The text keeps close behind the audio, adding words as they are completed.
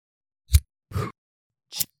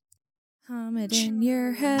Bomb it in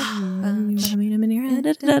your head.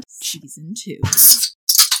 Season 2.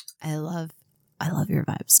 I love your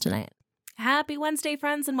vibes tonight. Happy Wednesday,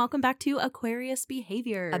 friends, and welcome back to Aquarius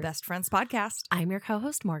Behavior, A Best Friends podcast. I'm your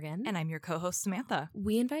co-host, Morgan. And I'm your co-host, Samantha.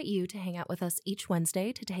 We invite you to hang out with us each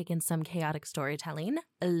Wednesday to take in some chaotic storytelling,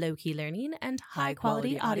 low-key learning, and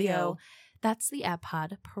high-quality audio. That's the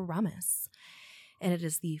ABPOD promise. And it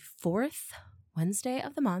is the fourth Wednesday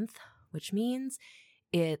of the month, which means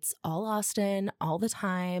it's all Austen, all the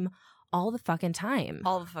time, all the fucking time.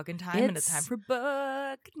 All the fucking time, and it's time for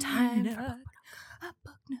book time Nook. for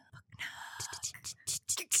Book Nook.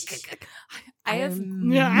 I have...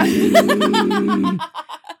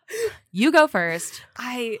 You go first.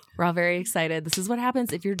 We're all very excited. This is what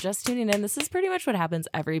happens if you're just tuning in. This is pretty much what happens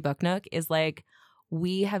every Book Nook is like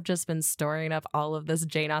we have just been storing up all of this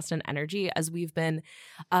Jane Austen energy as we've been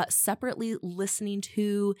separately listening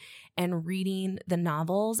to and reading the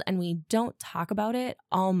novels, and we don't talk about it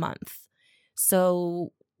all month.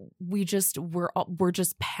 So we're just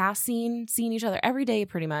passing, seeing each other every day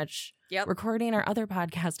pretty much. Yep. Recording our other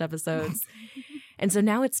podcast episodes. And so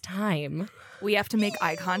now it's time. We have to make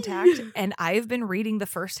eye contact, and I've been reading the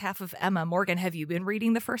first half of Emma. Morgan, have you been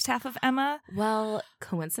reading the first half of Emma? Well,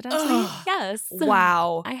 coincidentally, yes.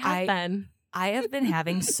 Wow. I have been. I have been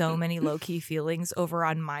having so many low-key feelings over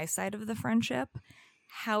on my side of the friendship.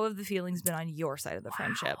 How have the feelings been on your side of the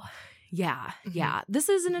friendship? Yeah, yeah. This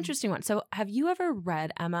is an interesting one. So have you ever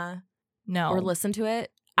read Emma? No. Or listened to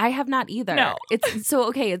it? I have not either. No.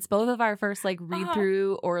 It's both of our first like read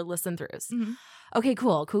through or listen throughs. Mm-hmm. Okay,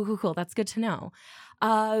 cool. That's good to know.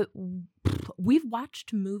 We've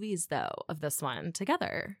watched movies though of this one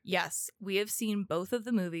together. Yes, we have seen both of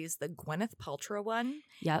the movies, the Gwyneth Paltrow one.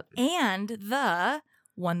 Yep. And the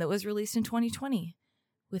one that was released in 2020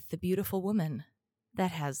 with the beautiful woman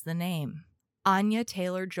that has the name Anya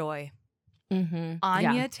Taylor-Joy. Mm-hmm.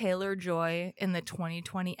 Anya Taylor-Joy in the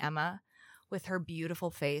 2020 Emma with her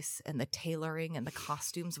beautiful face and the tailoring and the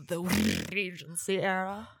costumes of the Regency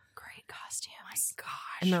era. Great costumes. Oh my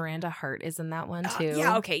gosh. And Miranda Hart is in that one too.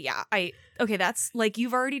 Okay, that's like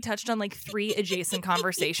you've already touched on like 3 adjacent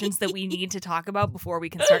conversations that we need to talk about before we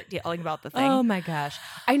can start yelling about the thing. Oh my gosh.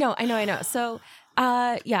 I know. So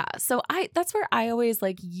so that's where I always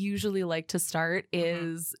like usually like to start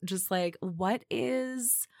is just like what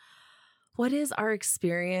is our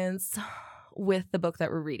experience with the book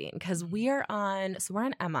that we're reading, because we're on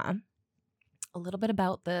Emma. A little bit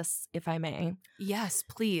about this, if I may. Yes,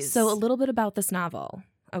 please. So a little bit about this novel.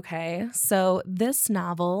 Okay. So this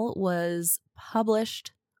novel was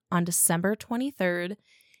published on December 23rd,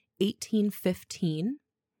 1815.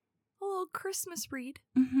 A little Christmas read.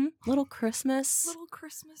 Mm-hmm. Little Christmas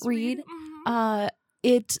read. Mm-hmm.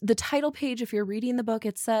 The title page, if you're reading the book,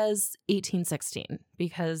 it says 1816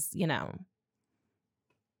 because, you know,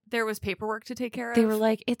 there was paperwork to take care of. They were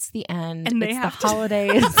like, it's the end. And it's the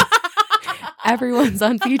holidays. Everyone's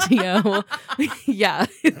on PTO. Yeah.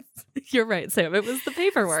 You're right, Sam. It was the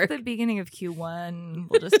paperwork. It's the beginning of Q1.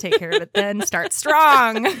 We'll just take care of it then. Start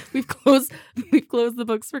strong. We've closed the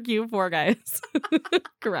books for Q4, guys.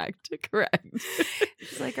 Correct.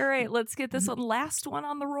 It's like, all right, let's get this last one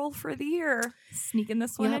on the roll for the year. Sneaking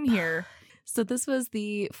this one in here. So this was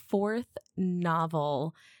the 4th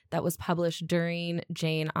novel that was published during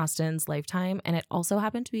Jane Austen's lifetime, and it also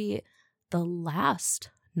happened to be the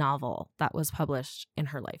last novel that was published in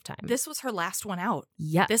her lifetime. This was her last one out.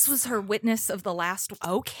 Yes. This was her witness of the last.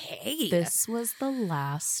 Okay. This was the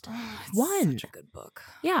last one. Such a good book.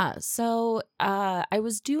 Yeah. So I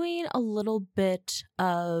was doing a little bit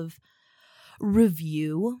of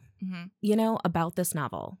review, about this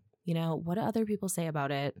novel. What do other people say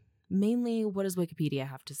about it? Mainly, what does Wikipedia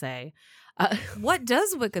have to say? What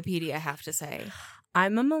does Wikipedia have to say?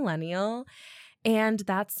 I'm a millennial, and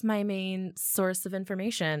that's my main source of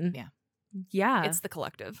information. Yeah. It's the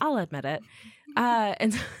collective. I'll admit it.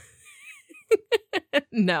 And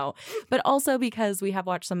no, but also because we have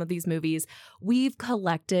watched some of these movies, we've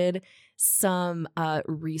collected some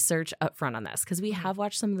research up front on this because we have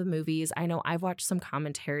watched some of the movies. I know I've watched some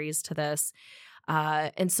commentaries to this.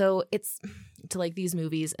 And so it's to like these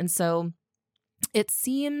movies. And so it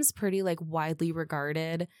seems pretty like widely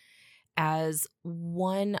regarded as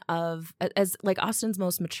as like Austen's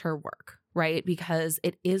most mature work, right? Because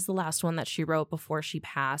it is the last one that she wrote before she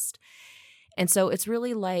passed. And so it's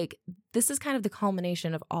really like, this is kind of the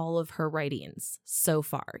culmination of all of her writings so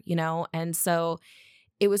far, And so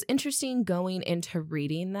it was interesting going into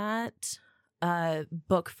reading that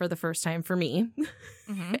book for the first time for me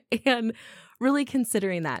and really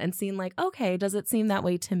considering that and seeing like, okay, does it seem that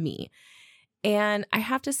way to me? And I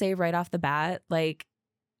have to say right off the bat, like,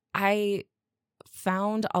 I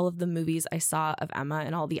found all of the movies I saw of Emma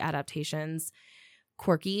and all the adaptations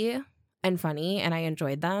quirky and funny, and I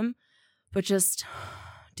enjoyed them. But just,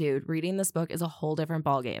 dude, reading this book is a whole different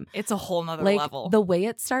ballgame. It's a whole nother Like, level. the way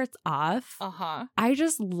it starts off, Uh-huh. I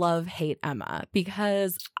just hate Emma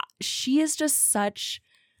because she is just such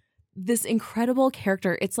this incredible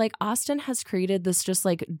character. It's like Austen has created this just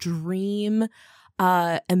like dream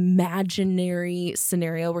imaginary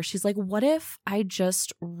scenario where she's like, what if I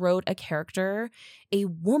just wrote a character, a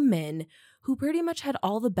woman who pretty much had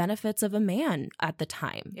all the benefits of a man at the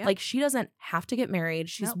time. Yeah. Like, she doesn't have to get married.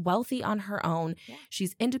 She's Nope. wealthy on her own. Yeah.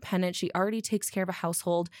 She's independent. She already takes care of a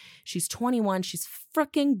household. She's 21. She's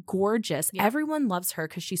freaking gorgeous. Yeah. Everyone loves her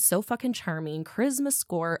because she's so fucking charming. Charisma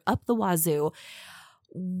score up the wazoo.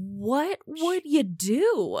 What would you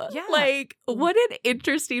do? Yeah. Like, what an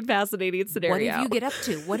interesting, fascinating scenario. What do you get up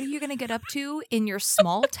to? What are you going to get up to in your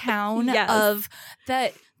small town Yes. of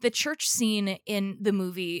that? The church scene in the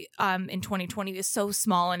movie in 2020 is so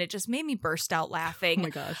small, and it just made me burst out laughing. Oh my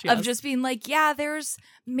gosh, Of just being like, yeah, there's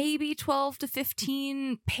maybe 12 to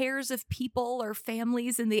 15 pairs of people or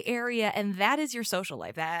families in the area, and that is your social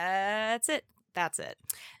life. That's it. That's it.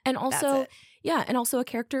 And also, it. yeah, and also a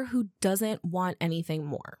character who doesn't want anything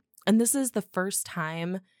more. And this is the first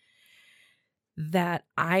time that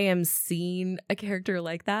I am seeing a character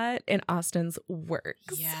like that in Austen's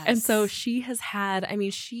works. Yes. And so she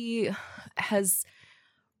has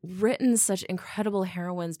written such incredible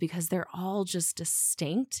heroines because they're all just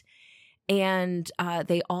distinct. And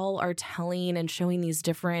they all are telling and showing these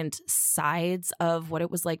different sides of what it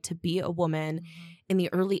was like to be a woman in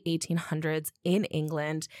the early 1800s in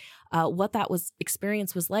England, what that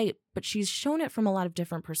experience was like. But she's shown it from a lot of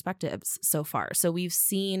different perspectives so far. So we've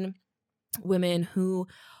seen women who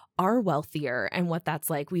are wealthier and what that's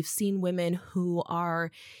like. We've seen women who are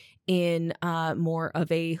in more of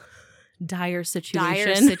a dire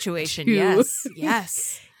situation. to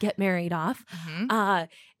Yes. get married off. Mhm.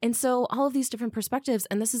 And so all of these different perspectives.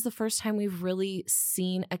 And this is the first time we've really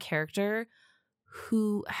seen a character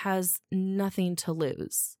who has nothing to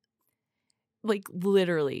lose. Like,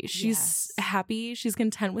 literally, she's Yes. happy. She's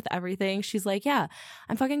content with everything. She's like, yeah,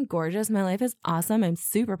 I'm fucking gorgeous. My life is awesome. I'm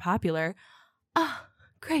super popular. Ah,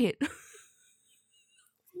 great.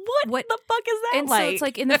 What the fuck is that And like? so it's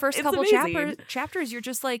like in the first It's couple amazing. chapters, you're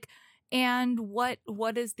just like, and what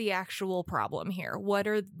is the actual problem here? What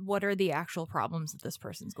are the actual problems that this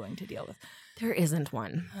person's going to deal with? There isn't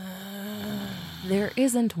one. There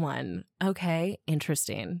isn't one. Okay,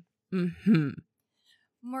 interesting.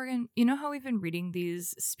 Morgan, you know how we've been reading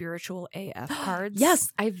these spiritual AF cards?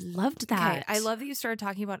 Yes, I've loved that. Okay, I love that you started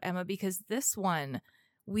talking about Emma because this one,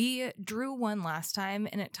 we drew one last time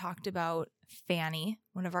and it talked about Fanny,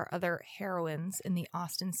 one of our other heroines in the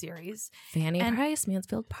Austen series. Fanny and Price,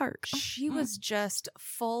 Mansfield Park. She was just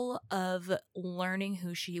full of learning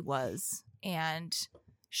who she was and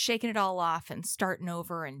shaking it all off and starting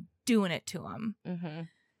over and doing it to him. Mm-hmm.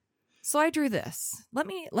 So I drew this. Let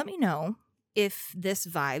me know if this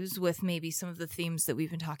vibes with maybe some of the themes that we've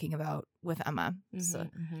been talking about with Emma. So,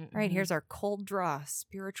 all right, here's our cold draw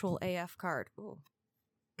spiritual AF card. Ooh.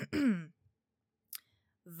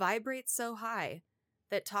 Vibrate so high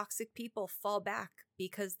that toxic people fall back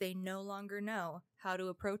because they no longer know how to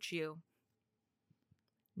approach you.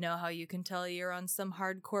 Know how you can tell you're on some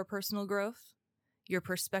hardcore personal growth? Your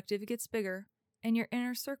perspective gets bigger and your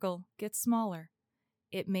inner circle gets smaller.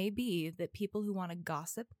 It may be that people who want to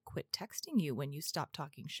gossip quit texting you when you stop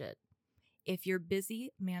talking shit. If you're busy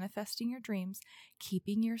manifesting your dreams,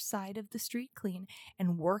 keeping your side of the street clean,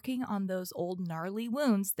 and working on those old gnarly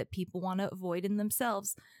wounds that people want to avoid in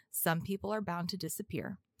themselves, some people are bound to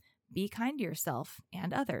disappear. Be kind to yourself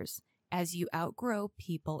and others as you outgrow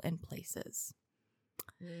people and places.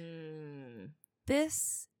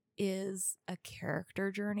 This is a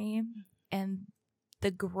character journey, and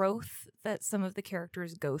the growth that some of the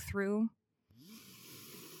characters go through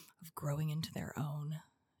of growing into their own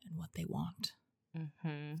and what they want and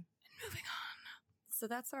moving on. So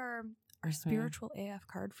that's our spiritual AF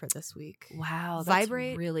card for this week. Wow, that's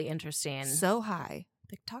Vibrate really interesting. so high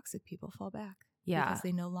the toxic people fall back. Yeah. Because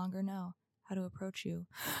they no longer know how to approach you.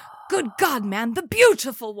 Good God, man, the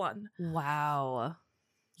beautiful one. Wow.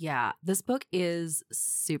 Yeah, this book is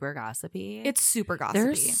super gossipy. It's super gossipy.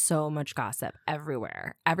 There's so much gossip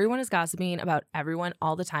everywhere. Everyone is gossiping about everyone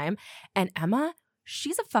all the time. And Emma,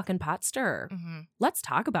 she's a fucking pot stirrer. Let's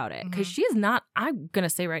talk about it. Because she is not, I'm going to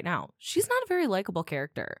say right now, she's not a very likable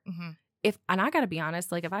character. And I got to be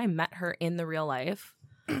honest, like if I met her in the real life,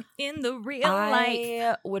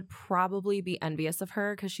 I would probably be envious of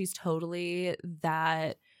her because she's totally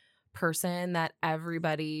that person that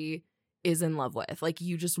everybody is in love with. Like,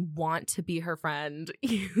 you just want to be her friend.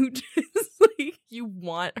 You just like, you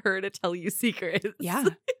want her to tell you secrets. Yeah.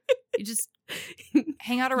 You just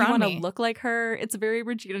hang out around you want me. to look like her. It's a very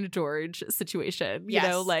Regina George situation. You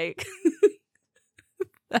know, like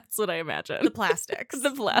that's what I imagine. The plastics.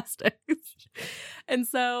 The plastics. And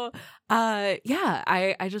so, I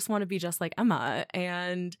just want to be just like Emma.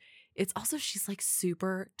 And it's also, she's like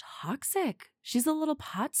super toxic. She's a little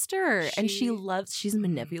pot stirrer and she's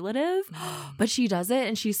manipulative, but she does it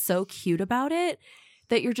and she's so cute about it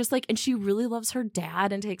that you're just like, and she really loves her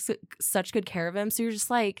dad and takes such good care of him. So you're just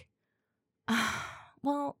like,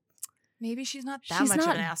 well, maybe she's not that she's much not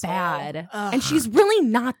of an asshole. bad. Ugh. And she's really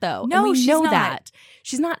not, though. No, and we she's know not. that.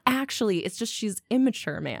 She's not actually. It's just she's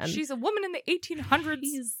immature, man. She's a woman in the 1800s.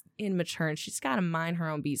 She's immature and she's got to mind her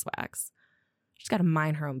own beeswax. She's got to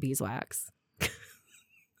mind her own beeswax.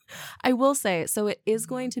 I will say, so it is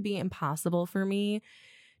going to be impossible for me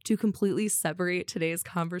to completely separate today's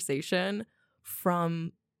conversation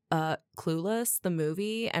from Clueless, the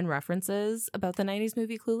movie, and references about the 90s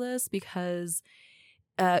movie Clueless, because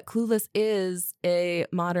Clueless is a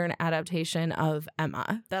modern adaptation of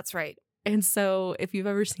Emma. That's right. And so if you've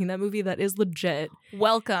ever seen that movie, that is legit.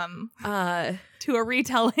 Welcome to a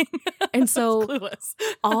retelling. And so Clueless.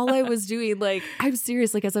 all I was doing, like, I'm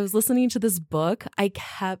serious, like, as I was listening to this book, I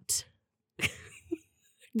kept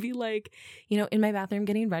be like, you know, in my bathroom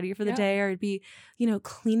getting ready for the day, or I'd be, you know,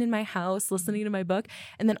 cleaning my house, listening to my book.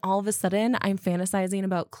 And then all of a sudden I'm fantasizing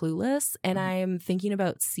about Clueless and I'm thinking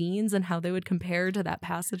about scenes and how they would compare to that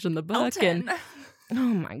passage in the book. Elton. And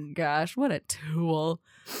oh my gosh, what a tool.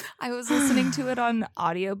 I was listening to it on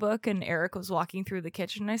audiobook and Eric was walking through the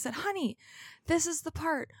kitchen and I said, honey, this is the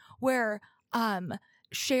part where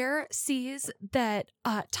Cher sees that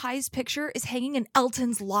Ty's picture is hanging in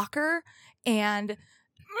Elton's locker, and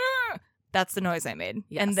that's the noise I made.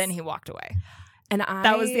 Yes. And then he walked away. And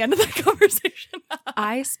that was the end of that conversation.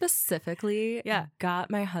 I specifically got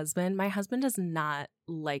my husband. My husband does not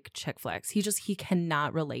like chick flicks. He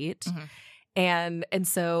cannot relate. And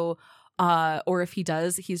so, or if he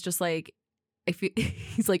does, he's just like,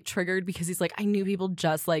 he's like triggered because he's like, I knew people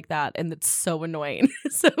just like that. And it's so annoying.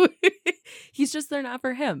 So they're not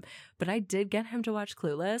for him. But I did get him to watch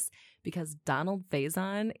Clueless because Donald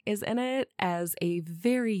Faison is in it as a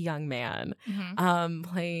very young man,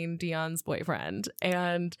 playing Dion's boyfriend.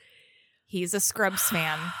 And he's a Scrubs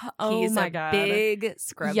fan. Oh he's my a God. big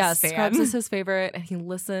Scrubs fan. Yes, Scrubs is his favorite. And he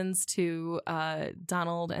listens to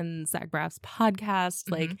Donald and Zach Braff's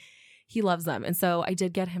podcast. Like, he loves them. And so I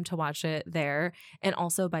did get him to watch it there. And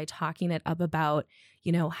also by talking it up about,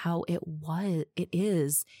 you know, how it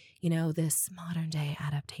is, you know, this modern day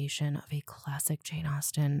adaptation of a classic Jane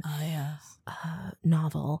Austen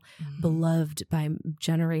novel, beloved by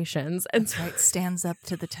generations. And that's right. Stands up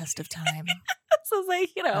to the test of time. So it's like,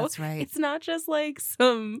 you know, that's right. It's not just like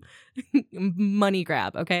some money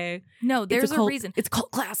grab, okay? No, there's a reason. It's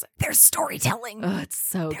cult classic. There's storytelling. Oh, it's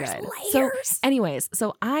so there's good. Layers. So anyways,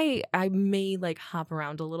 so I may like hop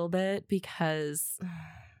around a little bit because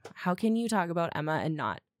how can you talk about Emma and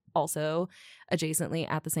not also adjacently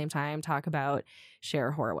at the same time talk about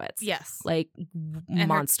Cher Horowitz? Yes. Like, and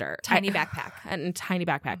monster. Tiny backpack. And tiny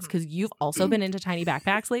backpacks, because you've also been into tiny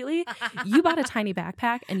backpacks lately. You bought a tiny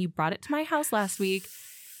backpack and you brought it to my house last week.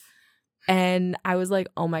 And I was like,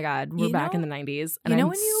 oh my God, we're back in the 90s. And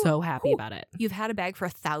I'm so happy about it. You've had a bag for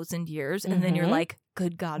 1,000 years and then you're like,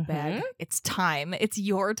 good God, bag. It's time. It's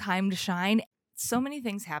your time to shine. So many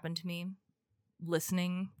things happened to me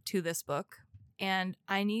listening to this book. And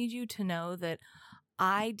I need you to know that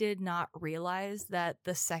I did not realize that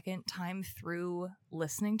the second time through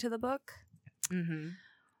listening to the book,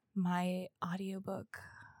 my audiobook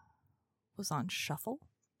was on shuffle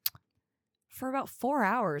for about 4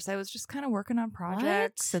 hours. I was just kind of working on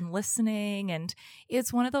projects and listening. And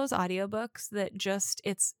it's one of those audiobooks that just,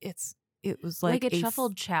 it was like it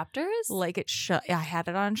shuffled chapters? Like I had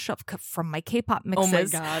it on shuffle from my K-pop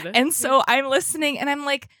mixes. Oh my God. And so I'm listening and I'm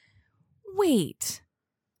like, wait,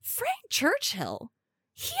 Frank Churchill,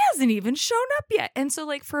 he hasn't even shown up yet. And so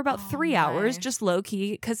like for about 3 hours, just low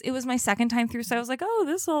key, because it was my second time through. So I was like, oh,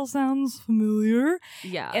 this all sounds familiar.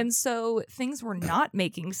 Yeah. And so things were not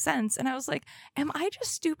making sense. And I was like, am I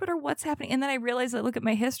just stupid or what's happening? And then I realized I look at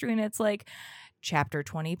my history and it's like chapter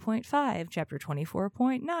 20.5, chapter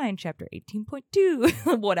 24.9, chapter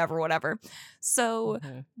 18.2, whatever. So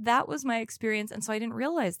that was my experience. And so I didn't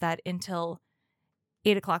realize that until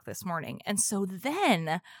 8 o'clock this morning. And so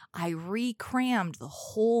then I re-crammed the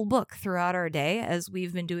whole book throughout our day as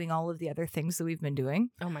we've been doing all of the other things that we've been doing.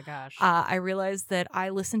 Oh my gosh. I realized that I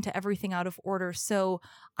listened to everything out of order. So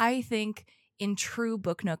I think in true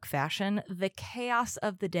Book Nook fashion, the chaos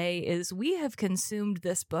of the day is we have consumed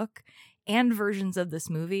this book and versions of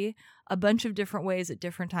this movie a bunch of different ways at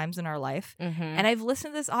different times in our life. Mm-hmm. And I've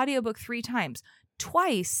listened to this audiobook 3 times.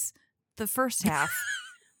 Twice the first half.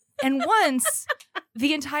 And once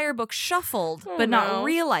the entire book shuffled, but not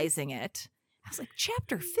realizing it. I was like,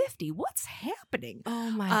 chapter 50, what's happening?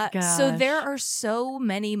 Oh my gosh. So there are so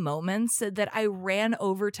many moments that I ran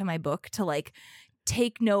over to my book to like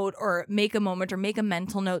take note or make a moment or make a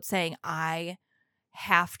mental note saying, I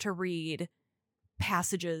have to read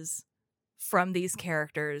passages from these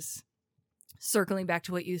characters, circling back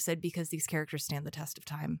to what you said, because these characters stand the test of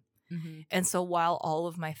time. Mm-hmm. And so while all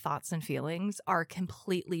of my thoughts and feelings are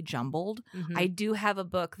completely jumbled, I do have a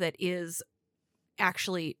book that is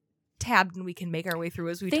actually tabbed and we can make our way through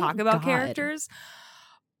as we talk about characters.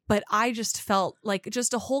 But I just felt like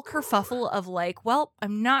just a whole kerfuffle of like, well,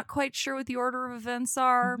 I'm not quite sure what the order of events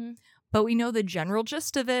are, but we know the general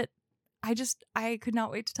gist of it. I could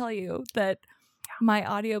not wait to tell you that my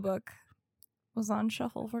audiobook was on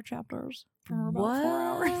shuffle for chapters for about 4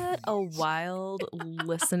 hours. What a wild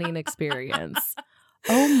listening experience.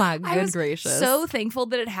 Oh my good gracious. So thankful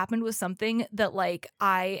that it happened with something that like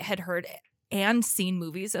I had heard and seen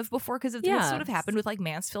movies of before, because if this would have happened with like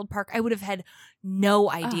Mansfield Park, I would have had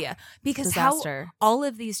no idea. Because disaster. How all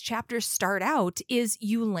of these chapters start out is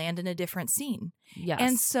you land in a different scene. Yes.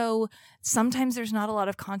 And so sometimes there's not a lot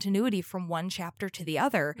of continuity from one chapter to the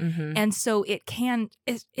other. Mm-hmm. And so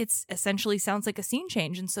it's essentially sounds like a scene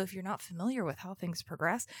change. And so if you're not familiar with how things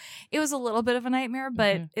progress, it was a little bit of a nightmare,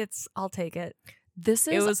 but I'll take it.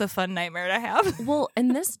 It was a fun nightmare to have. Well,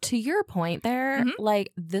 and this, to your point there,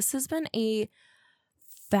 like this has been a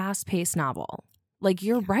fast-paced novel. Like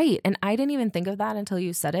you're right. And I didn't even think of that until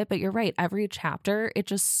you said it, but you're right. Every chapter, it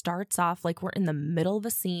just starts off like we're in the middle of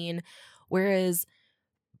a scene. Whereas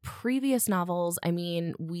previous novels, I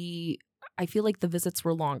mean, I feel like the visits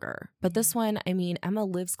were longer. But this one, I mean, Emma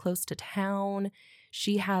lives close to town.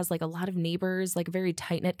 She has like a lot of neighbors, like a very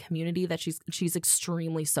tight-knit community that she's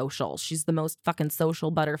extremely social. She's the most fucking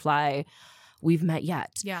social butterfly we've met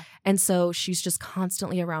yet. Yeah. And so she's just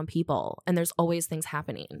constantly around people and there's always things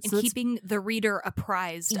happening. And keeping the reader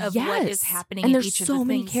apprised of what is happening in each of the things. And there's so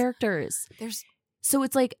many characters. So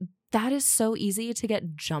it's like that is so easy to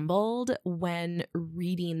get jumbled when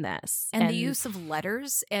reading this. And the use of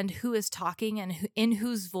letters and who is talking and in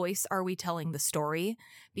whose voice are we telling the story?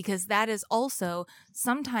 Because that is also,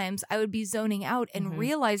 sometimes I would be zoning out and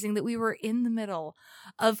realizing that we were in the middle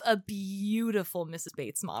of a beautiful Mrs.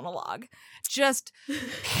 Bates monologue. Just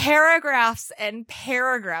paragraphs and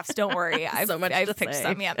paragraphs. Don't worry. I've picked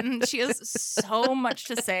some. Yeah. She has so much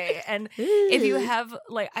to say. And if you have,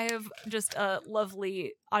 like, I have just a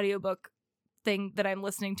lovely audiobook thing that I'm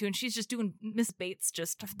listening to, and she's just doing Miss Bates,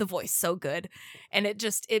 just the voice so good. And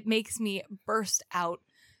it makes me burst out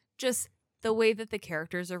just the way that the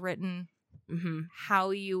characters are written, how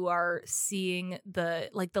you are seeing the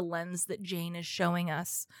lens that Jane is showing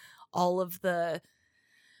us, all of the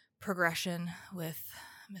progression with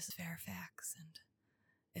Miss Fairfax and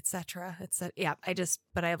etc.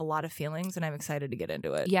 But I have a lot of feelings and I'm excited to get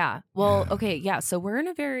into it. Yeah. Well, okay. Yeah. So we're in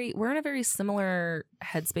a very similar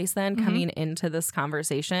headspace then coming into this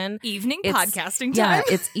conversation. Podcasting time. Yeah.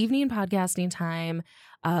 It's evening podcasting time.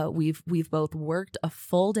 We've both worked a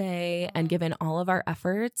full day and given all of our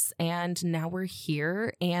efforts, and now we're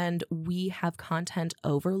here and we have content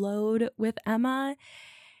overload with Emma.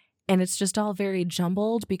 And it's just all very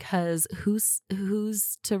jumbled because who's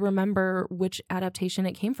to remember which adaptation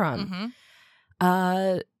it came from?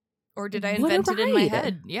 Or did I invent it in my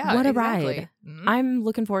head? Yeah, what exactly. A ride. I'm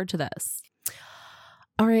looking forward to this.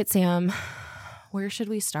 All right, Sam, where should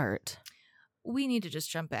we start? We need to just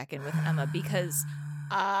jump back in with Emma because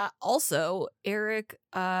also Eric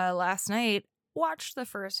last night watched the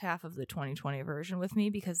first half of the 2020 version with me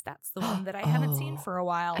because that's the one that I haven't seen for a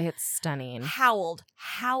while. It's stunning. Howled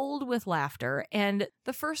with laughter. And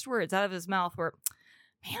the first words out of his mouth were,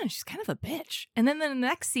 man, she's kind of a bitch. And then the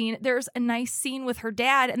next scene, there's a nice scene with her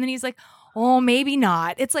dad. And then he's like, oh, maybe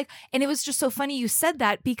not. It's like, and it was just so funny you said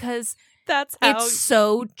that because that's how it's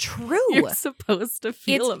so true. You're supposed to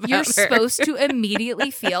feel about You're her. supposed to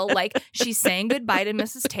immediately feel like she's saying goodbye to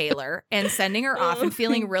Mrs. Taylor and sending her off and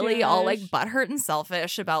feeling really all like butthurt and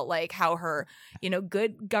selfish about like how her,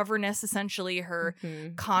 good governess, essentially her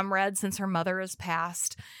comrade since her mother has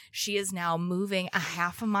passed. She is now moving a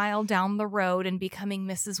half a mile down the road and becoming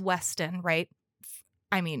Mrs. Weston, right?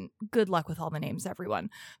 I mean, good luck with all the names,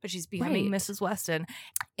 everyone. But she's becoming Mrs. Weston.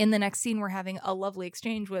 In the next scene, we're having a lovely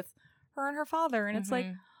exchange with her and her father, and it's like,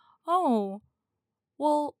 oh,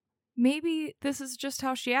 well, maybe this is just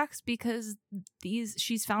how she acts because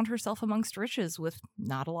she's found herself amongst riches with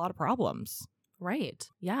not a lot of problems. Right.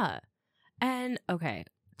 Yeah. And okay,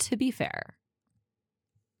 to be fair,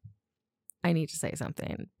 I need to say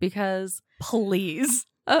something because Please.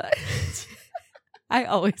 I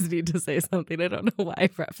always need to say something. I don't know why I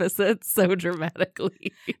preface it so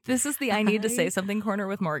dramatically. This is the I need to say something corner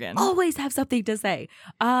with Morgan. Always have something to say.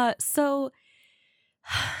 So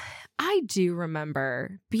I do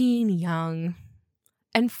remember being young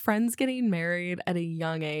and friends getting married at a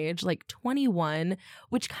young age, like 21,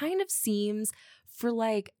 which kind of seems for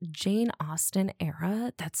like Jane Austen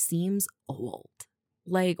era, that seems old.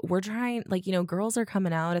 Like we're trying, like, you know, girls are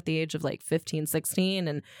coming out at the age of like 15, 16,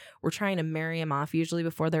 and we're trying to marry them off usually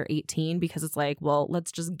before they're 18 because it's like, well,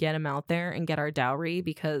 let's just get them out there and get our dowry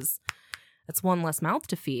because that's one less mouth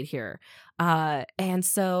to feed here. And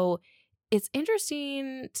so it's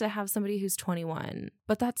interesting to have somebody who's 21,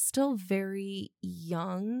 but that's still very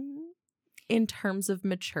young in terms of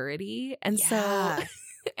maturity. And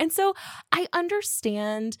so I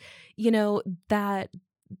understand, you know, that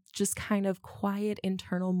just kind of quiet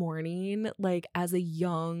internal mourning, like as a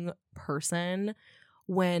young person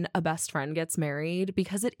when a best friend gets married,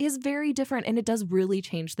 because it is very different and it does really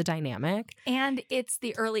change the dynamic. And it's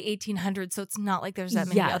the early 1800s, so it's not like there's that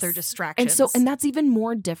many other distractions. And that's even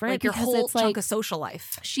more different. Like your whole chunk of social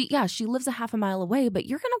life. She lives a half a mile away, but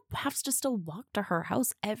you're going to have to still walk to her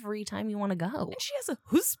house every time you want to go. And she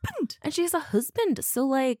has a husband. So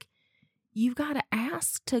like, you've got to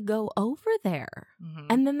ask to go over there. Mm-hmm.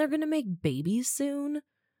 And then they're going to make babies soon.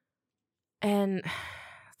 And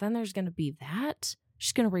then there's going to be that.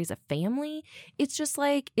 She's going to raise a family. It's just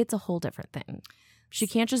like, it's a whole different thing. She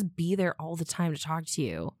can't just be there all the time to talk to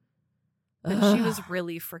you. But she was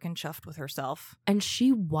really freaking chuffed with herself. And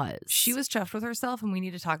she was. She was chuffed with herself, and we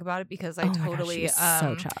need to talk about it because I totally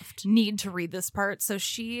so chuffed. Need to read this part. So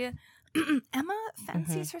Emma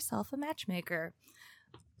fancies herself a matchmaker.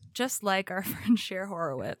 Just like our friend Cher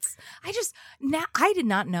Horowitz. I did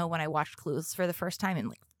not know when I watched Clues for the first time in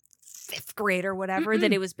like 5th grade or whatever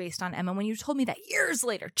that it was based on Emma. When you told me that years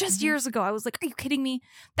later, just years ago, I was like, are you kidding me?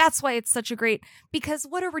 That's why it's such a great, because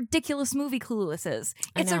what a ridiculous movie Clueless is.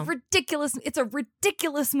 It's a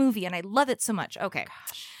ridiculous movie and I love it so much. Okay.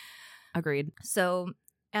 Gosh. Agreed. So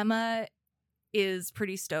Emma is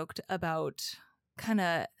pretty stoked about kind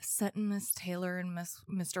of setting Miss Taylor and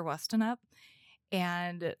Mr. Weston up.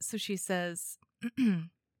 And so she says,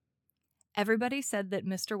 everybody said that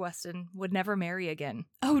Mr. Weston would never marry again.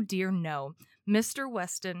 Oh, dear, no. Mr.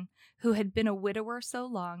 Weston, who had been a widower so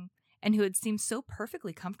long and who had seemed so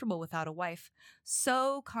perfectly comfortable without a wife,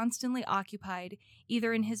 so constantly occupied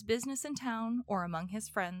either in his business in town or among his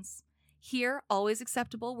friends. Here, always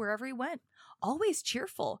acceptable wherever he went, always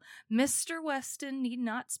cheerful. Mr. Weston need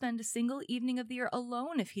not spend a single evening of the year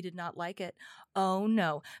alone if he did not like it. Oh,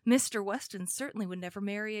 no. Mr. Weston certainly would never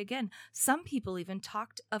marry again. Some people even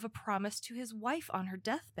talked of a promise to his wife on her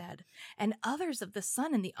deathbed, and others of the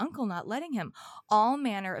son and the uncle not letting him. All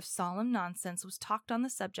manner of solemn nonsense was talked on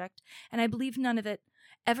the subject, and I believe none of it.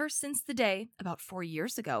 Ever since the day, about 4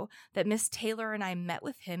 years ago, that Miss Taylor and I met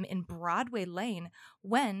with him in Broadway Lane,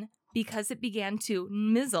 when, because it began to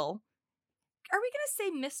mizzle. Are we going to say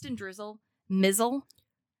mist and drizzle? Mizzle?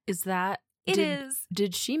 Is that? It is.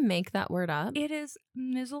 Did she make that word up? It is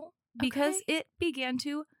mizzle because it began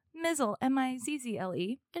to mizzle.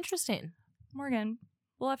 M-I-Z-Z-L-E. Interesting. Morgan,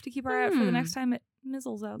 we'll have to keep our eye out for the next time it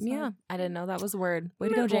mizzles outside. Yeah, I didn't know that was a word. Way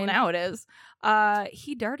to go, Jane. Now it is.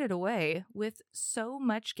 He darted away with so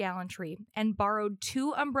much gallantry and borrowed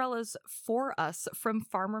 2 umbrellas for us from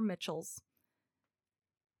Farmer Mitchell's.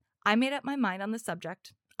 I made up my mind on the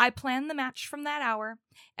subject. I planned the match from that hour,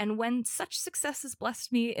 and when such success has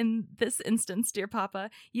blessed me in this instance, dear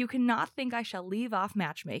Papa, you cannot think I shall leave off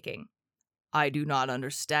matchmaking. I do not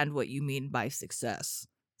understand what you mean by success,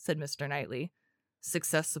 said Mr. Knightley.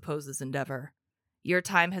 Success supposes endeavor. Your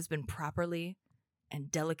time has been properly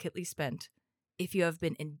and delicately spent if you have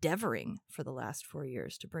been endeavoring for the last 4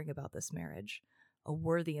 years to bring about this marriage, a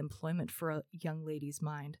worthy employment for a young lady's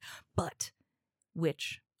mind, but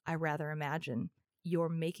which, I rather imagine, you're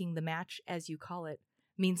making the match, as you call it,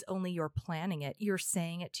 means only you're planning it. You're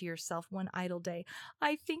saying it to yourself one idle day.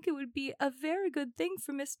 I think it would be a very good thing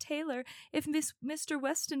for Miss Taylor if Mr.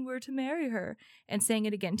 Weston were to marry her, and saying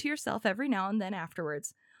it again to yourself every now and then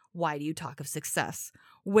afterwards. Why do you talk of success?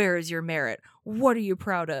 Where is your merit? What are you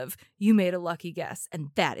proud of? You made a lucky guess, and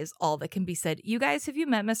that is all that can be said. You guys, have you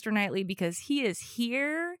met Mr. Knightley? Because he is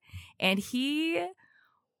here, and he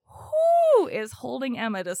is holding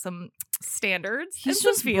Emma to some standards. He's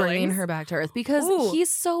just bringing her back to earth because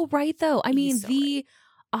he's so right, though. I mean,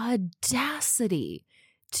 audacity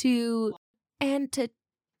to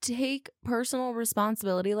take personal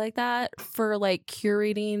responsibility like that for like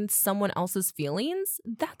curating someone else's feelings.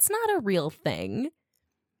 That's not a real thing.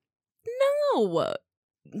 No.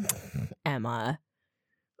 Emma.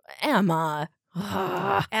 Emma.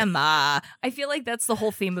 I feel like that's the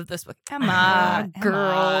whole theme of this book. Emma.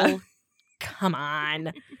 Girl. Come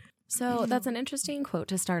on. So that's an interesting quote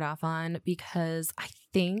to start off on, because I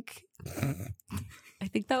think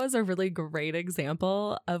that was a really great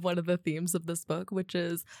example of one of the themes of this book, which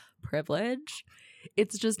is privilege.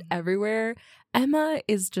 It's just everywhere. Emma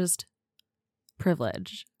is just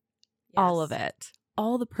privilege. Yes. All of it.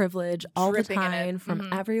 All the privilege, all Dripping the in time, it.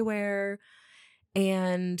 from everywhere.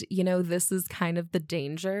 And, you know, this is kind of the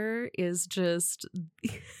danger, is just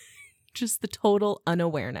the total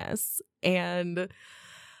unawareness. And,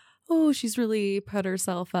 oh, she's really put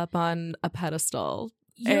herself up on a pedestal.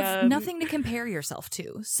 You have nothing to compare yourself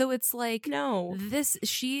to. So it's like, no,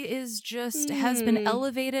 she is just has been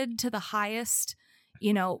elevated to the highest,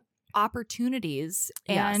 you know, opportunities.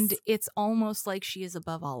 And it's almost like she is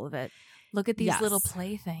above all of it. Look at these little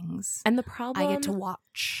playthings. And the problem, I get to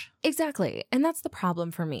watch. Exactly. And that's the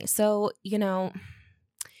problem for me. So, you know,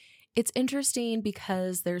 it's interesting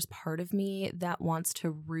because there's part of me that wants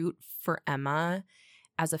to root for Emma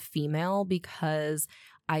as a female, because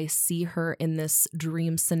I see her in this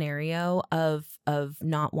dream scenario of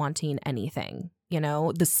not wanting anything. You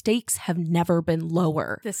know, the stakes have never been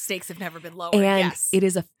lower. And it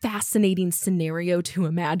is a fascinating scenario to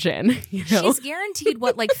imagine. You know? She's guaranteed,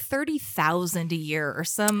 what, like $30,000 a year or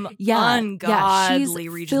some ungodly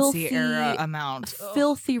Regency era amount.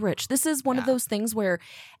 Filthy rich. This is one of those things where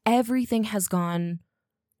everything has gone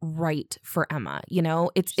right for Emma. You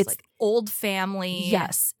know, it's like old family.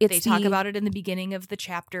 Yes. They talk about it in the beginning of the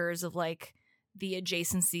chapters of like the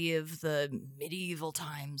adjacency of the medieval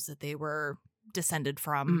times that they were descended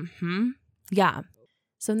from. Yeah.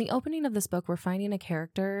 So in the opening of this book, we're finding a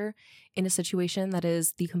character in a situation that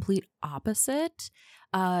is the complete opposite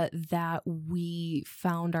that we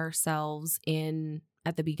found ourselves in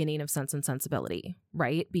at the beginning of Sense and Sensibility,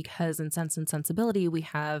 right? Because in Sense and Sensibility, we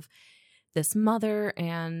have this mother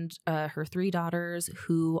and her 3 daughters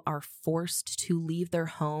who are forced to leave their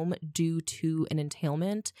home due to an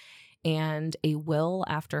entailment and a will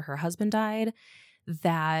after her husband died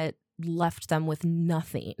that left them with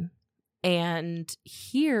nothing. And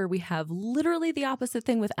here we have literally the opposite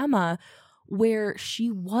thing with Emma, where she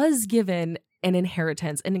was given an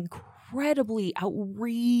inheritance, an incredibly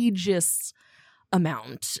outrageous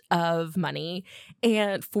amount of money,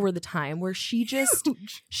 and for the time, where she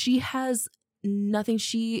has nothing.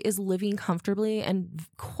 She is living comfortably and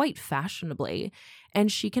quite fashionably,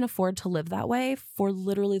 and she can afford to live that way for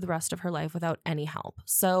literally the rest of her life without any help.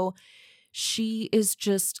 So she is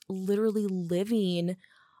just literally living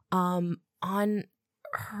on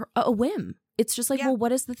a whim. It's just like, well,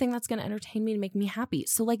 what is the thing that's going to entertain me and make me happy?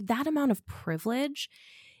 So like that amount of privilege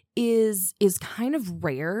is kind of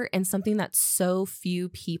rare and something that so few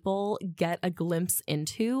people get a glimpse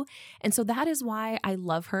into. And so that is why I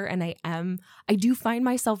love her, and I do find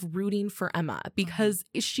myself rooting for Emma, because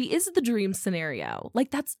she is the dream scenario.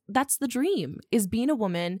 Like that's the dream, is being a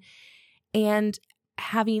woman and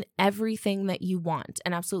having everything that you want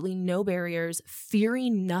and absolutely no barriers,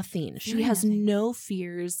 fearing nothing. She has no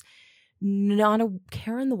fears, not a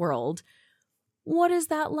care in the world. What is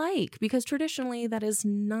that like? Because traditionally, that is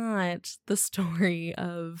not the story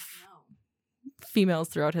of females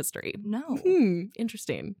throughout history. No.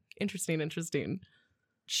 Interesting.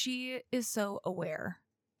 She is so aware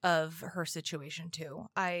of her situation, too.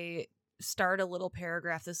 I start a little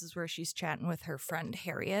paragraph. This is where she's chatting with her friend,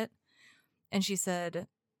 Harriet. And she said,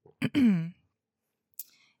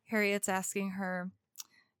 Harriet's asking her,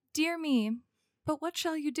 "Dear me, but what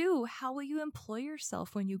shall you do? How will you employ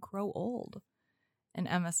yourself when you grow old?" And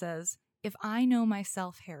Emma says, "If I know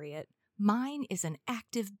myself, Harriet, mine is an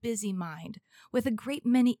active, busy mind with a great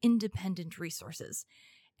many independent resources,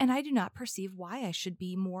 and I do not perceive why I should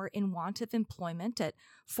be more in want of employment at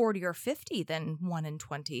 40 or 50 than 1 and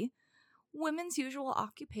 20. Women's usual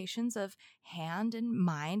occupations of hand and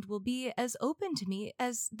mind will be as open to me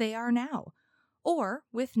as they are now, or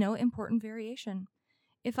with no important variation.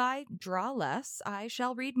 If I draw less, I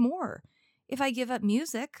shall read more. If I give up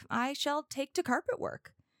music, I shall take to carpet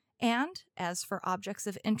work. And as for objects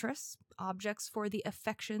of interest, objects for the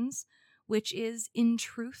affections, which is in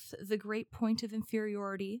truth the great point of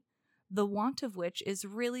inferiority, the want of which is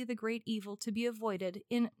really the great evil to be avoided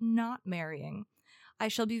in not marrying, I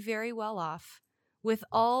shall be very well off, with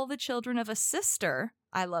all the children of a sister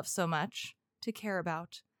I love so much to care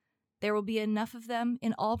about. There will be enough of them,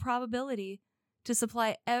 in all probability, to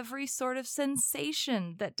supply every sort of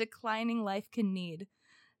sensation that declining life can need.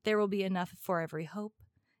 There will be enough for every hope,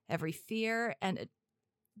 every fear, and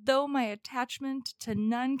though my attachment to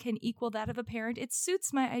none can equal that of a parent, it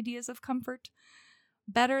suits my ideas of comfort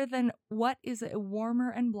better than what is a warmer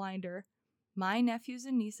and blinder. My nephews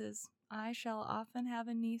and nieces, I shall often have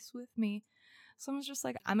a niece with me. Someone's just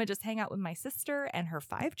like, I'm going to just hang out with my sister and her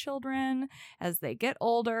 5 children as they get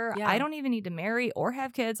older. Yeah. I don't even need to marry or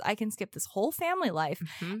have kids. I can skip this whole family life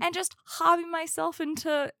and just hobby myself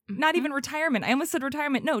into not even retirement. I almost said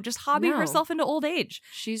retirement. No, just hobby herself into old age.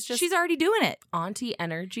 She's already doing it. Auntie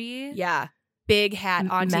energy. Yeah. Big hat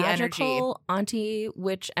auntie Magical auntie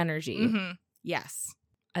witch energy. energy. Yes.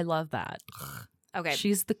 I love that. Okay.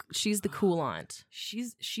 She's the cool aunt.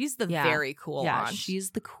 She's the very cool aunt. She's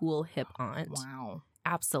the cool hip aunt. Wow.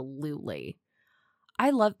 Absolutely.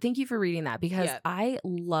 Thank you for reading that because I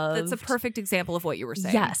love. That's a perfect example of what you were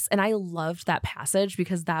saying. Yes. And I loved that passage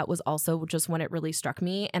because that was also just when it really struck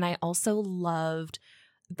me. And I also loved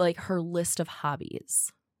like her list of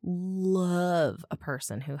hobbies. Love a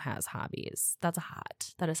person who has hobbies. That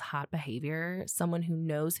is hot behavior. Someone who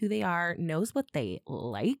knows who they are, knows what they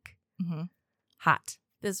like. Mm-hmm. Hot.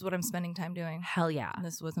 This is what I'm spending time doing. Hell yeah. And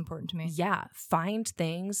this is what's important to me. Yeah. Find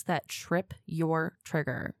things that trip your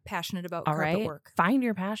trigger. Passionate about All carpet right? work. Find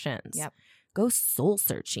your passions. Yep. Go soul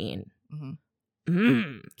searching.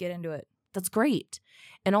 Mm-hmm. Get into it. That's great.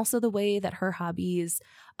 And also the way that her hobbies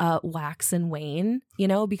wax and wane,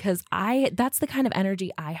 because that's the kind of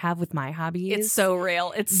energy I have with my hobbies. It's so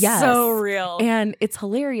real. It's so real. And it's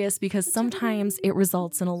hilarious because sometimes it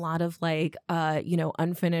results in a lot of like,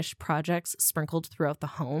 unfinished projects sprinkled throughout the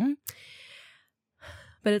home.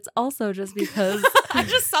 But it's also just because I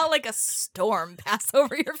just saw like a storm pass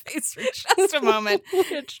over your face for just a moment.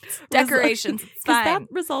 Decorations. It's fine. That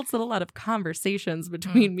results in a lot of conversations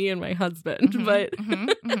between me and my husband. But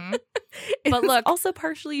but look, also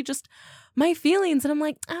partially just my feelings. And I'm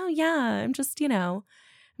like, oh yeah, I'm just, I'm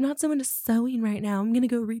not so into sewing right now. I'm going to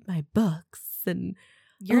go read my books and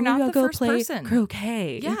you're not the go first play person.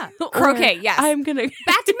 Croquet. Yeah. Croquet, yes. I'm going to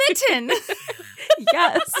badminton.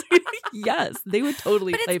 Yes. Yes. They would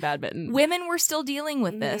totally play badminton. Women were still dealing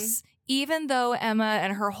with this. Even though Emma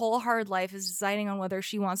and her whole hard life is deciding on whether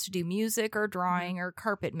she wants to do music or drawing or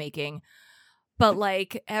carpet making. But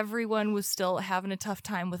like everyone was still having a tough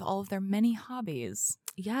time with all of their many hobbies.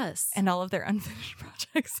 Yes. And all of their unfinished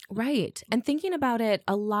projects. Right. And thinking about it,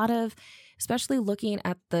 a lot of, especially looking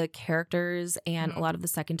at the characters and a lot of the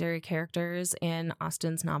secondary characters in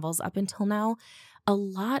Austen's novels up until now, a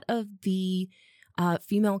lot of the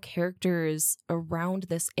female characters around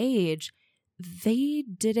this age, they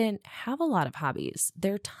didn't have a lot of hobbies.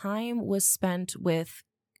 Their time was spent with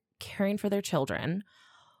caring for their children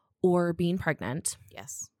or being pregnant.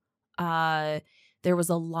 Yes. There was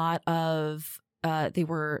a lot of they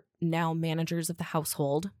were now managers of the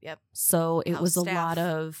household. Yep. So it House was staff. a lot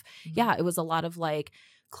of, it was a lot of like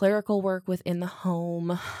clerical work within the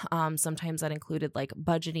home. Sometimes that included like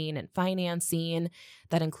budgeting and financing.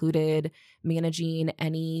 That included managing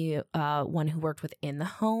any one who worked within the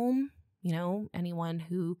home, anyone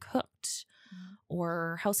who cooked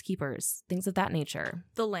or housekeepers, things of that nature.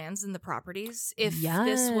 The lands and the properties. If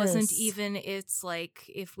this wasn't even, it's like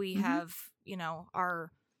if we have,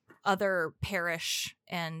 our other parish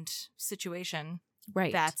and situation,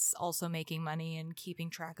 right? That's also making money and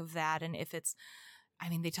keeping track of that. And if it's,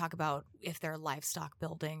 they talk about if they're livestock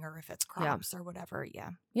building or if it's crops or whatever. Yeah.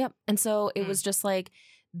 Yep. And so it was just like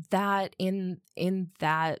that in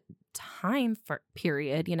that time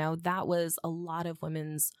period, that was a lot of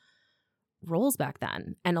women's roles back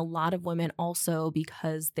then. And a lot of women also,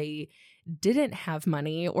 because they didn't have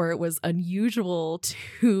money or it was unusual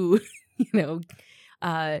to,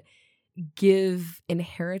 give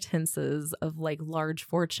inheritances of like large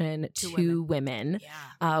fortune to women.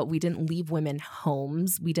 Yeah. We didn't leave women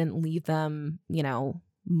homes. We didn't leave them,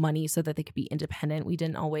 money so that they could be independent. We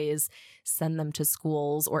didn't always send them to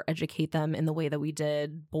schools or educate them in the way that we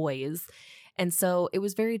did boys. And so it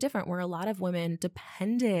was very different where a lot of women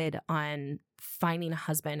depended on finding a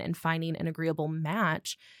husband and finding an agreeable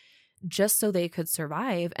match just so they could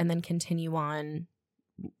survive and then continue on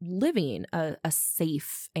living a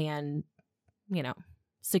safe and,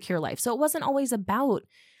 secure life. So it wasn't always about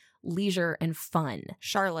leisure and fun.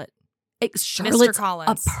 Charlotte's Mr.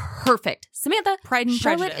 Collins. A perfect. Samantha, Pride and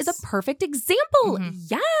Charlotte Prejudice. is a perfect example.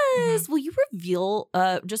 Yes. Will you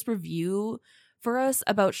review for us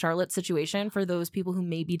about Charlotte's situation for those people who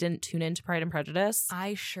maybe didn't tune into Pride and Prejudice?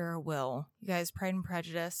 I sure will. You guys, Pride and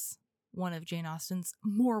Prejudice, one of Jane Austen's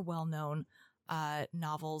more well-known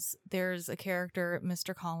novels, there's a character,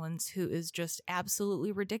 Mr. Collins, who is just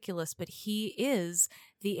absolutely ridiculous, but he is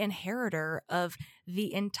the inheritor of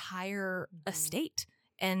the entire estate.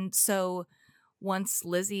 And so once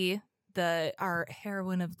Lizzie, our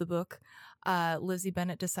heroine of the book, Lizzie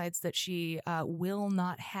Bennet, decides that she will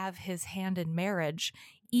not have his hand in marriage,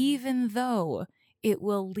 even though it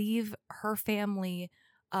will leave her family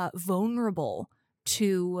vulnerable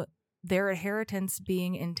to their inheritance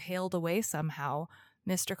being entailed away somehow,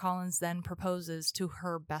 Mr. Collins then proposes to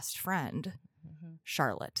her best friend,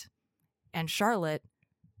 Charlotte. And Charlotte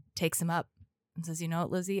takes him up and says, you know what,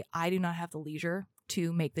 Lizzie, I do not have the leisure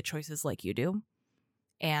to make the choices like you do.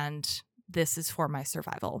 And this is for my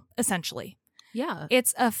survival, essentially. Yeah.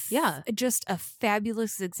 It's just a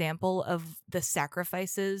fabulous example of the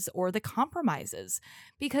sacrifices or the compromises.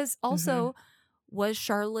 Because also, was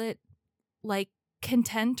Charlotte like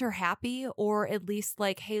content or happy, or at least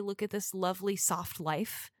like, hey, look at this lovely soft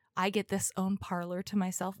life, I get this own parlor to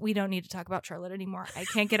myself? We don't need to talk about Charlotte anymore. I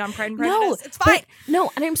can't get on Pride and Prejudice. No, it's fine.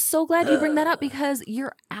 No, and I'm so glad you bring that up, because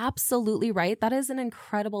you're absolutely right. That is an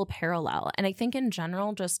incredible parallel. And I think in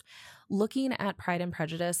general, just looking at Pride and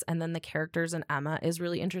Prejudice and then the characters in Emma is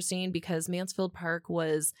really interesting, because Mansfield Park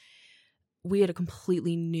we had a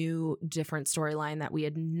completely new, different storyline that we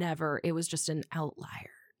had never, it was just an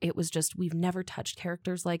outlier. It was just, we've never touched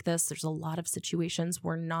characters like this. There's a lot of situations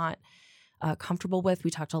we're not comfortable with. We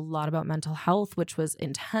talked a lot about mental health, which was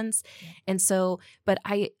intense. Yeah. And so, but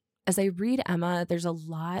as I read Emma, there's a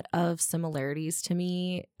lot of similarities to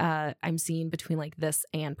me I'm seeing between like this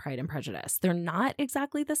and Pride and Prejudice. They're not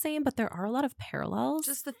exactly the same, but there are a lot of parallels.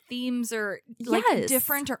 Just the themes are like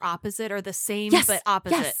different or opposite, or the same but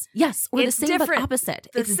opposite. Yes. Or it's the same different, but opposite.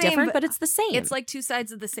 It's different, but it's the same. It's like two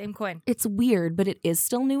sides of the same coin. It's weird, but it is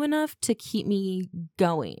still new enough to keep me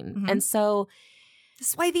going. And so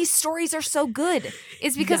that's why these stories are so good,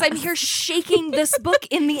 is because I'm here shaking this book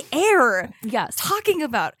in the air. Yes. Talking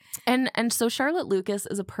about. And so Charlotte Lucas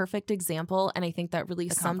is a perfect example. And I think that really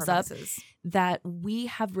sums up that we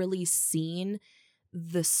have really seen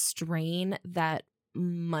the strain that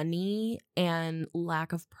money and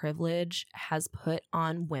lack of privilege has put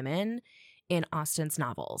on women in Austen's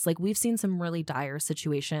novels. Like, we've seen some really dire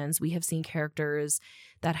situations. We have seen characters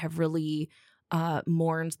that have really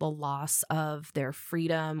mourned the loss of their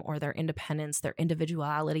freedom or their independence, their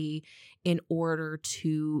individuality, in order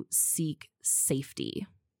to seek safety.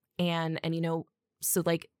 And you know, so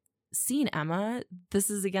like seeing Emma, this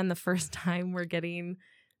is again the first time we're getting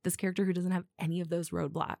this character who doesn't have any of those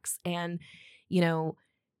roadblocks. And you know,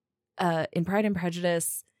 in Pride and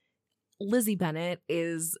Prejudice, Lizzie Bennet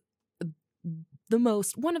is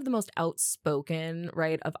one of the most outspoken,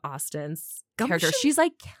 right, of Austen's characters. She's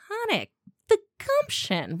iconic. The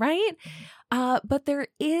gumption, right? But there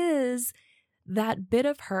is that bit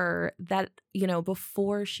of her that, you know,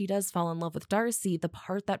 before she does fall in love with Darcy, the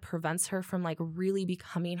part that prevents her from like really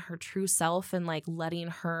becoming her true self and like letting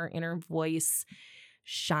her inner voice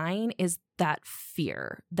shine is that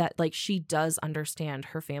fear that like she does understand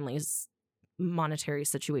her family's monetary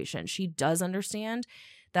situation. She does understand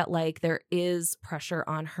that like there is pressure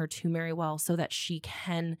on her to marry well so that she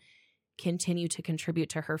can continue to contribute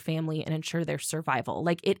to her family and ensure their survival.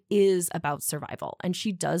 Like, it is about survival. And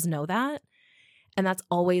she does know that. And that's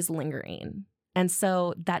always lingering. And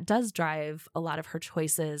so that does drive a lot of her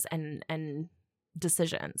choices and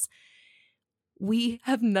decisions. We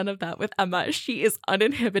have none of that with Emma. She is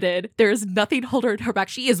uninhibited. There is nothing holding her back.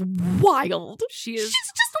 She is wild. She's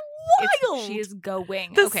just wild. She is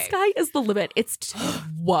going. The sky is the limit. It's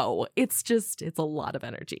whoa. It's a lot of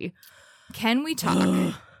energy. Can we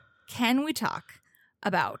talk? Can we talk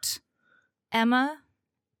about Emma,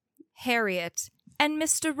 Harriet, and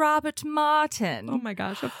Mr. Robert Martin? Oh my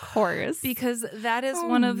gosh, of course. Because that is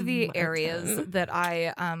one of the areas that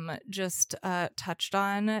I just touched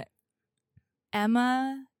on.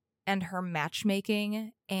 Emma and her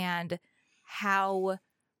matchmaking and how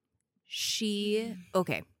she...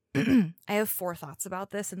 Okay, I have 4 thoughts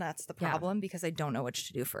about this, and that's the problem because I don't know which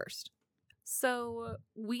to do first. So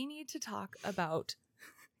we need to talk about...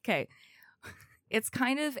 Okay, it's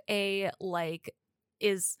kind of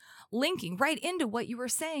is linking right into what you were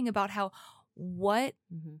saying about how what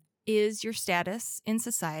is your status in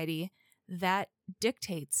society that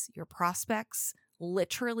dictates your prospects.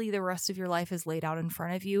 Literally the rest of your life is laid out in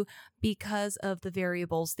front of you because of the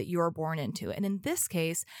variables that you're born into. And in this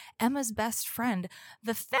case, Emma's best friend,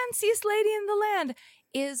 the fanciest lady in the land,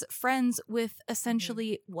 is friends with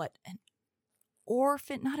essentially an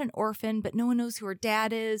orphan, not an orphan, but no one knows who her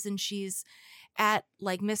dad is, and she's at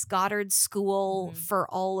like Miss Goddard's school for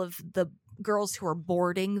all of the girls who are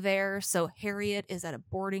boarding there. So Harriet is at a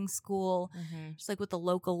boarding school. Mm-hmm. She's like with the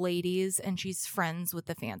local ladies, and she's friends with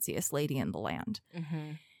the fanciest lady in the land.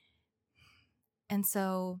 Mm-hmm. And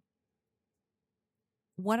so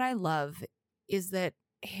what I love is that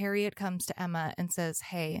Harriet comes to Emma and says,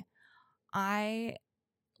 hey, I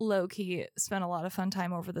low-key spent a lot of fun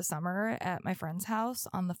time over the summer at my friend's house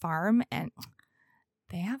on the farm, and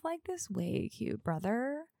they have like this way cute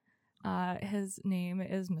brother. His name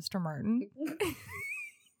is Mr. Martin.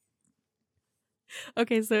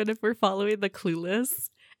 Okay, so if we're following the Clueless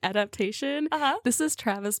adaptation, this is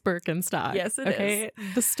Travis Birkenstock. Yes, it is.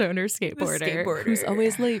 The stoner skateboarder, who's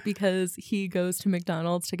always late because he goes to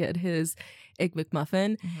McDonald's to get his Egg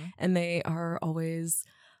McMuffin, and they are always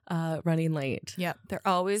running late. Yep, they're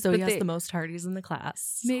always. So he has the most tardies in the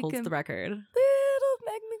class. Holds the record. Little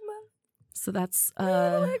Meg McMuffin. So that's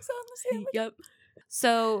little eggs on the sandwich. Yep.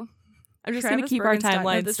 So I'm just going to keep our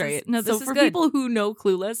timeline straight. This is for good. People who know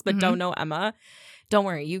Clueless but don't know Emma, don't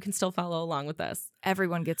worry. You can still follow along with this.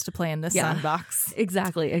 Everyone gets to play in this sandbox.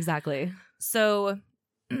 Exactly. So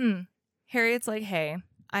Harriet's like, hey,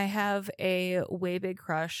 I have a way big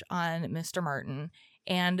crush on Mr. Martin.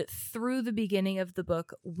 And through the beginning of the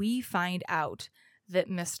book, we find out that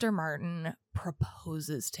Mr. Martin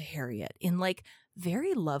proposes to Harriet in like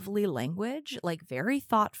very lovely language, like very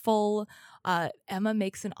thoughtful. Emma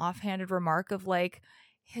makes an offhanded remark of like,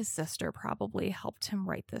 his sister probably helped him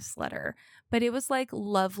write this letter. But it was like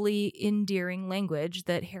lovely, endearing language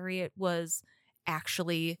that Harriet was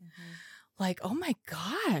actually like, oh my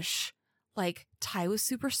gosh. Like, Ty was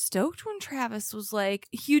super stoked when Travis was like,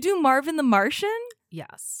 you do Marvin the Martian?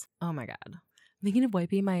 Yes. Oh my God. I'm thinking of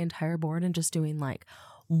wiping my entire board and just doing like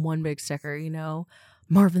one big sticker,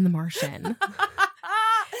 Marvin the Martian.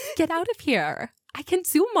 Get out of here. I can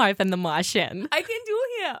do Marvin the Martian. I can do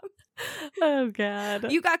him. Oh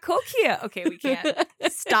God. You got Coke here. Okay, we can't.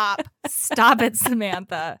 Stop it,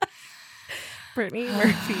 Samantha. Brittany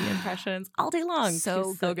Murphy impressions all day long.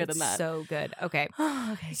 So good in that. So good. Okay.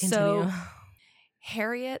 Okay, continue. So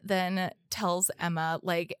Harriet then tells Emma,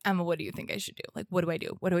 like, Emma, what do you think I should do? Like, what do I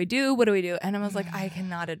do? What do I do? What do I do? And Emma's like, I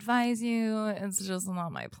cannot advise you. It's just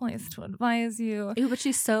not my place to advise you. Ew, but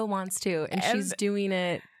she so wants to. And she's doing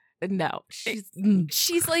it. No, she's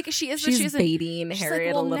baiting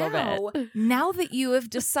Harriet a little bit. Now that you have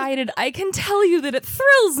decided, I can tell you that it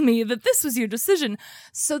thrills me that this was your decision.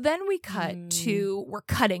 So then we we're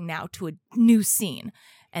cutting now to a new scene.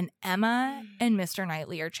 And Emma and Mr.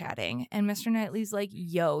 Knightley are chatting. And Mr. Knightley's like,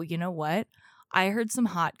 yo, you know what? I heard some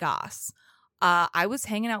hot goss. I was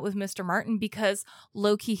hanging out with Mr. Martin because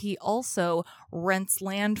low-key he also rents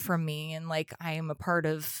land from me, and like I am a part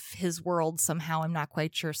of his world somehow. I'm not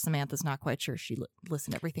quite sure. Samantha's not quite sure. She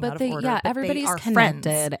listened everything out of order. Yeah, but everybody's connected,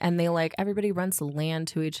 friends. And they everybody rents land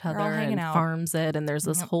to each other and farms it, and there's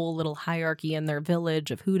this whole little hierarchy in their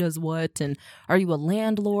village of who does what, and are you a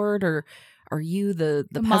landlord or are you the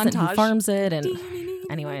peasant who farms it? And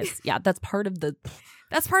anyways, yeah, that's part of the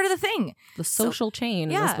thing. The social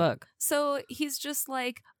chain in this book. So he's just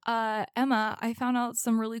like, Emma, I found out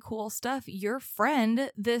some really cool stuff. Your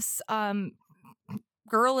friend, this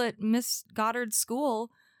girl at Miss Goddard's school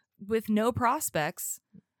with no prospects,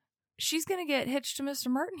 she's going to get hitched to Mr.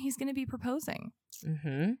 Martin. He's going to be proposing.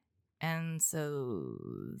 Mm-hmm. And so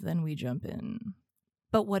then we jump in.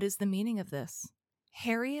 But what is the meaning of this?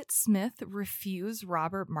 Harriet Smith refuse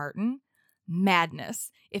Robert Martin? Madness.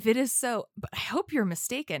 If it is so, but I hope you're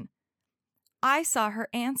mistaken. I saw her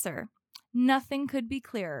answer. Nothing could be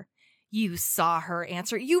clearer. You saw her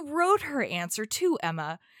answer. You wrote her answer too,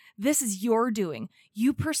 Emma. This is your doing.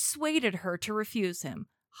 You persuaded her to refuse him.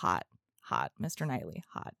 Hot, Mr. Knightley.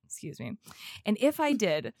 Hot, excuse me. And if I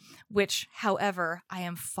did, which, however, I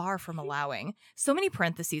am far from allowing, so many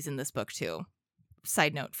parentheses in this book too.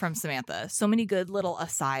 Side note from Samantha, so many good little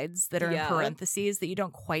asides that are in parentheses that you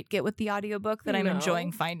don't quite get with the audiobook that I'm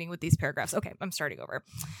enjoying finding with these paragraphs. Okay, I'm starting over.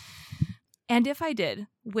 And if I did,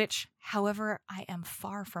 which, however, I am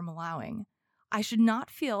far from allowing, I should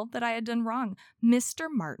not feel that I had done wrong. Mr.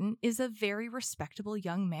 Martin is a very respectable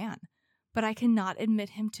young man, but I cannot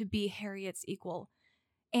admit him to be Harriet's equal.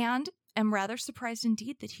 And am rather surprised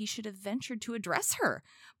indeed that he should have ventured to address her.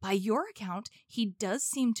 By your account, he does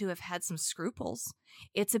seem to have had some scruples.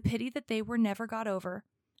 It's a pity that they were never got over.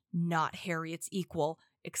 Not Harriet's equal,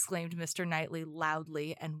 exclaimed Mr. Knightley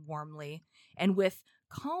loudly and warmly, and with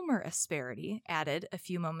calmer asperity added a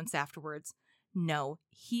few moments afterwards, no,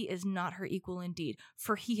 he is not her equal indeed,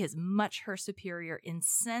 for he is much her superior in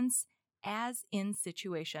sense as in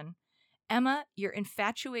situation. Emma, your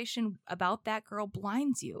infatuation about that girl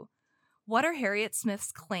blinds you. What are Harriet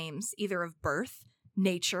Smith's claims, either of birth,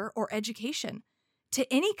 nature, or education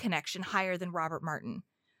to any connection higher than Robert Martin.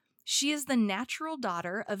 She is the natural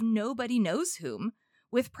daughter of nobody knows whom,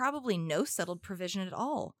 with probably no settled provision at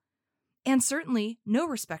all, and certainly no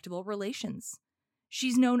respectable relations.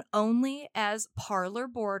 She's known only as parlor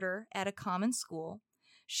boarder at a common school.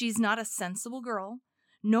 She's not a sensible girl,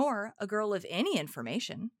 nor a girl of any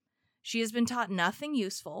information. She has been taught nothing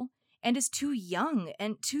useful, and is too young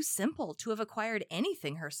and too simple to have acquired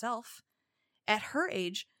anything herself. At her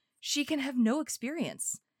age, she can have no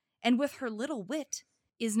experience, and with her little wit,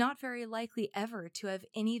 is not very likely ever to have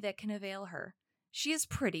any that can avail her. She is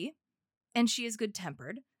pretty, and she is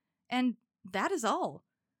good-tempered, and that is all.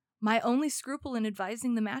 My only scruple in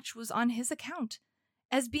advising the match was on his account,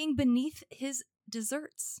 as being beneath his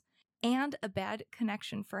deserts, and a bad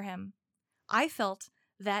connection for him. I felt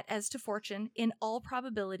that as to fortune, in all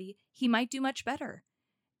probability, he might do much better.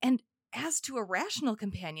 And as to a rational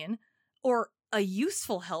companion, or a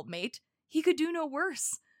useful helpmate, he could do no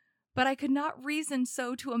worse. But I could not reason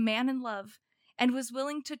so to a man in love, and was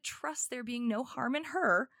willing to trust there being no harm in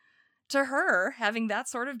her, to her having that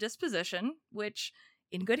sort of disposition, which,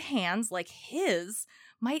 in good hands like his,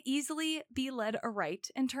 might easily be led aright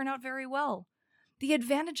and turn out very well. The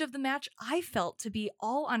advantage of the match I felt to be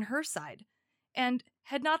all on her side, and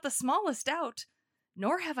had not the smallest doubt,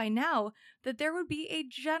 nor have I now, that there would be a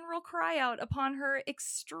general cry out upon her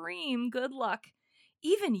extreme good luck.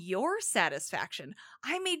 Even your satisfaction,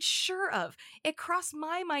 I made sure of. It crossed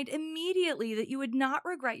my mind immediately that you would not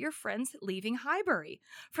regret your friends leaving Highbury.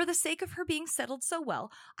 For the sake of her being settled so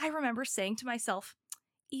well, I remember saying to myself,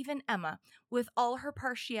 even Emma, with all her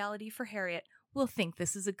partiality for Harriet, will think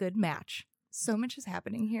this is a good match. So much is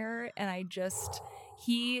happening here, and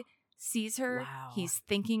he sees her, Wow. He's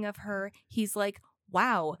thinking of her, he's like,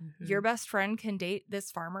 wow, your best friend can date this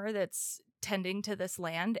farmer that's tending to this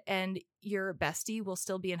land, and your bestie will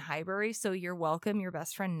still be in Highbury, so you're welcome. Your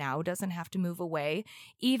best friend now doesn't have to move away.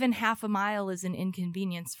 Even half a mile is an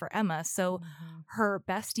inconvenience for Emma, so her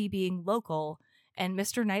bestie being local, and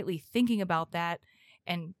Mr. Knightley thinking about that,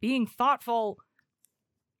 and being thoughtful.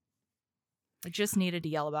 I just needed to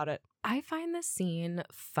yell about it. I find this scene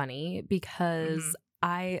funny because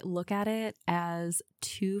I look at it as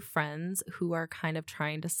two friends who are kind of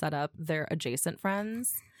trying to set up their adjacent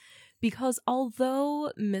friends. Because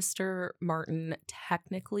although Mr. Martin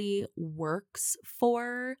technically works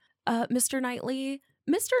for Mr.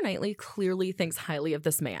 Knightley clearly thinks highly of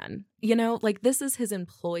this man. You know, like, this is his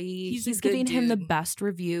employee. He's giving him the best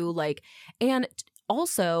review. Like, and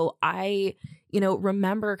also, I,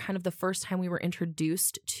 remember kind of the first time we were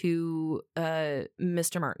introduced to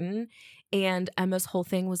Mr. Martin, and Emma's whole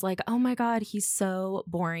thing was like, oh my God, he's so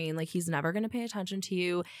boring. Like, he's never going to pay attention to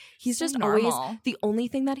you. He's so just normal. Always, the only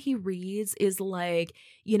thing that he reads is like,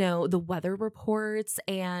 the weather reports,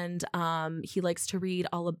 and he likes to read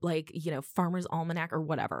all of like, Farmer's Almanac or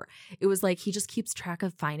whatever. It was like, he just keeps track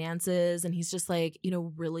of finances, and he's just like,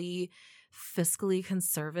 really fiscally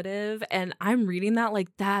conservative. And I'm reading that like,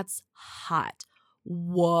 that's hot.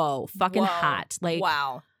 Whoa, fucking hot. Like,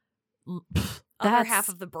 wow. Other half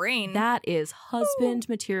of the brain. That is husband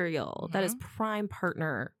material. That is prime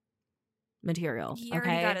partner material. He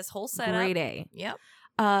already got his whole setup. Grade A.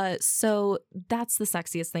 Yep. So that's the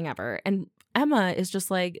sexiest thing ever. And Emma is just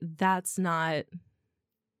like, that's not,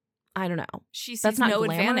 I don't know. She sees that's not no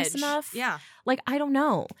glamorous advantage enough. Yeah. Like, I don't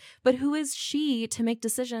know. But who is she to make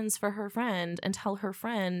decisions for her friend and tell her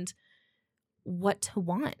friend what to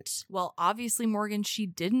want? Well, obviously, Morgan, she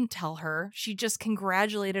didn't tell her. She just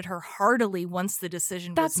congratulated her heartily once the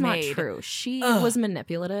decision was made. That's not true. She was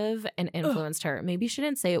manipulative and influenced her. Maybe she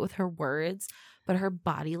didn't say it with her words, but her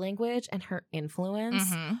body language and her influence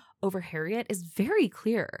over Harriet is very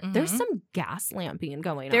clear. There's some gaslamping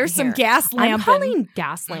going on. There's some here. gas lamping. I'm calling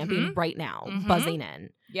gaslamping right now, buzzing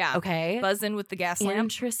in. Yeah. Okay. Buzzing with the gas lamp.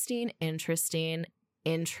 Interesting.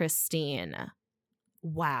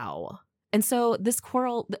 Wow. And so this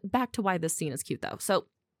quarrel, back to why this scene is cute though. So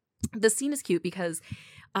the scene is cute because,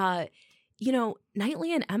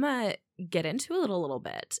 Knightley and Emma get into it a little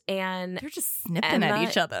bit, and they're just snipping at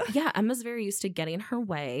each other. Yeah, Emma's very used to getting her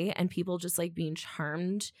way and people just like being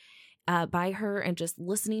charmed by her and just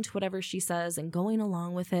listening to whatever she says and going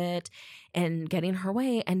along with it and getting her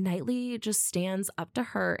way. And Knightley just stands up to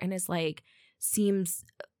her and is like, seems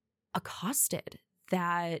accosted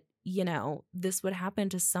that, this would happen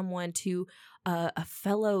to someone, to a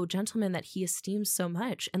fellow gentleman that he esteems so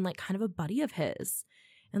much and like kind of a buddy of his.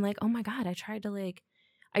 And like, oh my God, I tried to like,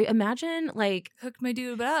 I imagine like hooked my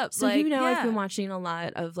dude up. So like, I've been watching a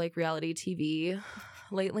lot of like reality TV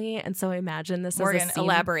lately. And so I imagine this Morgan, as a scene.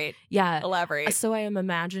 elaborate. Yeah. Elaborate. So I am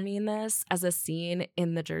imagining this as a scene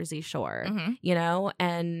in the Jersey Shore, Mhm. you know,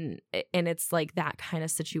 and it's like that kind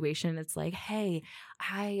of situation. It's like, hey,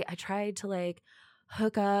 I tried to like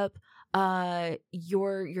hook up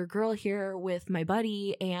your girl here with my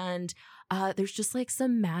buddy, and there's just like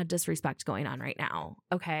some mad disrespect going on right now.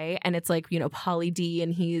 Okay. And it's like, you know, Pauly D,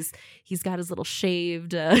 and he's got his little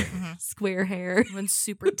shaved square hair. Everyone's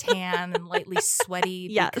super tan and lightly sweaty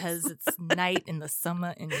Yes. because it's night in the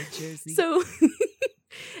summer in New Jersey. So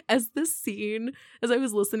as I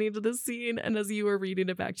was listening to this scene and as you were reading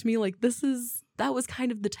it back to me, like that was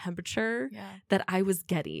kind of the temperature that I was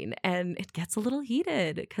getting. And it gets a little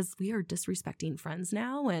heated because we are disrespecting friends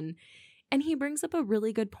now. And he brings up a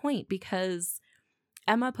really good point, because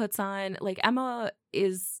Emma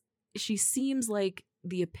she seems like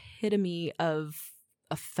the epitome of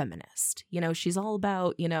a feminist. You know, she's all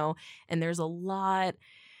about, you know, and there's a lot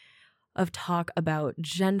of talk about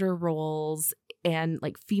gender roles and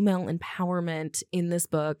like female empowerment in this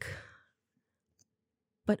book.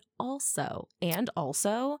 But also,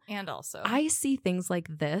 I see things like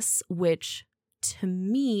this, which to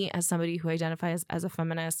me, as somebody who identifies as a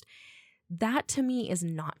feminist, that to me is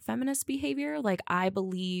not feminist behavior. Like, I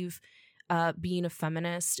believe being a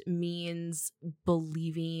feminist means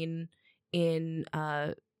believing in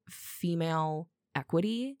female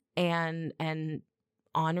equity and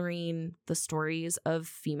honoring the stories of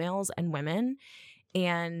females and women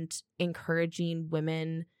and encouraging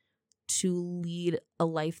women to lead a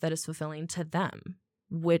life that is fulfilling to them,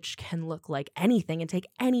 which can look like anything and take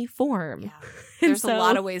any form. Yeah. There's a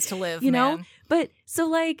lot of ways to live, you man. know? But so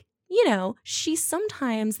like, you know, she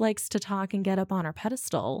sometimes likes to talk and get up on her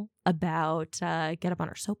pedestal about, get up on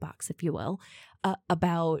her soapbox, if you will,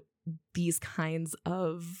 about these kinds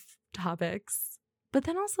of topics. But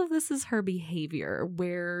then also this is her behavior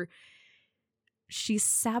where she's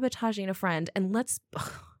sabotaging a friend. And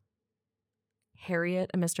Harriet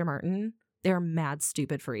and Mr. Martin, they're mad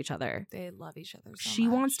stupid for each other. They love each other so She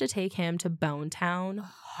much. wants to take him to Bone Town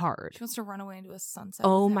hard. She wants to run away into a sunset.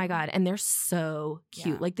 Oh with my him. God. And they're so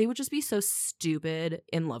cute. Yeah. Like, they would just be so stupid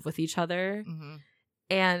in love with each other. Mm-hmm.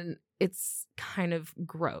 And it's kind of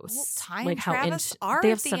gross. Well, Ty like and how Travis are they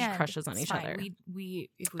at have the such end. crushes on It's each fine. other. If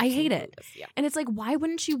I can hate do it. this, yeah. And it's like, why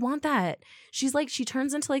wouldn't she want that? She's like, she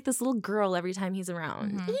turns into like this little girl every time he's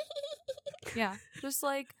around. Mhm. Yeah, just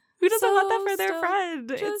like, Who doesn't want that so for their stoked friend?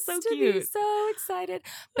 It's just so to be cute. so excited.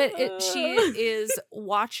 But she is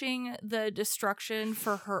watching the destruction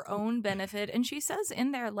for her own benefit, and she says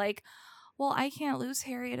in there, like, well, I can't lose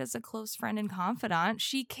Harriet as a close friend and confidant.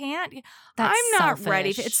 She can't. That's I'm not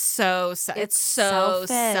ready. selfish. It's so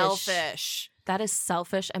selfish. That is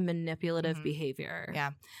selfish and manipulative behavior.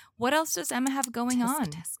 Yeah. What else does Emma have going on?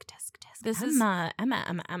 This is Emma.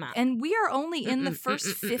 And we are only in the first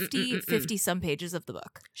 50 some pages of the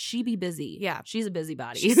book. She be busy. Yeah. She's a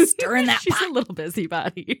busybody. She's stirring that She's pot. a little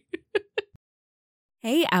busybody.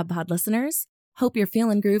 Hey, ABPOD listeners. Hope you're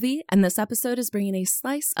feeling groovy, and this episode is bringing a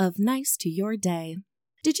slice of nice to your day.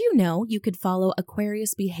 Did you know you could follow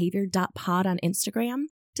AquariusBehavior.pod on Instagram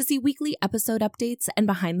to see weekly episode updates and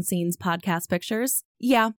behind-the-scenes podcast pictures?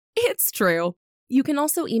 Yeah, it's true. You can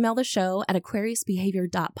also email the show at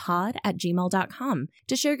aquariusbehavior.pod@gmail.com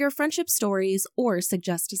to share your friendship stories or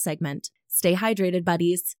suggest a segment. Stay hydrated,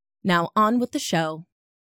 buddies. Now on with the show.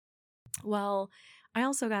 Well, I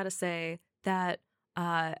also got to say that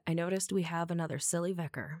I noticed we have another silly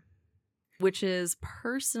vicar, which is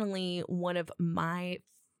personally one of my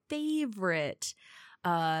favorite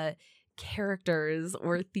characters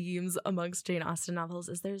or themes amongst Jane Austen novels.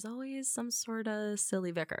 Is there's always some sort of silly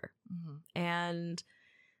vicar, and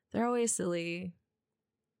they're always silly,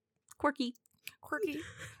 quirky.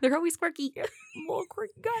 They're always quirky. Yep. Little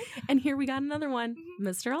quirky guy. And here we got another one,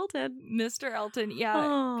 Mr. Elton. Yeah.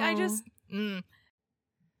 Aww. I just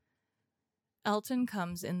Elton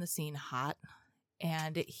comes in the scene hot,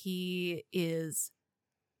 and he is,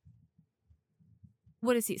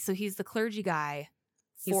 what is he? So he's the clergy guy.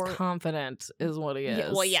 He's confident is what he is.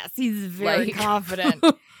 Yeah, well, yes, he's very confident.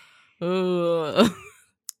 So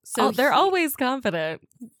they're always confident.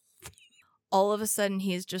 All of a sudden,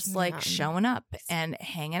 he's just like showing up and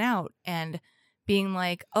hanging out and being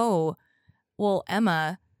like, oh, well,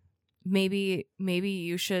 Emma, maybe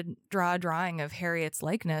you should draw a drawing of Harriet's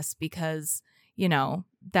likeness because, you know,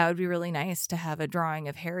 that would be really nice to have a drawing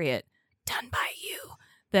of Harriet done by you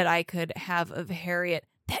that I could have of Harriet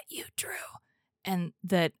that you drew and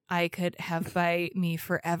that I could have by me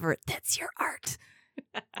forever. That's your art.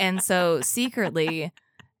 And so secretly,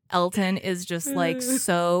 Elton is just like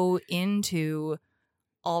so into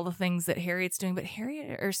all the things that Harriet's doing, but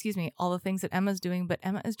all the things that Emma's doing, but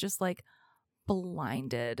Emma is just like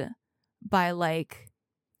blinded by like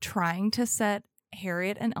trying to set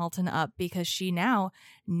Harriet and Elton up because she now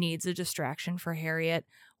needs a distraction for Harriet.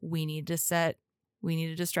 We need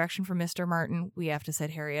a distraction for Mr. Martin. We have to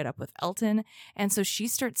set Harriet up with Elton. And so she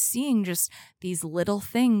starts seeing just these little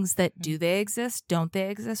things that do they exist? Don't they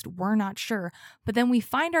exist? We're not sure. But then we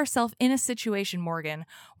find ourselves in a situation, Morgan,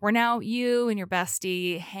 where now you and your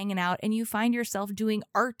bestie hanging out and you find yourself doing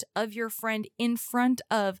art of your friend in front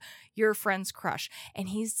of your friend's crush. And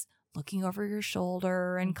he's looking over your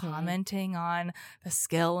shoulder and commenting on the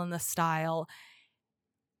skill and the style.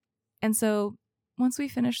 And so once we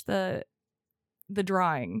finish the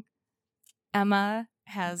drawing, Emma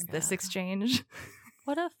has this exchange.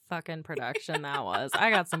 What a fucking production that was. I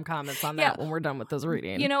got some comments on that when we're done with this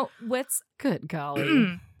reading. You know, what's good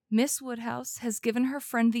golly. Miss Woodhouse has given her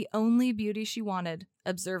friend the only beauty she wanted,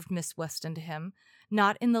 observed Miss Weston to him,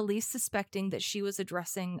 not in the least suspecting that she was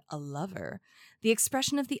addressing a lover. The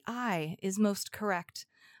expression of the eye is most correct,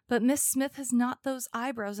 but Miss Smith has not those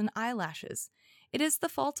eyebrows and eyelashes. It is the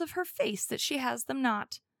fault of her face that she has them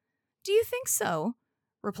not. Do you think so?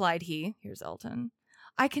 Replied he. Here's Elton.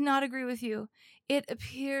 I cannot agree with you. It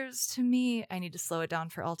appears to me... I need to slow it down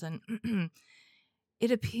for Elton.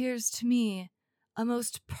 It appears to me a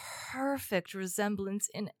most perfect resemblance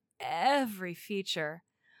in every feature.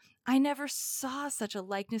 I never saw such a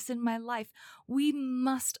likeness in my life. We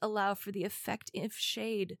must allow for the effect of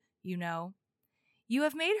shade, you know. You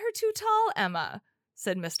have made her too tall, Emma,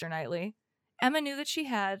 said Mr. Knightley. Emma knew that she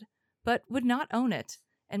had, but would not own it.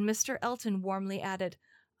 And Mr. Elton warmly added,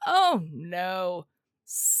 Oh, no,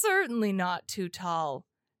 certainly not too tall.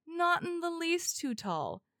 Not in the least too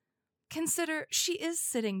tall. Consider she is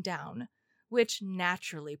sitting down, which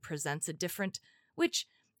naturally presents a different, which,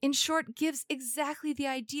 in short, gives exactly the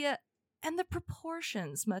idea, and the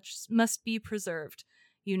proportions must be preserved.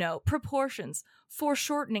 You know, proportions,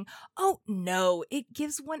 foreshortening. Oh, no, it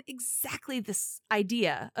gives one exactly this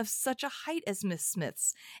idea of such a height as Miss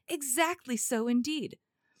Smith's. Exactly so, indeed.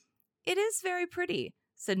 It is very pretty,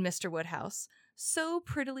 said Mr. Woodhouse. So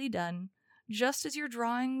prettily done. Just as your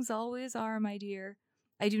drawings always are, my dear.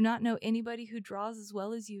 I do not know anybody who draws as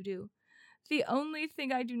well as you do. The only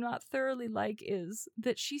thing I do not thoroughly like is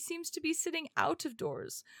that she seems to be sitting out of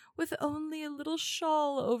doors, with only a little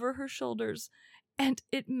shawl over her shoulders, and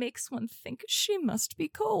it makes one think she must be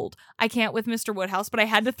cold. I can't with Mr. Woodhouse, but I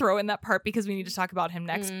had to throw in that part because we need to talk about him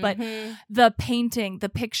next. But the painting, the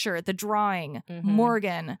picture, the drawing,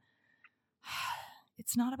 Morgan...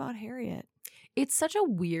 It's not about Harriet. It's such a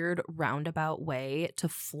weird roundabout way to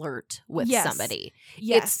flirt with somebody.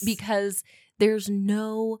 Yes. It's because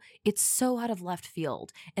it's so out of left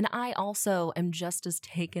field. And I also am just as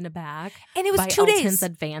taken aback and it was by 2 Elton's days.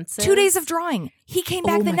 advances. 2 days of drawing. He came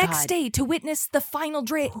back the next day to witness the final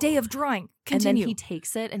day of drawing. Continue. And then he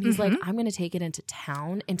takes it and he's like, I'm going to take it into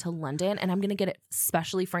town, into London, and I'm going to get it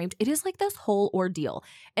specially framed. It is like this whole ordeal.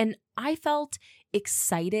 And I felt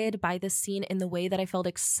excited by this scene in the way that I felt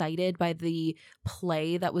excited by the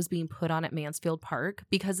play that was being put on at Mansfield Park,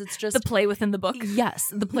 because it's just... The play within the book?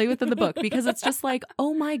 Yes, the play within the book, because it's just like,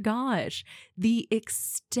 oh my gosh, the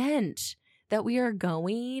extent that we are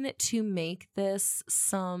going to make this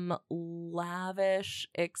some lavish,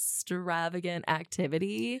 extravagant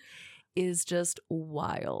activity is just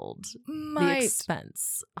wild. The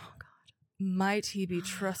expense. Oh God. Might he be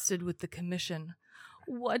trusted with the commission?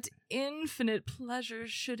 What infinite pleasure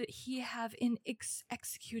should he have in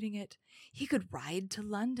executing it? He could ride to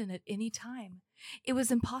London at any time. It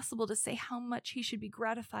was impossible to say how much he should be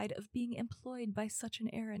gratified of being employed by such an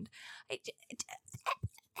errand.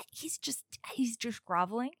 He's just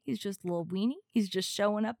groveling. He's just a little weenie. He's just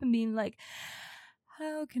showing up and being like,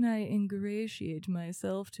 how can I ingratiate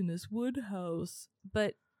myself to Miss Woodhouse?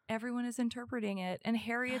 But everyone is interpreting it, and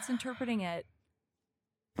Harriet's interpreting it.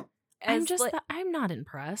 I'm not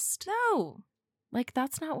impressed. No. Like,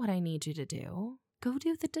 that's not what I need you to do. Go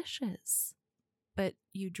do the dishes. But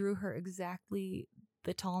you drew her exactly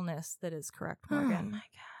the tallness that is correct, Morgan. Oh my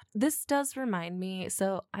God. This does remind me.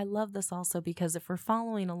 So I love this also because if we're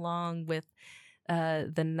following along with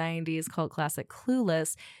the 90s cult classic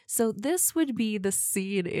Clueless, so this would be the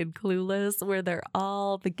scene in Clueless where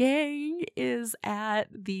the gang is at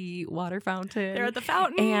the water fountain. They're at the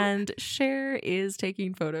fountain. And Cher is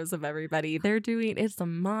taking photos of everybody. It's a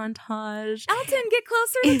montage. Elton, get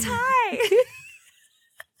closer to Ty.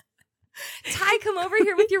 Ty, come over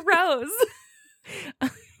here with your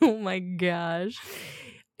rose. Oh my gosh.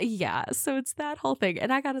 Yeah, so it's that whole thing.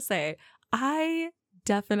 And I gotta say, I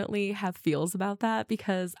definitely have feels about that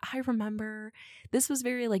because I remember this was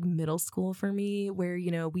very like middle school for me where,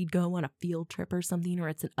 you know, we'd go on a field trip or something or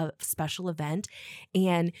it's a special event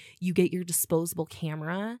and you get your disposable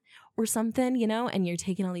camera or something, you know, and you're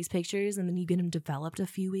taking all these pictures and then you get them developed a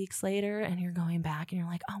few weeks later and you're going back and you're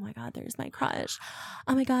like, oh my God, there's my crush.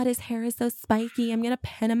 Oh my God, his hair is so spiky. I'm going to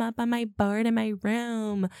pin him up on my board in my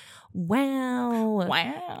room. Wow.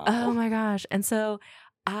 Oh my gosh. And so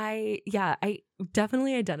I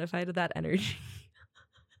definitely identified with that energy.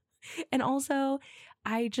 And also,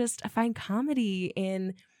 I find comedy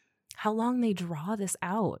in how long they draw this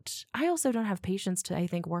out. I also don't have patience to, I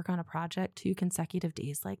think, work on a project 2 consecutive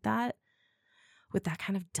days like that with that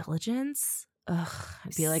kind of diligence. Ugh,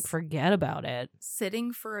 I'd be like, forget about it.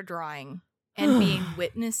 Sitting for a drawing and being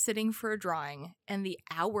witness sitting for a drawing and the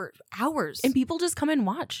hours. And people just come and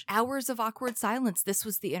watch. Hours of awkward silence. This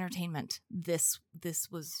was the entertainment. This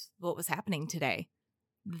was what was happening today.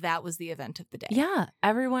 That was the event of the day. Yeah,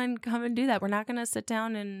 everyone come and do that. We're not going to sit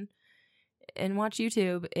down and watch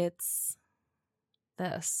YouTube. It's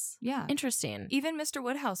this. Yeah. Interesting. Even Mr.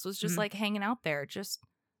 Woodhouse was just like hanging out there, just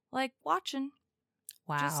like watching.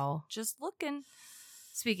 Wow. Just looking.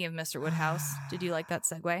 Speaking of Mr. Woodhouse, did you like that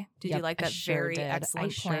segue? Did you like that very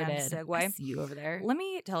excellent planned segue? I see you over there. Let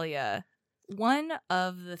me tell you, one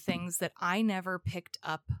of the things that I never picked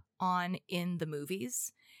up on in the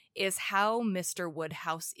movies is how Mr.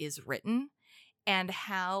 Woodhouse is written and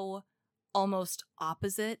how almost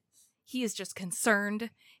opposite. He is just concerned.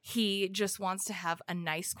 He just wants to have a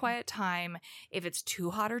nice, quiet time. If it's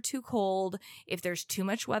too hot or too cold, if there's too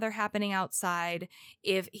much weather happening outside,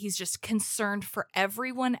 if he's just concerned for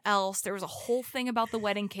everyone else. There was a whole thing about the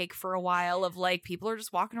wedding cake for a while of like, people are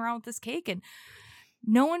just walking around with this cake and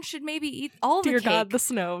no one should maybe eat all the cake. Dear God, the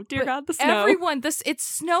snow. Dear God, the snow. Everyone, it's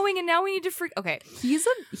snowing and now we need to freak. Okay. He's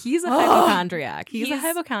a hypochondriac. He's a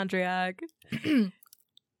hypochondriac.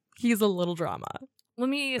 He's a little drama. Let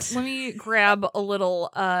me grab a little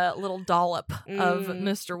dollop of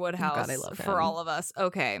Mr. Woodhouse God, I love him. for all of us.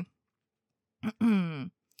 Okay.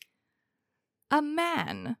 A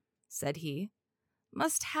man, said he,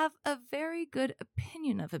 must have a very good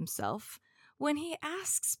opinion of himself when he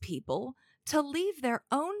asks people to leave their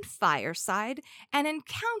own fireside and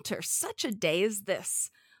encounter such a day as this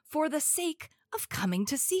for the sake of coming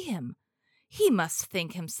to see him. He must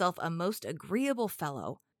think himself a most agreeable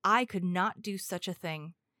fellow. I could not do such a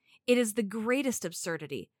thing. It is the greatest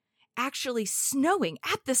absurdity. Actually snowing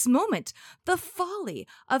at this moment. The folly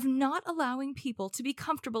of not allowing people to be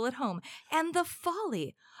comfortable at home, and the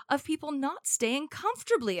folly of people not staying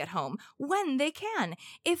comfortably at home when they can.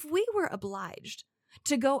 If we were obliged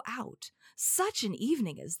to go out such an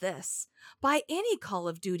evening as this, by any call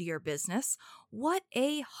of duty or business, what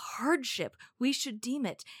a hardship we should deem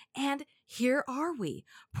it. And here are we,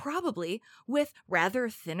 probably with rather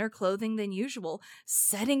thinner clothing than usual,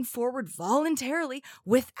 setting forward voluntarily,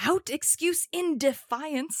 without excuse, in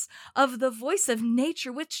defiance of the voice of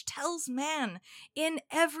nature, which tells man, in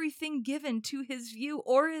everything given to his view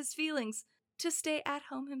or his feelings, to stay at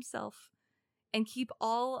home himself and keep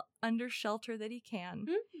all under shelter that he can.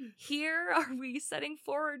 Mm-hmm. Here are we setting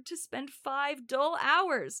forward to spend 5 dull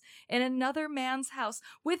hours in another man's house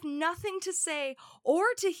with nothing to say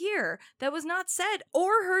or to hear that was not said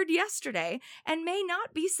or heard yesterday and may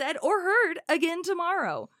not be said or heard again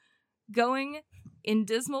tomorrow. Going in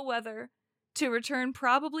dismal weather to return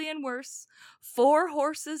probably in worse, 4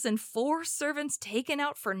 horses and 4 servants taken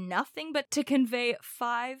out for nothing but to convey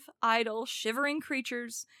 5 idle, shivering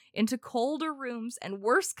creatures into colder rooms and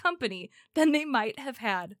worse company than they might have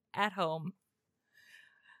had at home.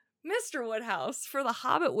 Mr. Woodhouse, for the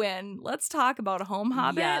Hobbit win, let's talk about Home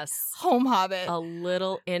Hobbit. Yes. Home Hobbit. A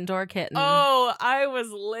little indoor kitten. Oh, I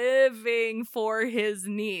was living for his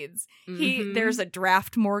needs. Mm-hmm. There's a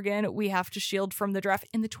draft, Morgan. We have to shield from the draft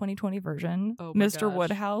in the 2020 version. Oh Mr. gosh.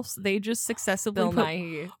 Woodhouse, they just successively Bill put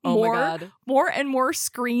Nighy. Oh my God. more and more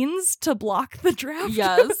screens to block the draft.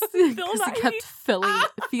 Yes. Bill Because Nighy. he kept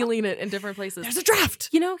feeling it in different places. There's a draft.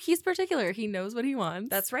 You know, he's particular. He knows what he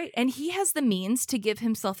wants. That's right. And he has the means to give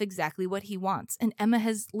himself exactly what he wants. And Emma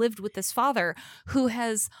has lived with this father who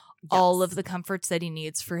has all of the comforts that he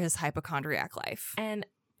needs for his hypochondriac life. And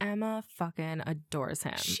Emma fucking adores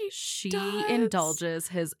him. She does. indulges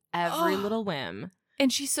his every little whim.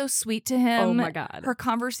 And she's so sweet to him. Oh my God. Her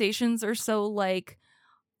conversations are so like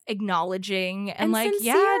acknowledging and like,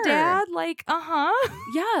 sincere. yeah, Dad, like,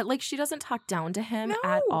 Yeah, like she doesn't talk down to him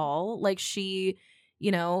at all. Like she,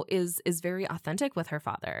 you know, is very authentic with her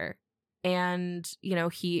father. And, you know,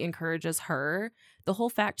 he encourages her. The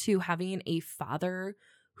whole fact, too, having a father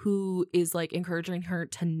who is, like, encouraging her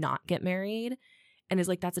to not get married and is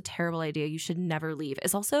like, that's a terrible idea. You should never leave.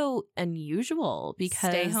 It's also unusual because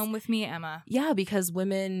stay home with me, Emma. Yeah, because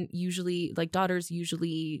women usually, like daughters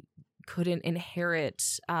usually couldn't inherit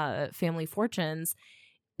family fortunes.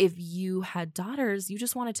 If you had daughters, you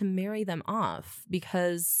just wanted to marry them off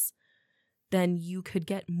because then you could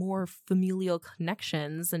get more familial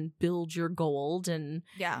connections and build your gold and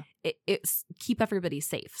it's keep everybody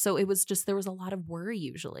safe. So it was just, there was a lot of worry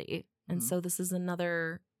usually. And so this is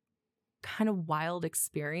another kind of wild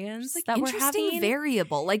experience like that we're interesting having.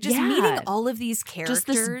 Variable. Like just meeting all of these characters. Just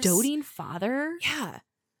this doting father. Yeah.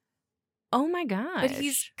 Oh my gosh. But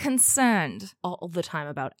he's concerned all the time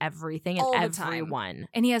about everything and everyone.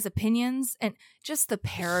 And he has opinions and just the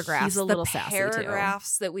paragraphs. He's a little sassy too.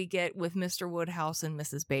 Paragraphs that we get with Mr. Woodhouse and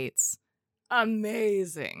Mrs. Bates.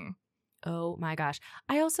 Amazing. Oh my gosh.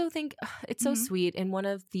 I also think it's so sweet. In one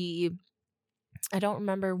of the, I don't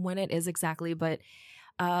remember when it is exactly, but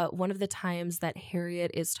one of the times that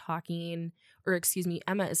Emma is talking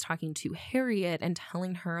to Harriet and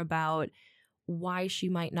telling her about why she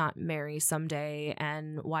might not marry someday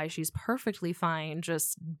and why she's perfectly fine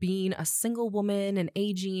just being a single woman and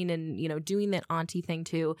aging and, you know, doing that auntie thing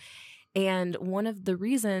too. And one of the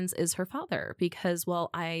reasons is her father, because,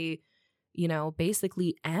 well, I, you know,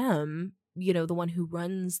 basically am, you know, the one who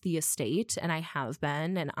runs the estate, and I have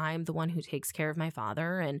been, and I'm the one who takes care of my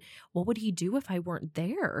father. And what would he do if I weren't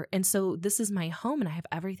there? And so this is my home and I have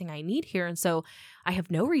everything I need here. And so I have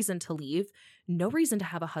no reason to leave, no reason to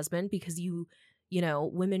have a husband, because you know,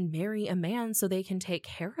 women marry a man so they can take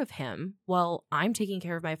care of him. Well, I'm taking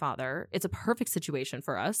care of my father. It's a perfect situation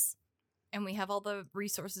for us. And we have all the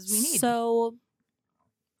resources we need. So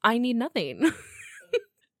I need nothing.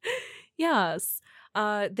 Yes.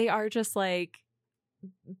 They are just like,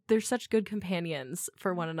 they're such good companions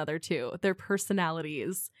for one another too. Their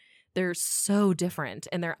personalities, they're so different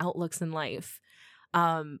in their outlooks in life.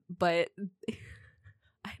 But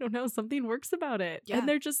I don't know, something works about it. Yeah. And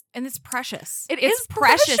they're just, and it's precious. It's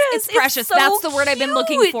precious. It's precious. So that's the word I've been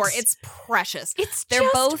looking cute. for. It's precious.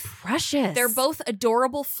 They're both precious. They're both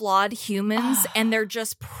adorable, flawed humans, and they're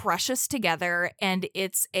just precious together. And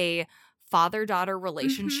it's a father-daughter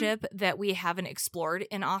relationship that we haven't explored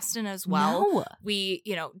in Austen as well. No. We,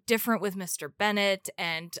 you know, different with Mr. Bennet,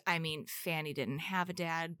 and I mean, Fanny didn't have a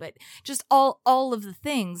dad, but just all of the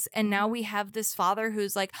things. And now we have this father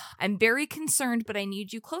who's like, I'm very concerned, but I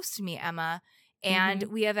need you close to me, Emma. And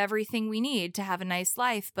we have everything we need to have a nice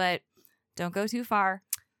life, but don't go too far.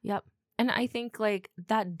 Yep. And I think like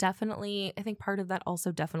that definitely, I think part of that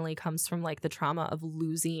also definitely comes from like the trauma of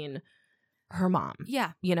losing her mom.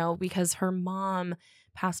 Yeah. You know, because her mom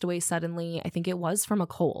passed away suddenly. I think it was from a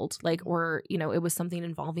cold, like, or, you know, it was something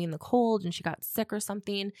involving the cold and she got sick or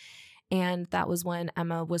something. And that was when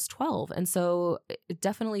Emma was 12. And so it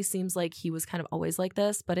definitely seems like he was kind of always like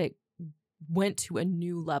this, but it went to a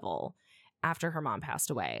new level after her mom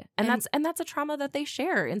passed away. And that's a trauma that they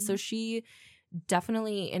share. And so she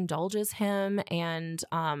definitely indulges him and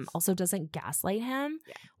also doesn't gaslight him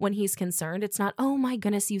when he's concerned. It's not, oh my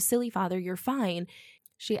goodness, you silly father, you're fine.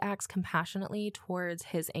 She acts compassionately towards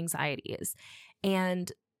his anxieties.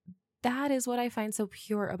 And that is what I find so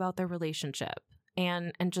pure about their relationship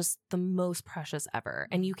and just the most precious ever.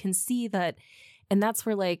 And you can see that, and that's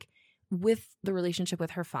where like with the relationship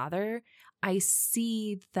with her father, I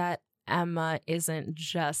see that Emma isn't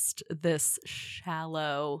just this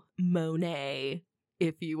shallow Monet,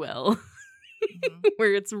 if you will,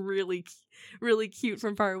 where it's really, really cute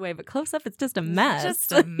from far away, but close up, it's just a mess.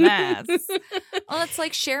 Just a mess. Well, it's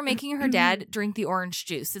like Cher making her dad drink the orange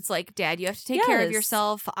juice. It's like, Dad, you have to take care of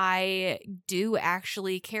yourself. I do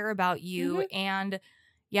actually care about you. And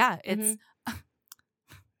yeah, it's...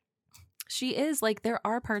 She is like, there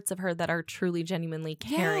are parts of her that are truly genuinely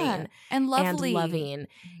caring and lovely and loving.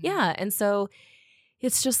 Yeah. And so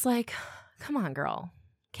it's just like, come on, girl.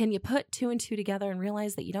 Can you put 2 and 2 together and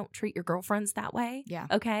realize that you don't treat your girlfriends that way? Yeah.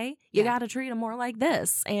 Okay. You got to treat them more like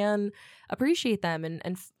this and appreciate them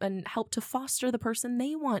and help to foster the person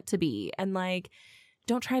they want to be. And like,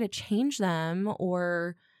 don't try to change them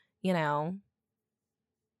or, you know,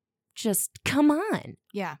 just come on.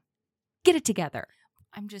 Yeah. Get it together.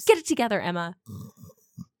 Get it together, Emma.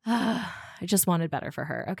 I just wanted better for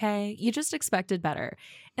her, okay? You just expected better.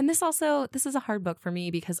 And this is a hard book for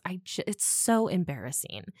me because it's so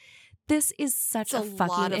embarrassing. This is such a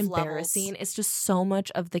fucking embarrassing. Levels. It's just so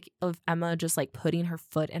much of Emma just like putting her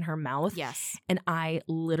foot in her mouth. Yes. And I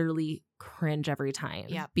literally cringe every time.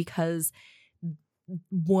 Yeah. Because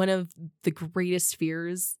one of the greatest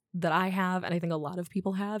fears that I have, and I think a lot of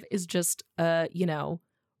people have, is just you know,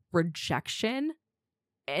 rejection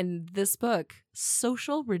And this book,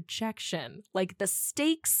 social rejection, like the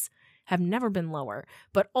stakes have never been lower,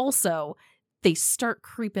 but also they start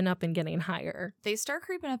creeping up and getting higher. They start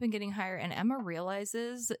creeping up and getting higher, and Emma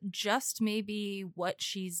realizes just maybe what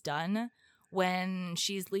she's done when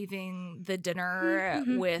she's leaving the dinner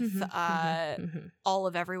with all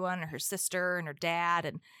of everyone, her sister and her dad,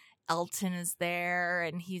 and Elton is there,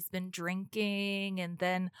 and he's been drinking, and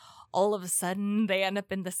then all of a sudden they end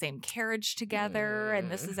up in the same carriage together, and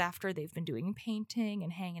this is after they've been doing painting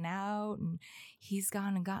and hanging out, and he's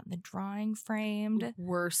gone and gotten the drawing framed.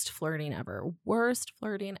 Worst flirting ever. Worst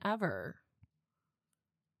flirting ever.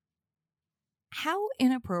 How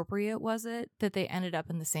inappropriate was it that they ended up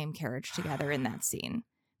in the same carriage together in that scene?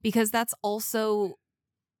 Because that's also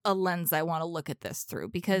a lens I want to look at this through.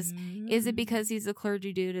 Because is it because he's a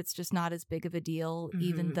clergy dude? It's just not as big of a deal,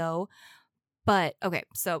 even though. But okay,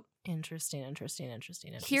 so interesting.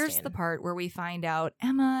 Here's the part where we find out,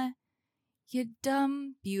 Emma, you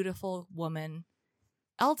dumb, beautiful woman.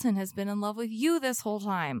 Elton has been in love with you this whole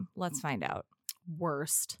time. Let's find out.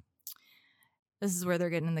 Worst. This is where they're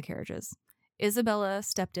getting in the carriages. Isabella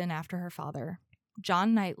stepped in after her father.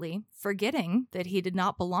 John Knightley, forgetting that he did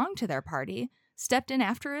not belong to their party, stepped in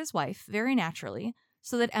after his wife, very naturally,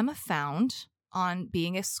 so that Emma found, on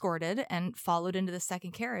being escorted and followed into the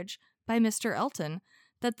second carriage by Mr. Elton,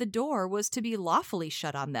 that the door was to be lawfully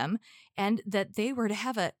shut on them and that they were to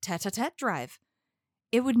have a tete-a-tete drive.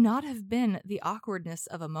 It would not have been the awkwardness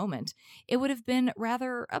of a moment. It would have been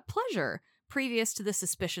rather a pleasure, previous to the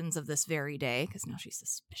suspicions of this very day, because now she's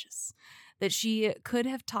suspicious, that she could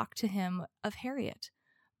have talked to him of Harriet.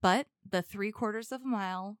 But the 3/4 of a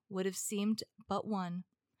mile would have seemed but one.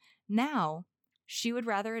 Now, she would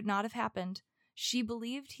rather it not have happened. She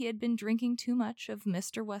believed he had been drinking too much of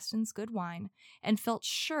Mr. Weston's good wine, and felt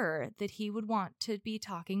sure that he would want to be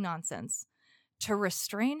talking nonsense. To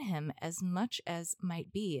restrain him as much as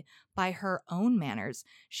might be by her own manners,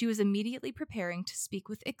 she was immediately preparing to speak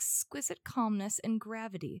with exquisite calmness and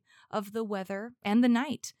gravity of the weather and the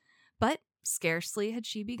night. But scarcely had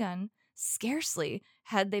she begun, scarcely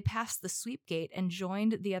had they passed the sweep gate and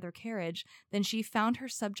joined the other carriage, than she found her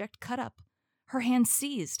subject cut up, her hand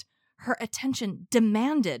seized, her attention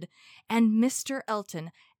demanded, and Mr.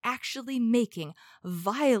 Elton actually making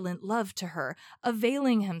violent love to her,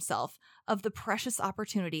 availing himself of the precious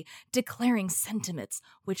opportunity, declaring sentiments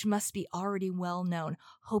which must be already well known,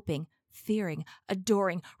 hoping, fearing,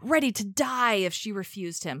 adoring, ready to die if she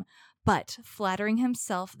refused him, but flattering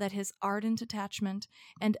himself that his ardent attachment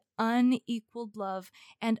and unequaled love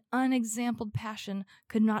and unexampled passion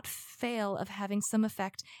could not fail of having some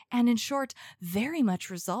effect, and in short, very much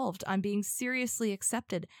resolved on being seriously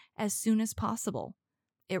accepted as soon as possible.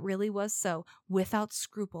 It really was so, without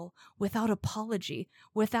scruple, without apology,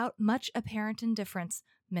 without much apparent indifference,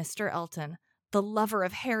 Mr. Elton, the lover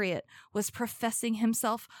of Harriet, was professing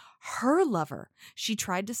himself her lover. She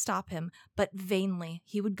tried to stop him, but vainly.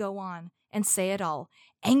 He would go on and say it all,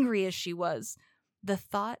 angry as she was. The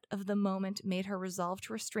thought of the moment made her resolve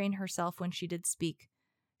to restrain herself when she did speak.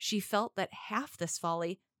 She felt that half this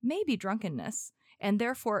folly may be drunkenness, and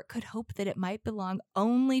therefore could hope that it might belong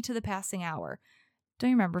only to the passing hour.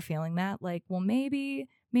 Don't you remember feeling that? Like, well, maybe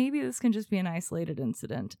this can just be an isolated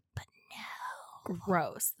incident. But no.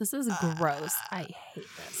 Gross. This is gross. I hate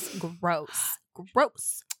this.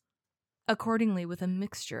 Gross. Accordingly, with a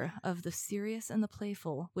mixture of the serious and the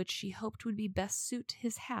playful, which she hoped would be best suit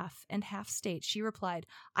his half and half state, she replied,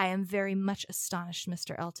 I am very much astonished,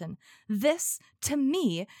 Mr. Elton. This, to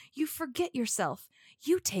me, you forget yourself.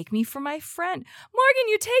 You take me for my friend. Morgan,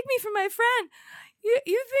 you take me for my friend.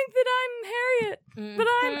 You think that I'm Harriet, but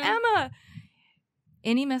I'm Emma.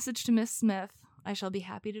 Any message to Miss Smith, I shall be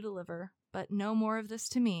happy to deliver, but no more of this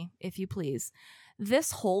to me, if you please.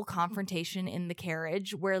 This whole confrontation in the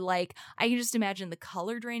carriage where, like, I can just imagine the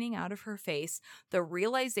color draining out of her face, the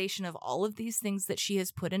realization of all of these things that she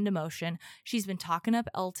has put into motion. She's been talking up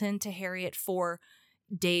Elton to Harriet for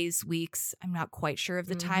days, weeks. I'm not quite sure of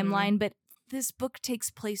the timeline, but this book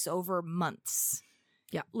takes place over months.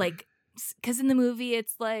 Yeah. Like, because in the movie,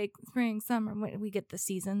 it's like spring, summer, we get the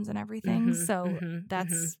seasons and everything.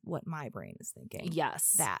 That's what my brain is thinking.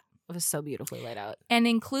 Yes. That. It was so beautifully laid out. And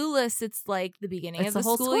in Clueless, it's like the beginning of the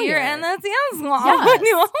whole school year, and that's the end.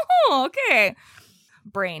 Yes. Oh, okay.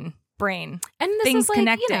 Brain. And this things is like,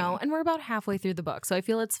 connecting. and we're about halfway through the book. So I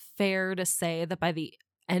feel it's fair to say that by the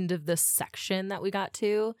end of this section that we got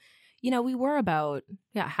to, we were about,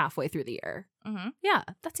 halfway through the year. Mm-hmm. Yeah,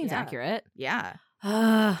 that seems accurate. Yeah.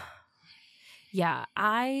 Yeah,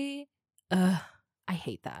 I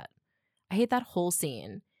hate that. I hate that whole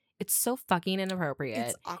scene. It's so fucking inappropriate.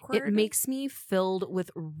 It's awkward. It makes me filled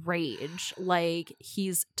with rage. Like,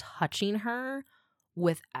 he's touching her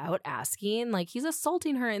without asking. Like, he's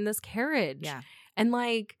assaulting her in this carriage. Yeah. And,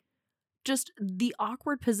 like, just the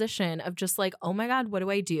awkward position of just like, oh my God, what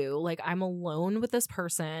do I do? Like, I'm alone with this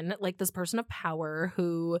person, like this person of power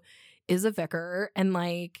who is a vicar. And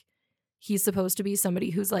like, he's supposed to be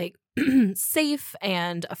somebody who's like safe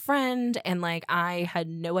and a friend. And like, I had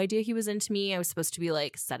no idea he was into me. I was supposed to be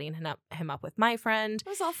like setting him up with my friend. It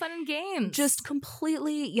was all fun and games. Just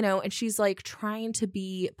completely, you know, and she's like trying to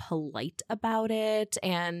be polite about it.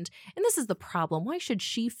 And this is the problem. Why should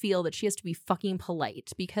she feel that she has to be fucking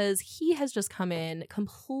polite? Because he has just come in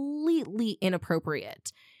completely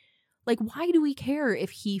inappropriate. Like, why do we care if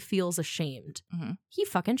he feels ashamed? Mm-hmm. He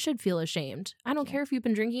fucking should feel ashamed. I don't care if you've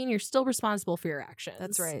been drinking. You're still responsible for your actions.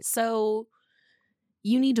 That's right. So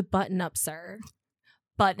you need to button up, sir.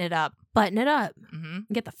 Button it up. Button it up.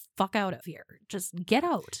 Mm-hmm. Get the fuck out of here. Just get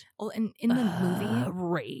out. Well, in the movie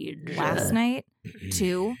Rage. last night,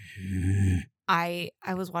 too, I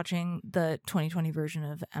was watching the 2020 version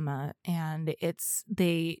of Emma, and it's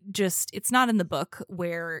not in the book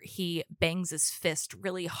where he bangs his fist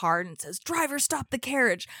really hard and says, "Driver, stop the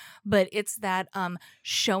carriage," but it's that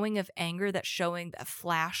showing of anger, that showing that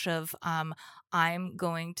flash of I'm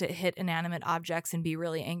going to hit inanimate objects and be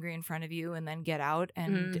really angry in front of you and then get out,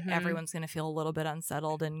 and everyone's going to feel a little bit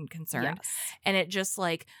unsettled and concerned. Yes. And it just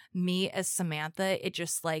like, me as Samantha, it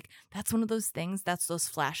just like, that's one of those things, that's those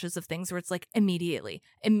flashes of things where it's like immediately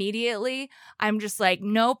I'm just like,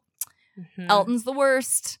 nope, Elton's the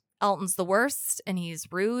worst, and he's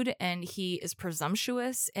rude, and he is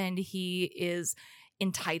presumptuous, and he is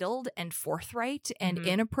entitled and forthright and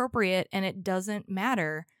inappropriate, and it doesn't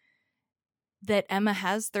matter that Emma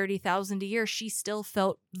has 30,000 a year. She still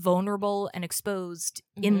felt vulnerable and exposed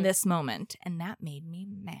in this moment, and that made me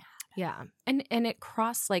mad. Yeah. And it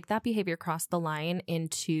crossed, like, that behavior crossed the line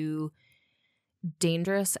into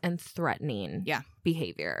dangerous and threatening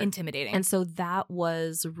behavior. Intimidating. And so that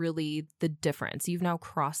was really the difference. You've now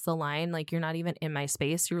crossed the line. Like, you're not even in my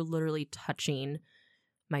space. You're literally touching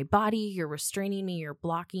my body. You're restraining me. You're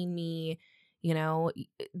blocking me. You know,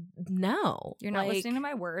 no. You're not listening to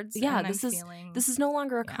my words. Yeah, this is no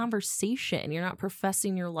longer a conversation. You're not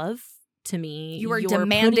professing your love to me. You're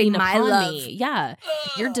demanding my love. Me. Yeah.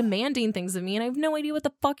 Ugh. You're demanding things of me, and I have no idea what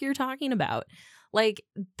the fuck you're talking about. Like,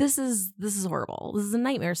 this is horrible. This is a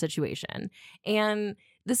nightmare situation. And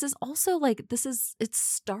this is also like, it's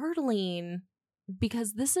startling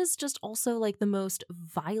because this is just also like the most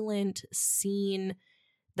violent scene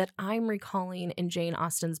that I'm recalling in Jane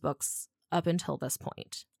Austen's books up until this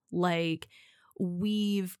point. Like,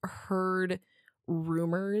 we've heard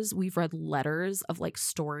rumors, we've read letters of like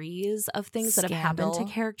stories of things that have happened to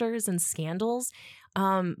characters and scandals.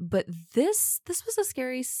 But this was a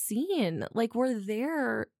scary scene. Like, we're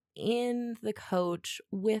there in the coach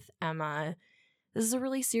with Emma. This is a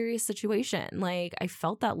really serious situation. Like, I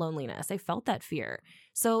felt that loneliness. I felt that fear.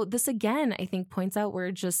 So this again, I think, points out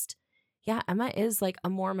where just, yeah, Emma is like a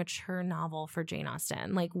more mature novel for Jane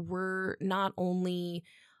Austen. Like, we're not only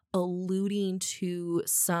alluding to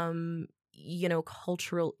some, you know,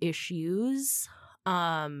 cultural issues.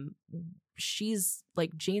 She's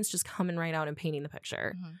like, Jane's just coming right out and painting the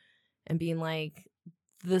picture and being like,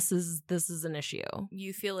 this is an issue.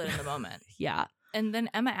 You feel it in the moment. Yeah. And then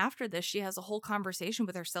Emma, after this, she has a whole conversation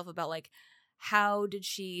with herself about like, how did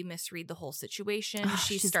she misread the whole situation?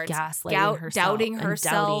 She starts gaslighting herself, doubting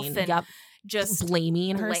herself, and just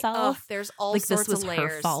blaming herself. There's all like, sorts this was of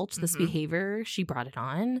layers. her fault. This behavior, she brought it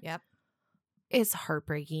on. Yep. It's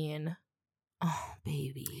heartbreaking. Oh,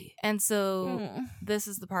 baby. And so this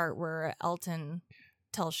is the part where Elton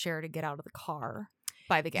tells Cher to get out of the car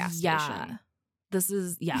by the gas station. This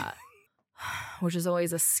is, which is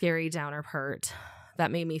always a scary downer part. That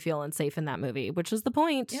made me feel unsafe in that movie, which is the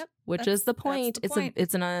point. Yep. Which is the point.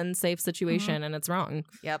 It's an unsafe situation and it's wrong.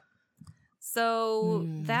 Yep. So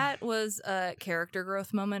that was a character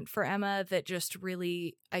growth moment for Emma that just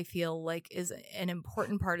really, I feel like, is an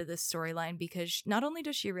important part of this storyline, because not only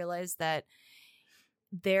does she realize that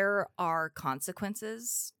there are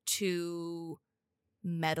consequences to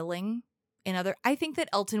meddling in other. I think that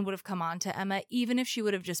Elton would have come on to Emma even if she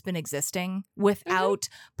would have just been existing without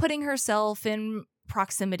putting herself in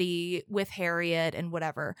proximity with Harriet and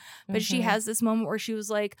whatever. But she has this moment where she was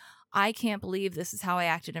like, I can't believe this is how I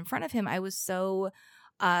acted in front of him. I was so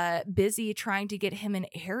busy trying to get him and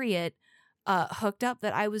Harriet hooked up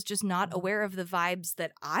that I was just not aware of the vibes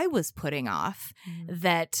that I was putting off.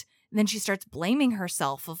 That then she starts blaming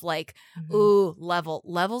herself of like, ooh,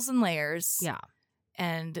 levels and layers. Yeah.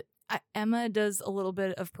 And Emma does a little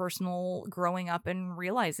bit of personal growing up and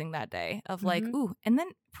realizing that day of like, ooh, and then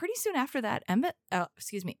pretty soon after that,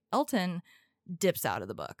 Elton dips out of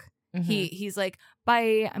the book. He's like,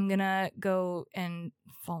 bye, I'm gonna go and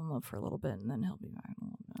fall in love for a little bit and then he'll be back.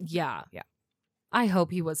 Yeah. I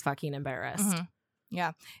hope he was fucking embarrassed.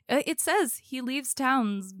 Yeah. It says he leaves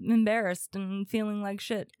towns embarrassed and feeling like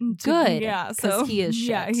shit. Good. Yeah. Because he is shit.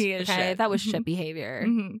 Yeah, he is shit. That was shit behavior.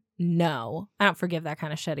 No. I don't forgive that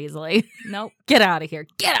kind of shit easily. Nope. Get out of here.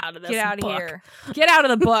 Get out of this Get out book. of here. Get out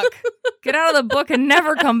of the book. Get out of the book and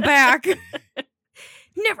never come back.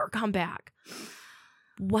 Never come back.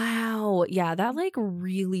 Wow. Yeah, that like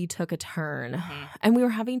really took a turn. And we were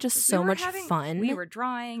having just so much fun. We were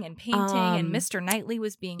drawing and painting and Mr. Knightley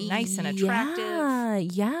was being nice and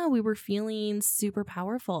attractive. Yeah, we were feeling super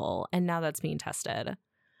powerful. And now that's being tested. Now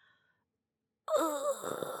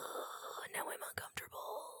I'm uncomfortable.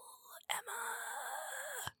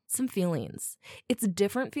 Emma. Some feelings. It's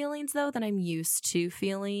different feelings though than I'm used to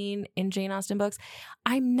feeling in Jane Austen books.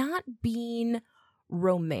 I'm not being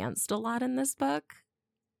romanced a lot in this book.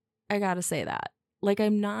 I gotta say that. Like,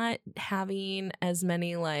 I'm not having as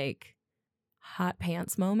many, like, hot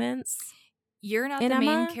pants moments. You're not the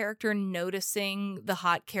main character noticing the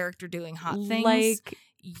hot character doing hot things. Like,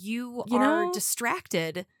 you are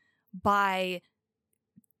distracted by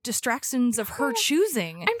distractions of her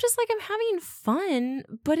choosing. I'm just like, I'm having fun,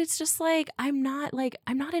 but it's just like, I'm not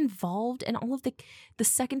involved in all of the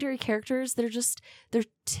secondary characters. They're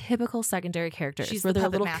typical secondary characters. She's where the they're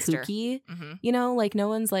a little master. kooky, you know, like no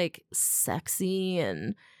one's like sexy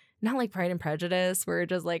and not like Pride and Prejudice where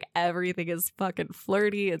just like everything is fucking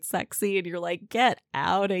flirty and sexy and you're like, get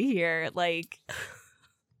out of here. Like,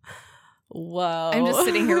 whoa. I'm just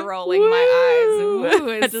sitting here rolling my eyes.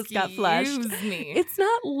 Ooh, I just got flushed. Me. It's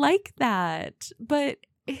not like that, but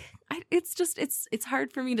it's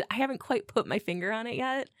hard for me to, I haven't quite put my finger on it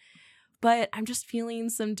yet, but I'm just feeling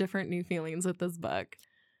some different new feelings with this book.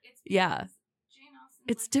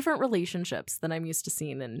 It's different relationships than I'm used to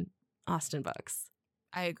seeing in Austen books.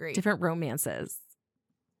 I agree. Different romances.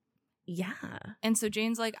 Yeah. And so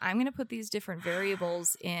Jane's like, I'm going to put these different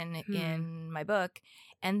variables in my book.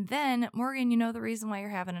 And then, Morgan, you know the reason why you're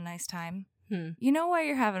having a nice time? You know why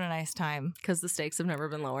you're having a nice time? Because the stakes have never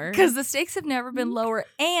been lower. Because the stakes have never been lower.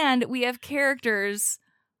 And we have characters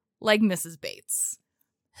like Mrs. Bates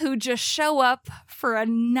who just show up for a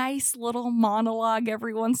nice little monologue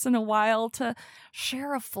every once in a while to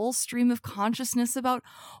share a full stream of consciousness about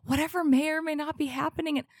whatever may or may not be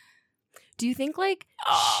happening. Do you think like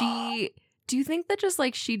do you think that just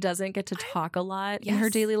like she doesn't get to talk a lot in her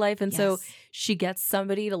daily life and so she gets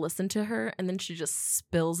somebody to listen to her and then she just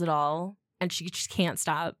spills it all and she just can't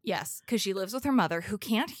stop? Yes, because she lives with her mother who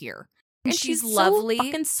can't hear. And she's lovely, so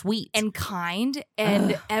fucking sweet and kind,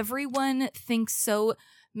 and everyone thinks so.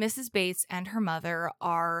 Mrs. Bates and her mother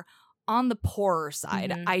are on the poorer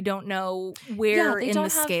side. I don't know where in the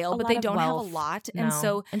scale, but they don't have a lot.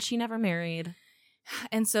 No. And she never married.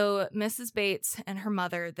 And so Mrs. Bates and her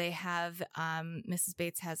mother, they have, Mrs.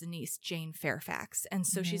 Bates has a niece, Jane Fairfax. And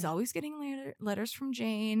so she's always getting letters from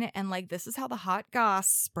Jane. And like, this is how the hot goss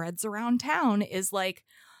spreads around town is like,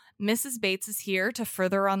 Mrs. Bates is here to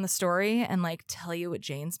further on the story and like tell you what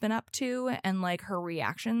Jane's been up to and like her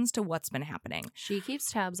reactions to what's been happening. She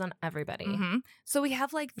keeps tabs on everybody. So we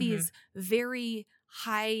have like these very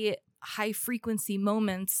high frequency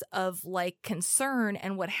moments of like concern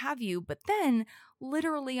and what have you. But then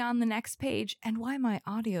literally on the next page, and why my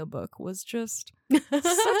audiobook was just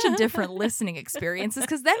such a different listening experience is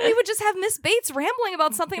because then we would just have Miss Bates rambling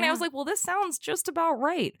about something. And I was like, well, this sounds just about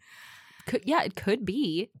right. It could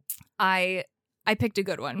be. I picked a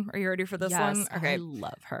good one. Are you ready for this one? Okay. I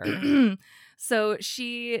love her. So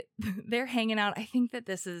they're hanging out. I think that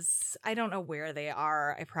this is, I don't know where they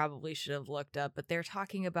are. I probably should have looked up, but they're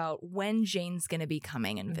talking about when Jane's going to be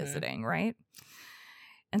coming and visiting, right?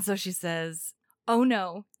 And so she says, "Oh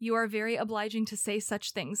no, you are very obliging to say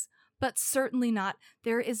such things. But certainly not.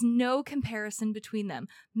 There is no comparison between them.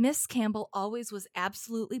 Miss Campbell always was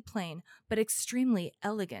absolutely plain, but extremely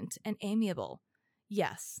elegant and amiable.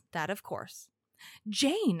 Yes, that of course.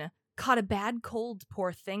 Jane caught a bad cold,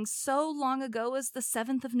 poor thing, so long ago as the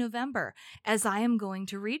 7th of November, as I am going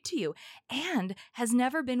to read to you, and has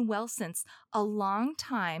never been well since. A long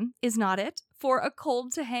time, is not it? for a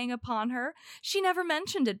cold to hang upon her. She never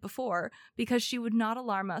mentioned it before, because she would not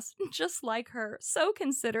alarm us, just like her, so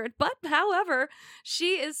considerate. But, however,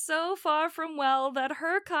 she is so far from well that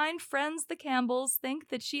her kind friends the Campbells think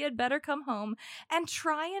that she had better come home and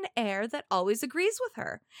try an air that always agrees with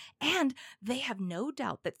her. And they have no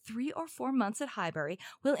doubt that 3 or 4 months at Highbury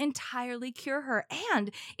will entirely cure her,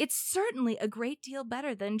 and it's certainly a great deal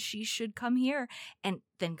better than she should come here and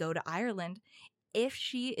then go to Ireland. If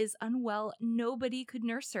she is unwell, nobody could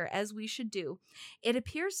nurse her as we should do. It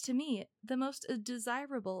appears to me the most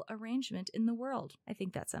desirable arrangement in the world. I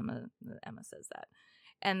think that's Emma. Emma says that.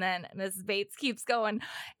 And then Mrs. Bates keeps going.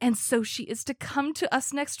 And so she is to come to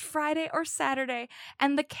us next Friday or Saturday,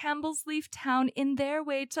 and the Campbells leave town in their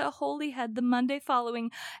way to Holyhead the Monday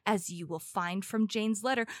following, as you will find from Jane's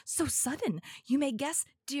letter. So sudden, you may guess,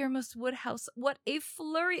 dear Miss Woodhouse, what a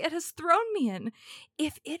flurry it has thrown me in.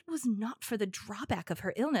 If it was not for the drawback of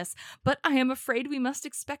her illness, but I am afraid we must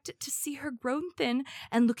expect it to see her grown thin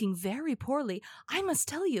and looking very poorly, I must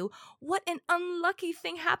tell you what an unlucky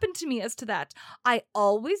thing happened to me as to that. I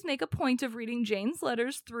always make a point of reading Jane's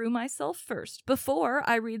letters through myself first, before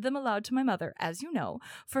I read them aloud to my mother, as you know,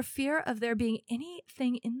 for fear of there being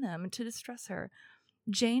anything in them to distress her.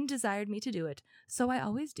 Jane desired me to do it, so I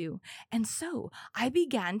always do, and so I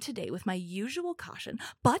began today with my usual caution,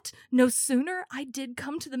 but no sooner I did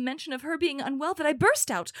come to the mention of her being unwell than I burst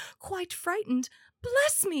out, quite frightened,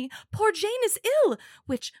 "Bless me, poor Jane is ill,"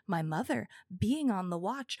 which my mother, being on the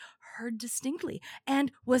watch, heard distinctly,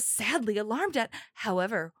 and was sadly alarmed at.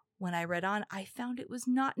 However, when I read on, I found it was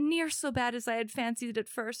not near so bad as I had fancied at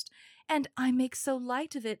first, and I make so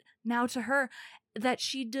light of it now to her that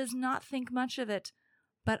she does not think much of it.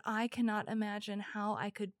 But I cannot imagine how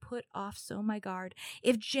I could put off so my guard.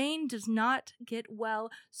 If Jane does not get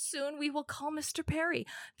well, soon we will call Mr. Perry.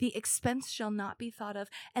 The expense shall not be thought of,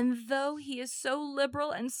 and though he is so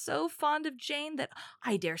liberal and so fond of Jane that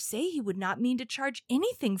I dare say he would not mean to charge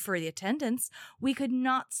anything for the attendance, we could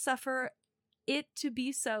not suffer it to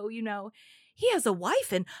be so, you know. He has a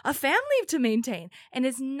wife and a family to maintain, and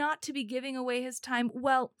is not to be giving away his time.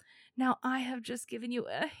 Well, now I have just given you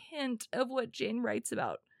a hint of what Jane writes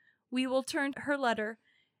about. We will turn to her letter,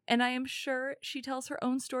 and I am sure she tells her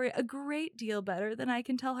own story a great deal better than I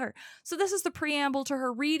can tell her. So this is the preamble to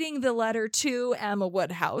her reading the letter to Emma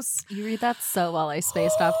Woodhouse. You read that so well. I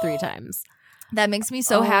spaced off 3 times. That makes me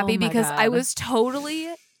so happy because God. I was totally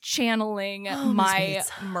channeling my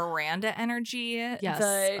Bates. Miranda energy.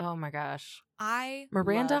 Yes. Oh my gosh. I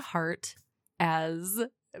Miranda love Hart as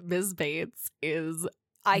Ms. Bates is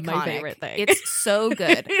iconic. my favorite thing. It's so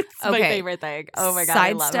good. It's my favorite thing. Oh my God,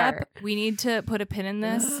 I love Sidestep. her. We need to put a pin in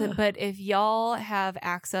this, but if y'all have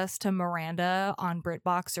access to Miranda on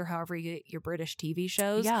BritBox or however you get your British TV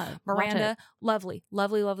shows, Yeah, Miranda, lovely,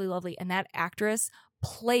 lovely, lovely, lovely. And that actress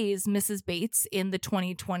plays Mrs. Bates in the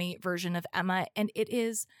 2020 version of Emma, and it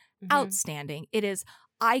is outstanding. It is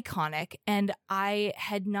iconic, and I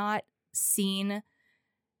had not seen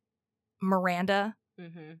Miranda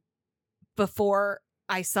before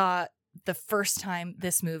I saw the first time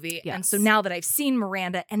this movie. Yes. And so now that I've seen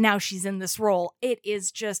Miranda and now she's in this role, it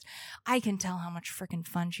is just, I can tell how much freaking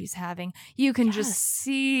fun she's having. You can just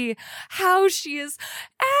see how she is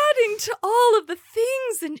adding to all of the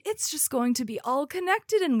things, and it's just going to be all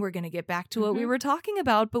connected, and we're going to get back to what we were talking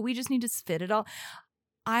about, but we just need to fit it all.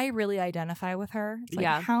 I really identify with her. It's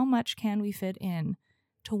like, how much can we fit in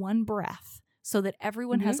to one breath so that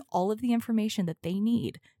everyone has all of the information that they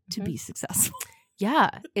need to be successful?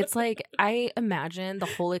 Yeah, it's like I imagine the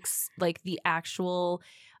whole the actual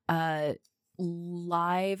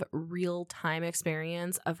live real-time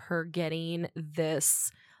experience of her getting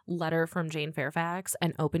this letter from Jane Fairfax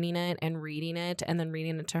and opening it and reading it and then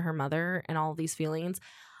reading it to her mother and all of these feelings.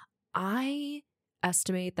 I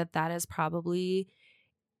estimate that is probably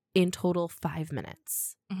in total 5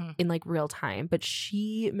 minutes in like real time, but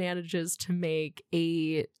she manages to make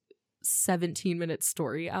a 17-minute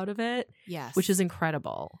story out of it. Yes. Which is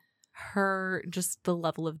incredible. Her, just the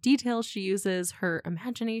level of detail she uses, her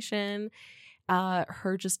imagination,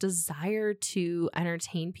 her just desire to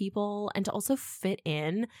entertain people and to also fit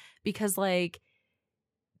in, because like,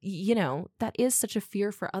 you know, that is such a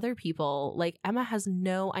fear for other people. Like, Emma has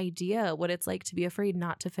no idea what it's like to be afraid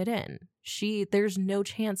not to fit in. There's no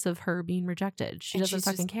chance of her being rejected. She doesn't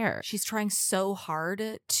fucking care. She's trying so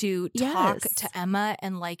hard to talk to Emma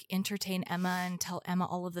and like entertain Emma and tell Emma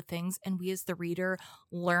all of the things. And we as the reader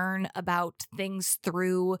learn about things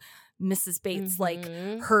through Mrs. Bates, like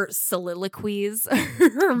her soliloquies,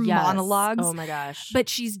 her monologues. Oh my gosh. But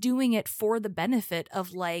she's doing it for the benefit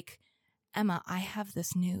of like, Emma, I have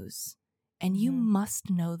this news, and you must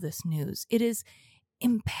know this news. It is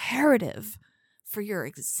imperative for your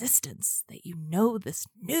existence that you know this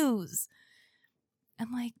news. And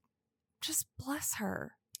like, just bless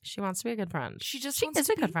her. She wants to be a good friend. She is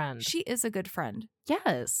a good friend. She is a good friend.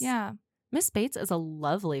 Yes. Yeah. Miss Bates is a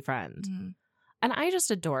lovely friend. Mm-hmm. And I just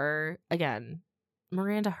adore, again,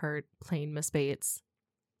 Miranda Hurt playing Miss Bates.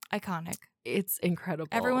 Iconic. It's incredible.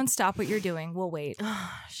 Everyone stop what you're doing. We'll wait.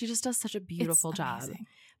 She just does such a beautiful job. Amazing.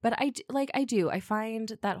 But I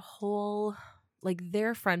find that whole, like,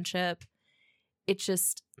 their friendship, it's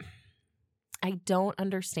just, I don't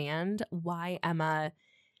understand why Emma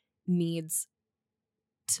needs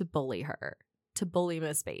to bully her, to bully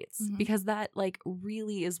Miss Bates, because that, like,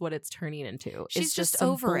 really is what it's turning into. She's it's just some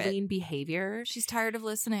over bullying behavior. She's tired of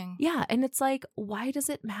listening. Yeah, and it's like, why does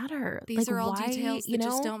it matter? These like, are all why, details that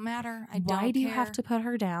just don't matter. Why do you have to put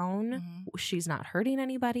her down? She's not hurting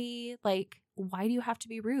anybody. Like, why do you have to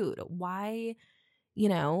be rude? Why,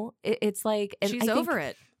 it's like, and she's over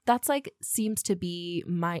it. That's like seems to be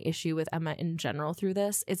my issue with Emma in general through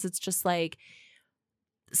this. It's just like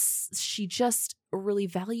she just really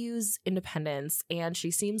values independence, and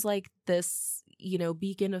she seems like this,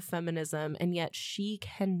 beacon of feminism, and yet she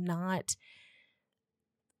cannot,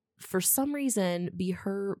 for some reason, be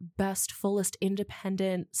her best, fullest,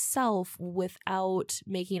 independent self without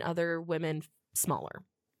making other women smaller.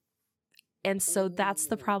 And so that's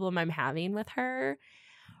the problem I'm having with her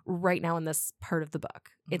right now in this part of the book.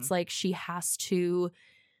 It's like she has to,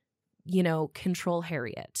 control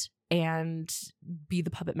Harriet and be the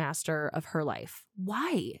puppet master of her life.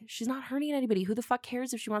 Why? She's not hurting anybody. Who the fuck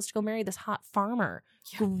cares if she wants to go marry this hot farmer?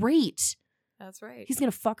 Yeah. Great. That's right. He's going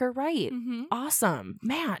to fuck her right. Awesome.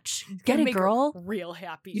 Match. Get it, make girl. Real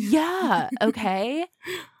happy. Yeah. Okay.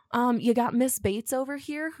 You got Miss Bates over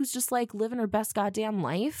here who's just like living her best goddamn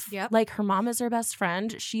life. Yep. Like her mom is her best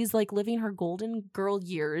friend. She's like living her golden girl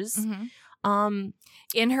years.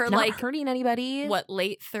 In her not like hurting anybody. What,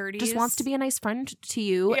 late 30s? Just wants to be a nice friend to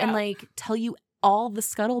you and like tell you all the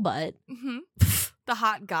scuttlebutt. The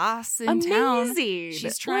hot goss in town. Amazing.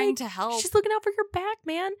 She's trying to help. She's looking out for your back,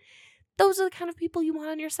 man. Those are the kind of people you want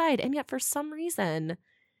on your side. And yet for some reason,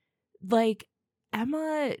 like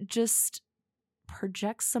Emma just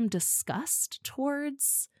projects some disgust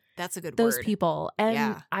towards that's a good those word. People.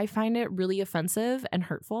 And I find it really offensive and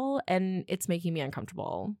hurtful, and it's making me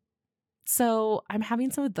uncomfortable. So I'm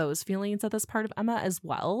having some of those feelings at this part of Emma as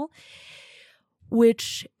well,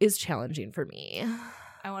 which is challenging for me.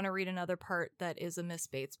 I want to read another part that is a Miss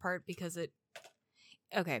Bates part because it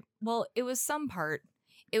was some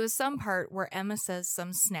part where Emma says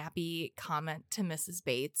some snappy comment to Mrs.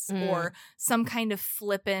 Bates or some kind of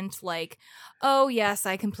flippant like, oh, yes,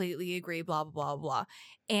 I completely agree, blah, blah, blah, blah.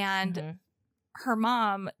 And her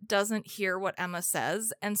mom doesn't hear what Emma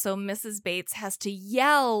says. And so Mrs. Bates has to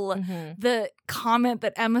yell the comment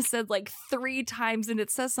that Emma said like 3 times. And it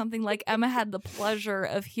says something like Emma had the pleasure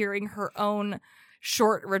of hearing her own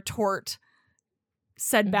short retort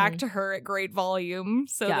said back to her at great volume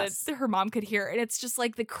so that her mom could hear. And it's just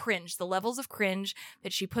like the levels of cringe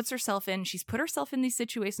that she puts herself in. She's put herself in these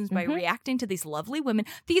situations by reacting to these lovely women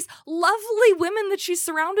that she's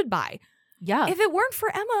surrounded by. Yeah. If it weren't for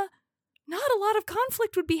Emma, not a lot of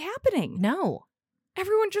conflict would be happening. No.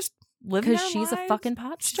 Everyone just living their lives. Because she's a fucking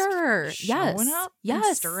pot stirrer. Showing up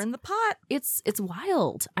and stirring the pot. It's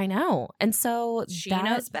wild. I know. And so she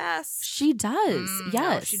knows best. She does. Yes.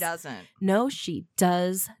 No, she doesn't. No, she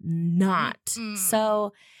does not.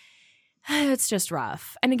 So it's just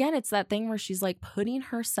rough. And again, it's that thing where she's like putting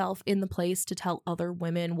herself in the place to tell other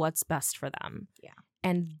women what's best for them. Yeah.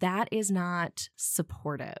 And that is not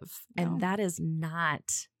supportive. No. And that is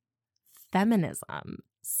not feminism.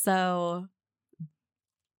 So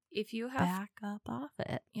if you have back up off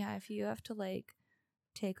it. Yeah, if you have to like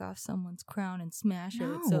take off someone's crown and smash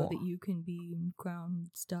it so that you can be in crown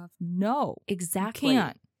stuff. No. Exactly. You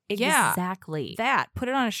can't. Exactly. Yeah, that. Put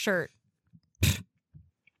it on a shirt.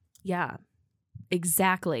 Yeah.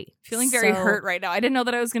 Exactly. Feeling very hurt right now. I didn't know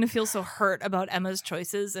that I was going to feel so hurt about Emma's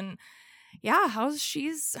choices, and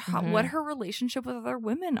what her relationship with other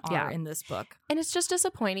women are in this book. And it's just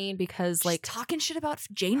disappointing because she's talking shit about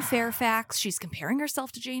Jane Fairfax. She's comparing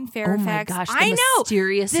herself to Jane Fairfax. Oh my gosh, the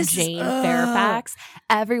mysterious Jane Fairfax.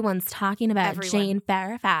 Everyone's talking about Jane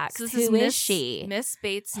Fairfax. So Who is she? Miss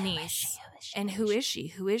Bates' niece. And who is she?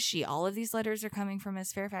 Who is she? All of these letters are coming from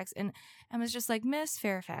Miss Fairfax. And Emma's just like, Miss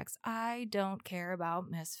Fairfax, I don't care about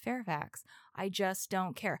Miss Fairfax. I just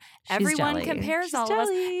don't care. Everyone compares all of us.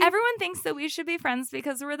 Everyone thinks that we should be friends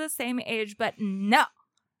because we're the same age. But no,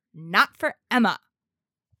 not for Emma.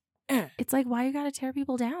 It's like, why you gotta tear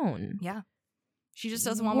people down? Yeah. She just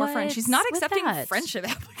doesn't want more friends. She's not accepting friendship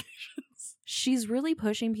applications. She's really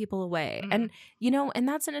pushing people away. And, and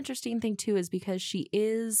that's an interesting thing too, is because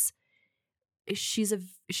she's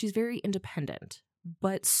very independent,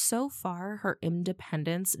 but so far her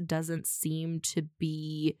independence doesn't seem to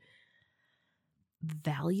be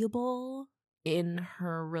valuable in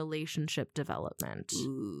her relationship development.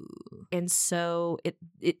 Ooh. And so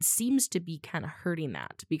it seems to be kind of hurting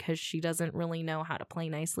that, because she doesn't really know how to play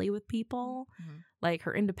nicely with people. Mm-hmm. Like,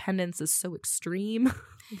 her independence is so extreme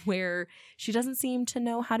where she doesn't seem to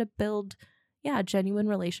know how to build genuine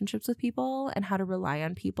relationships with people, and how to rely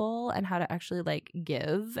on people, and how to actually like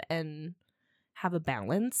give and have a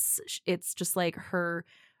balance. It's just like her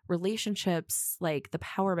relationships, like the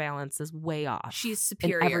power balance is way off. She's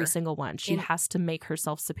superior in every single one. She has to make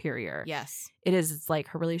herself superior. Yes, it is. It's like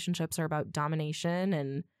her relationships are about domination,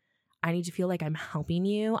 and I need to feel like I'm helping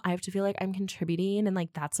you. I have to feel like I'm contributing, and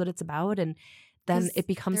like that's what it's about. And then it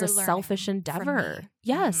becomes a selfish endeavor.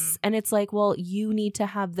 Yes. And it's like, well, you need to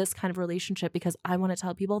have this kind of relationship because I want to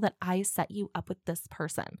tell people that I set you up with this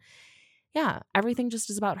person. Yeah, everything just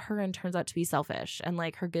is about her and turns out to be selfish, and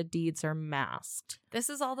like her good deeds are masked. This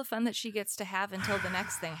is all the fun that she gets to have until the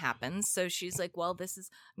next thing happens. So she's like, well, I'm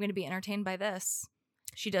going to be entertained by this.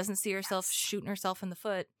 She doesn't see herself shooting herself in the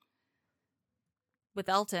foot with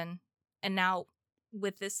Elton. And now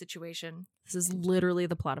with this situation. This is literally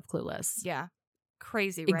the plot of Clueless. Yeah.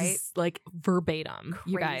 Crazy, right? Like verbatim,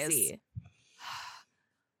 crazy. You guys.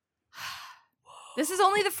 This is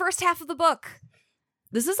only the first half of the book.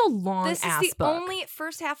 This is a long ass book. This is the only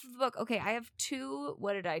first half of the book. Okay, I have two.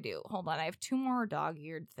 What did I do? Hold on. I have two more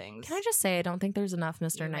dog-eared things. Can I just say, I don't think there's enough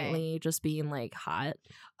Mr. Knightley just being like hot.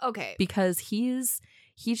 Okay. Because he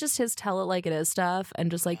just his tell it like it is stuff,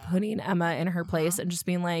 and just like putting Emma in her place and just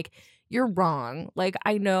being like, you're wrong. Like,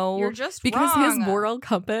 I know. You're just because wrong. His moral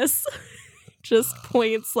compass just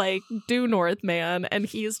points like due north, man. And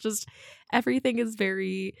he's just, everything is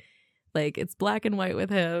very like, it's black and white with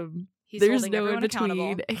him. There's no in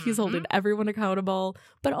between. He's holding everyone accountable.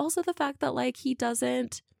 But also the fact that like he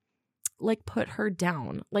doesn't like put her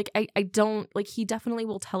down. Like I don't like, he definitely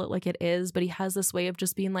will tell it like it is, but he has this way of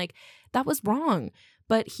just being like, that was wrong.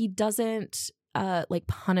 But he doesn't like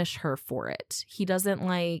punish her for it. He doesn't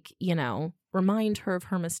like, remind her of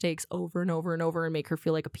her mistakes over and over and over and make her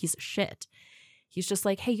feel like a piece of shit. He's just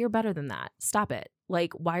like, hey, you're better than that. Stop it.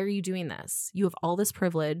 Like, why are you doing this? You have all this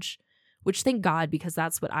privilege. Which, thank God, because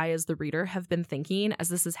that's what I as the reader have been thinking as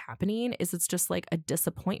this is happening, is it's just like a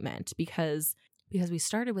disappointment because we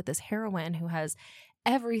started with this heroine who has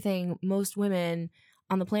everything most women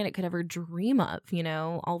on the planet could ever dream of,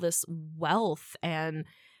 all this wealth and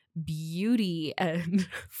beauty and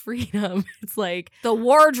freedom. It's like the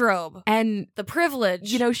wardrobe and the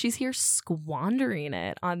privilege. She's here squandering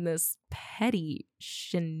it on this petty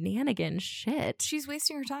shenanigan shit. She's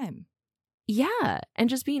wasting her time. Yeah, and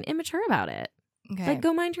just being immature about it. Okay. Like,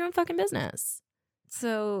 go mind your own fucking business.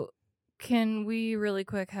 So, can we really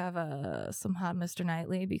quick have some hot Mr.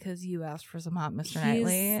 Knightley? Because you asked for some hot Mr.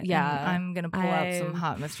 Knightley. Yeah. I'm going to pull out some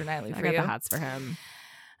hot Mr. Knightley for you. I got the hots for him.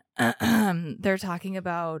 They're talking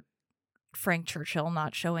about Frank Churchill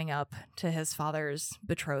not showing up to his father's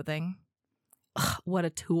betrothing. Ugh, what a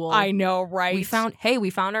tool. I know, right? We found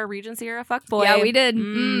our Regency era fuckboy. Yeah, we did.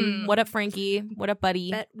 What up, Frankie? What up, buddy?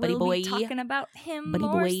 Bet buddy we'll boy. Be talking about him buddy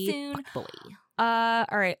more boy. soon. Fuck boy. All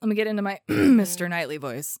right, let me get into my Mr. Knightley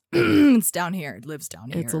voice. It's down here. It lives down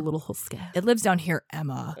here. It's a little husky. It lives down here,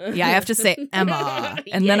 Emma. Yeah, I have to say Emma,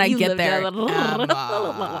 and then I get there.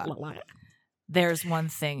 Emma. There's one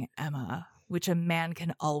thing, Emma, which a man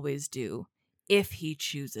can always do if he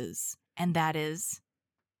chooses, and that is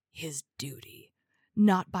his duty.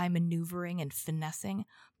 Not by maneuvering and finessing,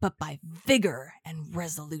 but by vigor and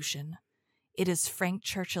resolution. It is Frank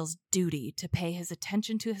Churchill's duty to pay his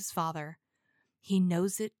attention to his father. He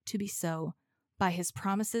knows it to be so by his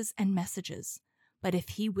promises and messages, but if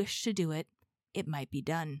he wished to do it, it might be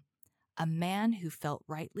done. A man who felt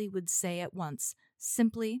rightly would say at once,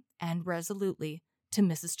 simply and resolutely, to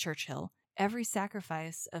Mrs. Churchill, every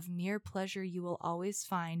sacrifice of mere pleasure you will always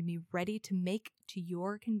find me ready to make to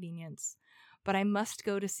your convenience. But I must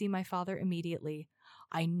go to see my father immediately.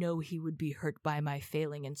 I know he would be hurt by my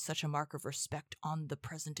failing in such a mark of respect on the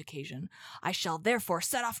present occasion. I shall therefore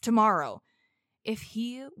set off tomorrow. If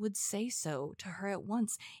he would say so to her at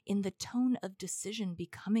once, in the tone of decision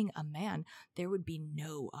becoming a man, there would be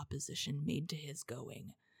no opposition made to his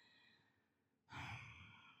going.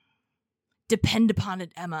 Depend upon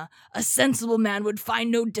it, Emma. A sensible man would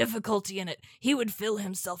find no difficulty in it. He would feel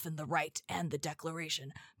himself in the right, and the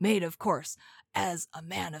declaration, made, of course, as a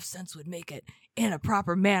man of sense would make it, in a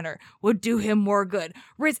proper manner, would do him more good.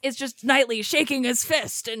 It's just Knightley shaking his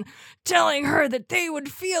fist and telling her that they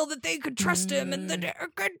would feel that they could trust him and that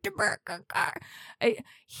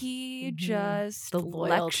he just the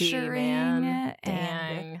loyalty, lecturing man.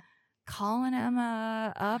 and Dang. calling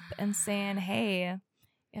Emma up and saying, hey,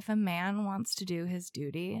 if a man wants to do his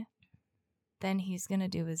duty, then he's going to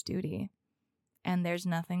do his duty. And there's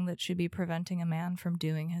nothing that should be preventing a man from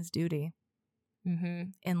doing his duty.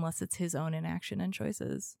 Unless it's his own inaction and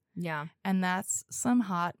choices. Yeah. And that's some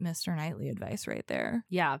hot Mr. Knightley advice right there.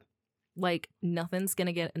 Yeah. Like, nothing's going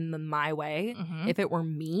to get in my way. If it were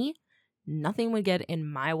me, nothing would get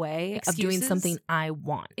in my way of doing something I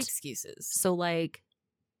want. Excuses. So, like,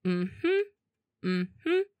 because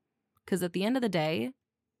at the end of the day,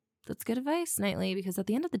 that's good advice, Knightley, because at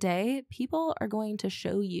the end of the day, people are going to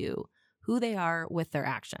show you who they are with their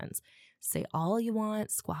actions. Say all you want,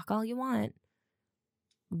 squawk all you want.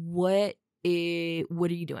 What are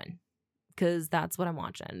you doing? Because that's what I'm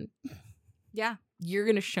watching. Yeah. You're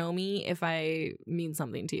going to show me if I mean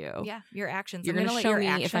something to you. Yeah, your actions. You're going to show me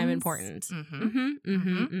if I'm important.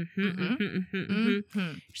 You're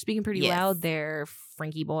speaking pretty loud there,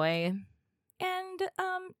 Frankie boy. And,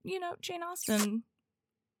 Jane Austen,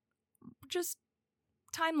 just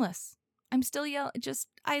timeless. I'm still yelling. Just,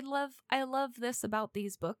 I love this about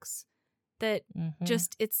these books. That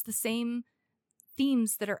just, it's the same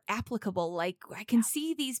themes that are applicable. Like, I can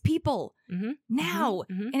see these people now,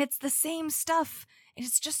 and it's the same stuff. And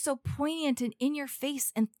it's just so poignant and in your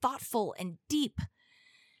face and thoughtful and deep.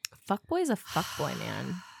 Fuckboy's a fuckboy,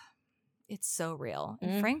 man. It's so real.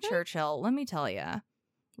 And Frank Churchill, let me tell you,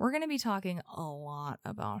 we're going to be talking a lot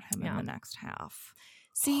about him in the next half.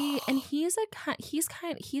 See, and he's a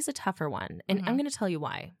tougher one, and I'm going to tell you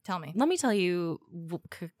why. Tell me. Let me tell you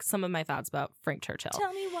some of my thoughts about Frank Churchill.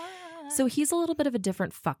 Tell me why. So he's a little bit of a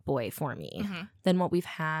different fuckboy for me than what we've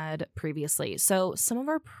had previously. So some of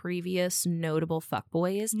our previous notable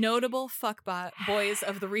fuckboys. Notable boys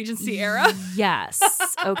of the Regency era. Yes.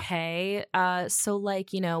 Okay. So like,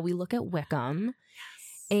 we look at Wickham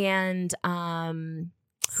and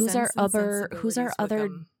who's our other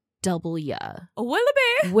W?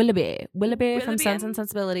 Willoughby from Sense and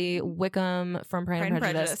Sensibility, Wickham from Pride and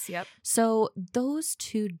Prejudice. Yep. So those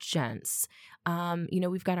two gents,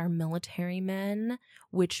 we've got our military men,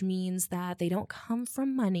 which means that they don't come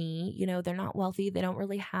from money. They're not wealthy. They don't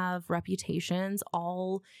really have reputations.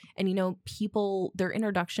 People, their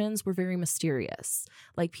introductions were very mysterious.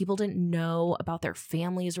 Like, people didn't know about their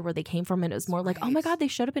families or where they came from. And it was more like, oh my God, they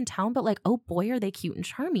showed up in town, but like, oh boy, are they cute and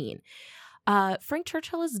charming. Frank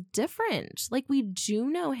Churchill is different. Like, we do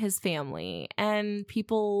know his family and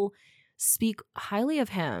people speak highly of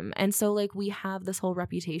him. And so like, we have this whole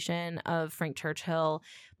reputation of Frank Churchill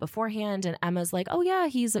beforehand, and Emma's like, oh yeah,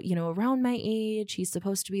 he's, around my age. He's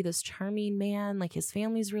supposed to be this charming man. Like, his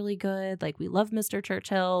family's really good. Like, we love Mr.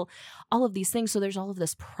 Churchill, all of these things. So there's all of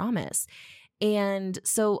this promise. And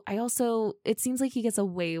so it seems like he gets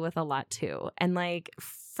away with a lot too. And like,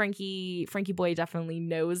 Frankie boy definitely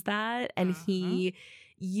knows that. And he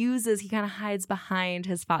kind of hides behind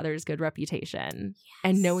his father's good reputation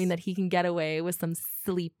and knowing that he can get away with some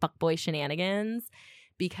silly fuckboy shenanigans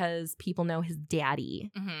because people know his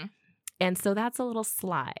daddy. And so that's a little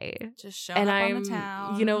sly. Just showing up on the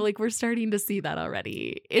town. Like, we're starting to see that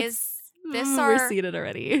already. Is this we're seeing it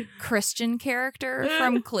already. Christian character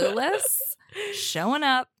from Clueless showing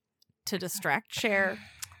up to distract Cher?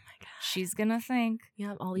 She's gonna think,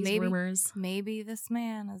 all these rumors. Maybe this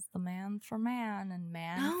man is the man for man and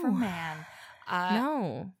man for man.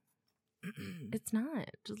 No, it's not.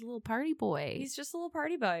 Just a little party boy. He's just a little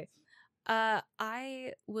party boy.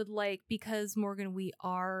 I would like, because Morgan,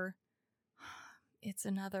 it's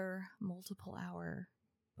another multiple hour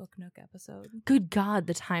Book Nook episode. Good God,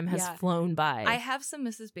 the time has flown by. I have some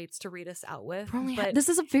Mrs. Bates to read us out with. This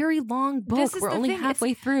is a very long book. We're only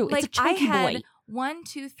halfway through. It's a chunky boy. 1,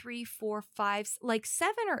 2, 3, 4, 5, like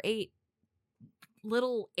 7 or 8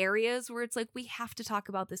 little areas where it's like, we have to talk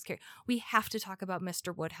about this character. We have to talk about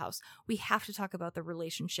Mr. Woodhouse. We have to talk about the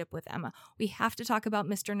relationship with Emma. We have to talk about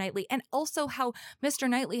Mr. Knightley, and also how Mr.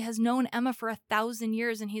 Knightley has known Emma for 1,000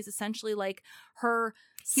 years, and he's essentially like her.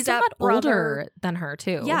 He's a lot older than her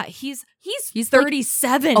too. Yeah, he's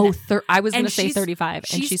 37. I was going to say 35,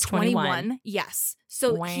 and she's 21. Yes,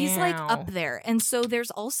 so he's like up there, and so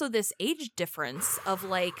there's also this age difference of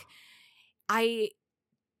like, I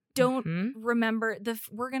don't remember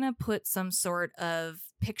we're gonna put some sort of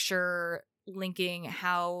picture linking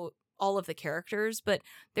how all of the characters, but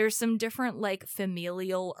there's some different like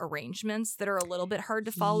familial arrangements that are a little bit hard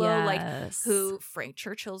to follow, like who Frank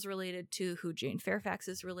Churchill's related to, who Jane Fairfax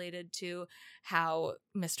is related to, how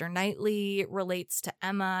Mr. Knightley relates to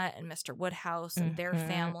Emma and Mr. Woodhouse and their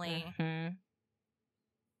family.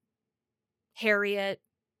 Harriet.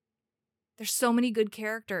 There's so many good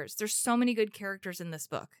characters. There's so many good characters in this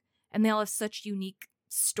book, and they all have such unique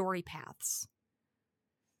story paths.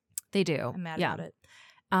 They do. I'm mad about it.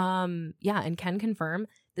 And can confirm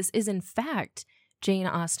this is in fact Jane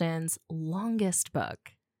Austen's longest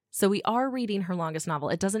book. So we are reading her longest novel.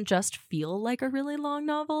 It doesn't just feel like a really long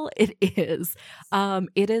novel. It is.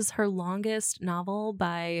 It is her longest novel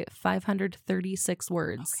by 536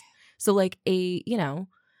 words. Okay. So like a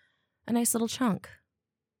nice little chunk.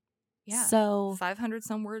 Yeah. So 500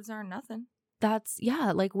 some words aren't nothing. That's,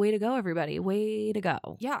 like, way to go, everybody. Way to go.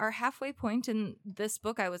 Yeah, our halfway point in this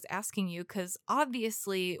book, I was asking you, because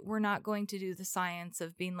obviously we're not going to do the science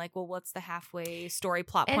of being like, well, what's the halfway story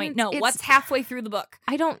plot point? No, what's halfway through the book?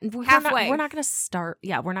 Halfway. We're not going to start.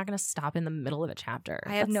 Yeah, we're not going to stop in the middle of a chapter.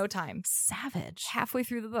 I have no time. Savage. Halfway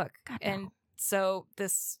through the book. God, and no. So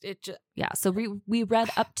so we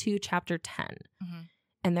read up to chapter 10. Mm-hmm.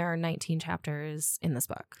 And there are 19 chapters in this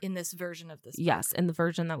book. In this version of this book. Yes, in the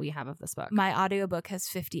version that we have of this book. My audiobook has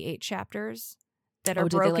 58 chapters that are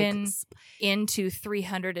broken into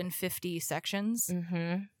 350 sections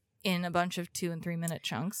in a bunch of 2 and 3 minute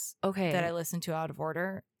chunks. Okay. That I listen to out of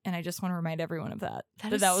order. And I just want to remind everyone of that.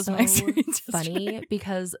 That was so my experience. Funny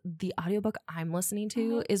because the audiobook I'm listening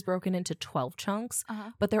to is broken into 12 chunks,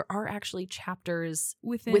 but there are actually chapters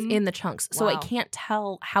within the chunks. So I can't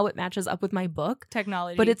tell how it matches up with my book.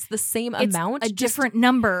 Technology. But it's the same amount. A different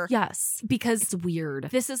number. Yes. Because it's weird.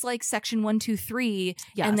 This is like section 1, 2, 3,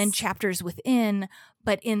 and then chapters within,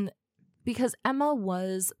 because Emma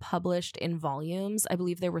was published in volumes. I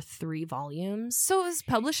believe there were 3 volumes. So it was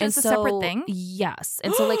published as a separate thing? Yes.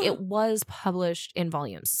 And so it was published in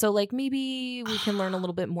volumes. So maybe we can learn a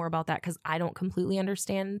little bit more about that because I don't completely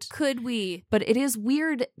understand. Could we? But it is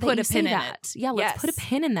weird that put you a pin say in that. It. Yeah, let's put a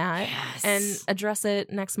pin in that and address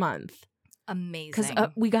it next month. Amazing.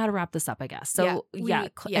 Because we got to wrap this up, I guess. So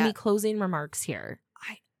any closing remarks here?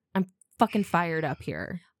 I'm fucking fired up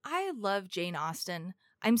here. I love Jane Austen.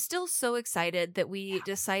 I'm still so excited that we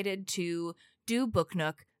decided to do Book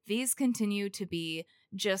Nook. These continue to be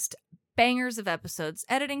just bangers of episodes.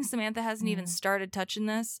 Editing Samantha hasn't even started touching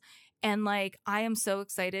this. And I am so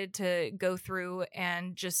excited to go through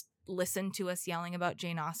and just listen to us yelling about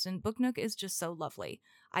Jane Austen. Book Nook is just so lovely.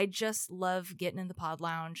 I just love getting in the pod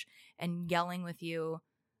lounge and yelling with you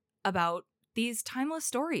about these timeless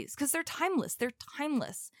stories because they're timeless. They're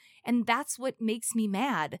timeless. And that's what makes me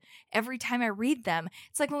mad every time I read them.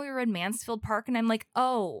 It's like when we read Mansfield Park and I'm like,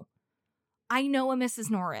 oh, I know a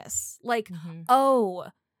Mrs. Norris. Oh,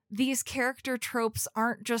 these character tropes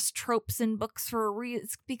aren't just tropes in books for a reason.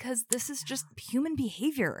 It's because this is just human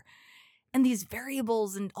behavior. And these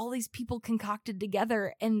variables and all these people concocted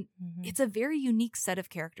together. And it's a very unique set of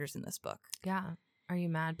characters in this book. Yeah. Are you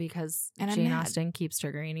mad because Jane Austen keeps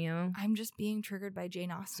triggering you? I'm just being triggered by Jane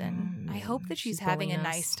Austen. I hope that she's having a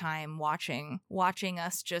nice time watching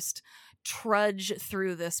us just trudge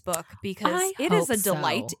through this book because it is a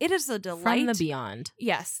delight. So. It is a delight. From the beyond.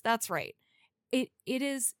 Yes, that's right. It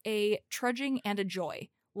is a trudging and a joy.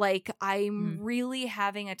 I'm really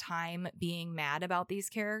having a time being mad about these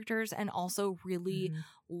characters and also really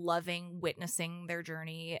loving witnessing their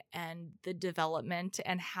journey and the development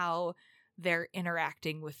and how they're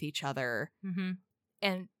interacting with each other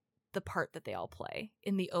and the part that they all play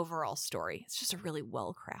in the overall story. It's just a really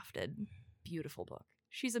well-crafted, beautiful book.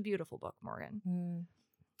 She's a beautiful book, Morgan.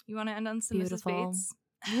 You want to end on some beautiful. Mrs. Bates?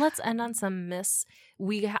 Let's end on some Miss.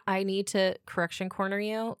 I need to correction corner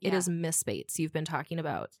you. Yeah. It is Miss Bates you've been talking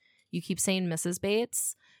about. You keep saying Mrs.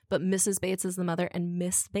 Bates, but Mrs. Bates is the mother and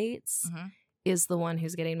Miss Bates is the one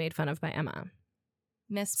who's getting made fun of by Emma.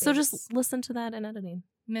 Miss Bates. So just listen to that in editing.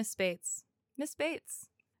 Miss Bates. Miss Bates.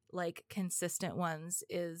 Consistent ones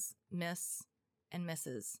is Miss and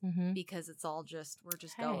Mrs. Because it's all we're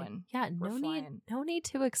just going. Yeah, no need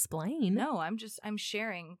to explain. No, I'm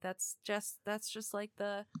sharing. That's just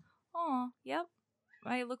the yep.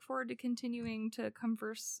 I look forward to continuing to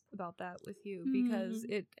converse about that with you because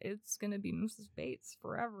it's gonna be Mrs. Bates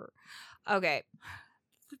forever. Okay.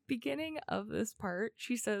 The beginning of this part,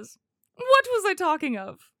 she says, "What was I talking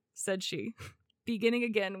of?" said she. beginning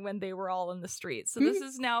again when they were all in the street. So this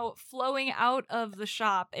is now flowing out of the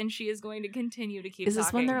shop, and she is going to continue to keep Is this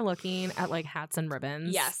talking. when they're looking at like hats and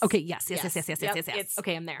ribbons? Yes. Okay, yes. Yep.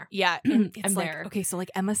 Okay, I'm there. Yeah, and it's I'm like, there. okay, so like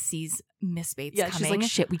Emma sees Miss Bates coming. She's like,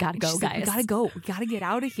 shit, we gotta go, She's guys. like, we gotta go. We gotta get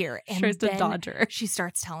out of here. And tries to then dodge her. she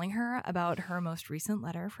starts telling her about her most recent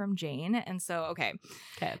letter from Jane. And so, okay,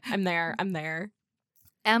 I'm there.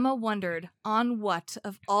 Emma wondered on what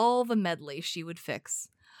of all the medley she would fix.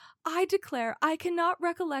 I declare I cannot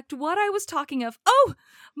recollect what I was talking of. Oh,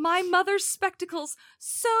 my mother's spectacles.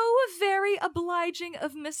 So very obliging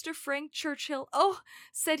of Mr. Frank Churchill. Oh,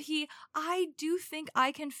 said he, I do think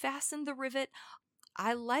I can fasten the rivet.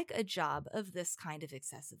 I like a job of this kind of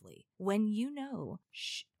excessively. When you know.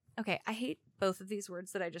 Okay, I hate both of these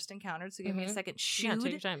words that I just encountered, so give me a second. Take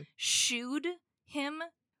your time. Shewed him,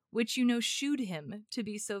 which you know shewed him to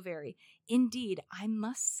be so very. Indeed, I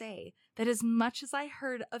must say that as much as I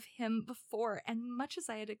heard of him before and much as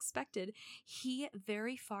I had expected, he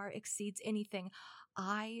very far exceeds anything.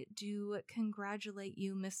 I do congratulate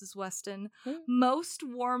you, Mrs. Weston, most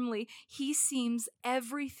warmly. He seems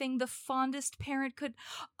everything the fondest parent could.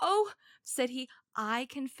 Oh, said he, I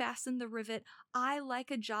can fasten the rivet. I like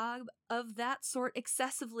a job of that sort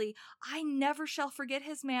excessively. I never shall forget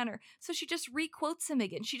his manner. So she just requotes him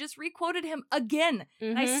again. She just requoted him again.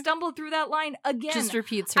 And I stumbled through that line again. Just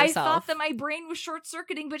repeats herself. I thought that my brain was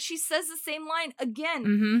short-circuiting, but she says the same line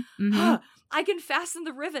again. I can fasten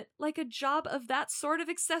the rivet like a job of that sort of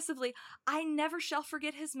excessively. I never shall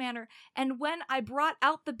forget his manner. And when I brought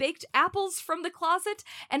out the baked apples from the closet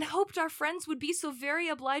and hoped our friends would be so very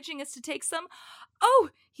obliging as to take some, oh,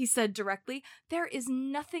 he said directly, there is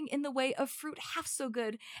nothing in the way of fruit half so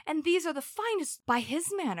good, and these are the finest. By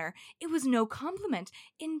his manner, it was no compliment.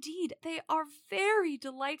 Indeed, they are very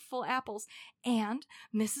delightful apples, and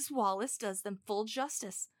Mrs. Wallace does them full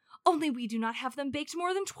justice. Only we do not have them baked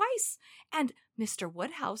more than twice, and Mr.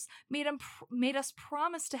 Woodhouse made us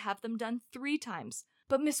promise to have them done 3 times.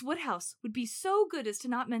 But Miss Woodhouse would be so good as to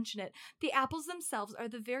not mention it. The apples themselves are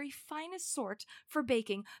the very finest sort for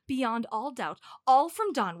baking, beyond all doubt, all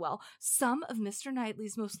from Donwell, some of Mr.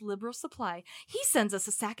 Knightley's most liberal supply. He sends us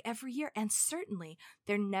a sack every year, and certainly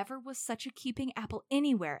there never was such a keeping apple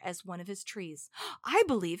anywhere as one of his trees. I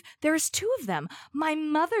believe there is 2 of them. My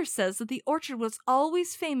mother says that the orchard was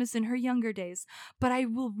always famous in her younger days, but I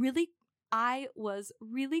was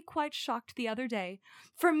really quite shocked the other day,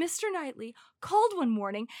 for Mr. Knightley called one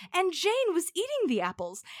morning, and Jane was eating the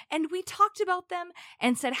apples, and we talked about them,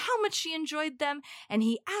 and said how much she enjoyed them, and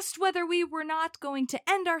he asked whether we were not going to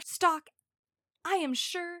end our stock. I am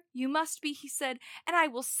sure you must be, he said, and I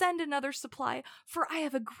will send another supply, for I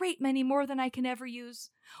have a great many more than I can ever use.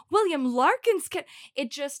 William Larkins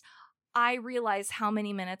I realize how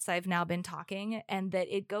many minutes I've now been talking, and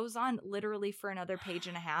that it goes on literally for another page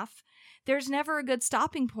and a half. There's never a good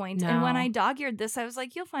stopping point. No. And when I dog-eared this, I was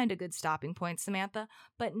like, you'll find a good stopping point, Samantha.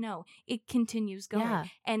 But no, it continues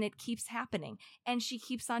going, and it keeps happening. And she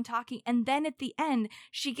keeps on talking. And then at the end,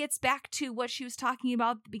 she gets back to what she was talking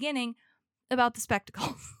about at the beginning, about the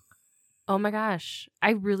spectacles. Oh my gosh.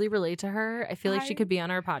 I really relate to her. I feel like she could be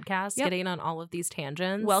on our podcast getting on all of these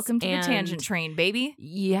tangents. Welcome to the tangent train, baby.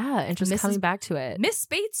 Yeah, and just coming back to it. Miss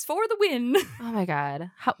Bates for the win. Oh my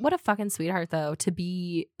God. What a fucking sweetheart, though, to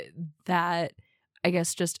be that, I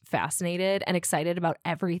guess, just fascinated and excited about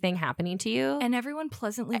everything happening to you. And everyone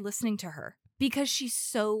pleasantly listening to her. Because she's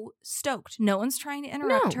so stoked. No one's trying to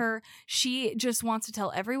interrupt her. She just wants to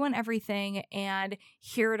tell everyone everything, and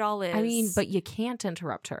here it all is. I mean, but you can't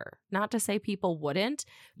interrupt her. Not to say people wouldn't,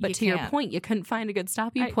 but to your point, you couldn't find a good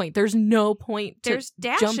stopping point. There's no point to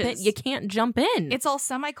jump in. You can't jump in. It's all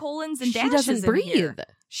semicolons and dashes. She doesn't breathe. Here.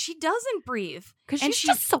 She doesn't breathe. Because she's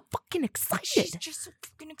just so fucking excited. She's just so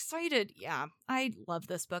fucking excited. Yeah, I love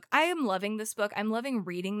this book. I am loving this book. I'm loving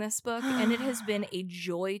reading this book, and it has been a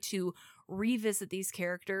joy to revisit these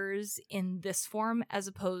characters in this form as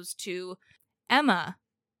opposed to Emma.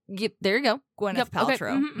 Yep, there you go. Gwyneth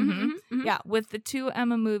Paltrow. Okay. Yeah, with the 2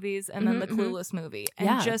 Emma movies and then the Clueless movie.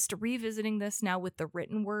 And just revisiting this now with the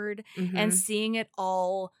written word and seeing it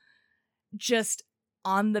all just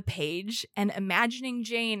on the page and imagining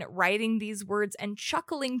Jane writing these words and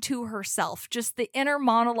chuckling to herself. Just the inner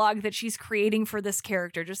monologue that she's creating for this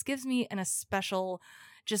character just gives me a special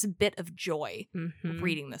just bit of joy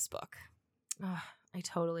reading this book. Oh, I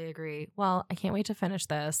totally agree. Well, I can't wait to finish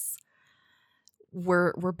this.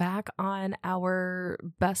 We're back on our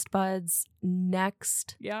Best Buds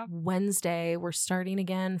next Wednesday. We're starting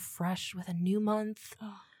again fresh with a new month.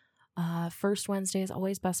 First Wednesday is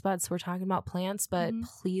always Best Buds, so we're talking about plants, but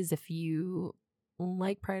please, if you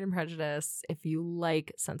like Pride and Prejudice, if you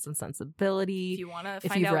like Sense and Sensibility, If you want to if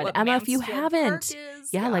find you've out read what Emma, if you Mansfield haven't, Park is,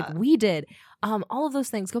 yeah, like we did, all of those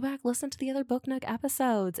things, go back, listen to the other Book Nook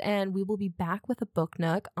episodes, and we will be back with a Book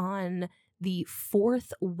Nook on the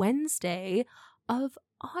 4th Wednesday of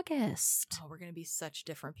August. Oh, we're going to be such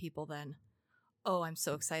different people then. Oh, I'm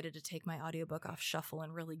so excited to take my audiobook off shuffle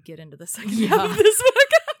and really get into the second half of this book.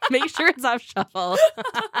 Make sure it's off shuffle.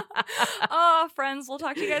 Oh, friends, we'll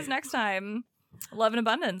talk to you guys next time. Love and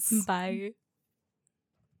abundance. Bye.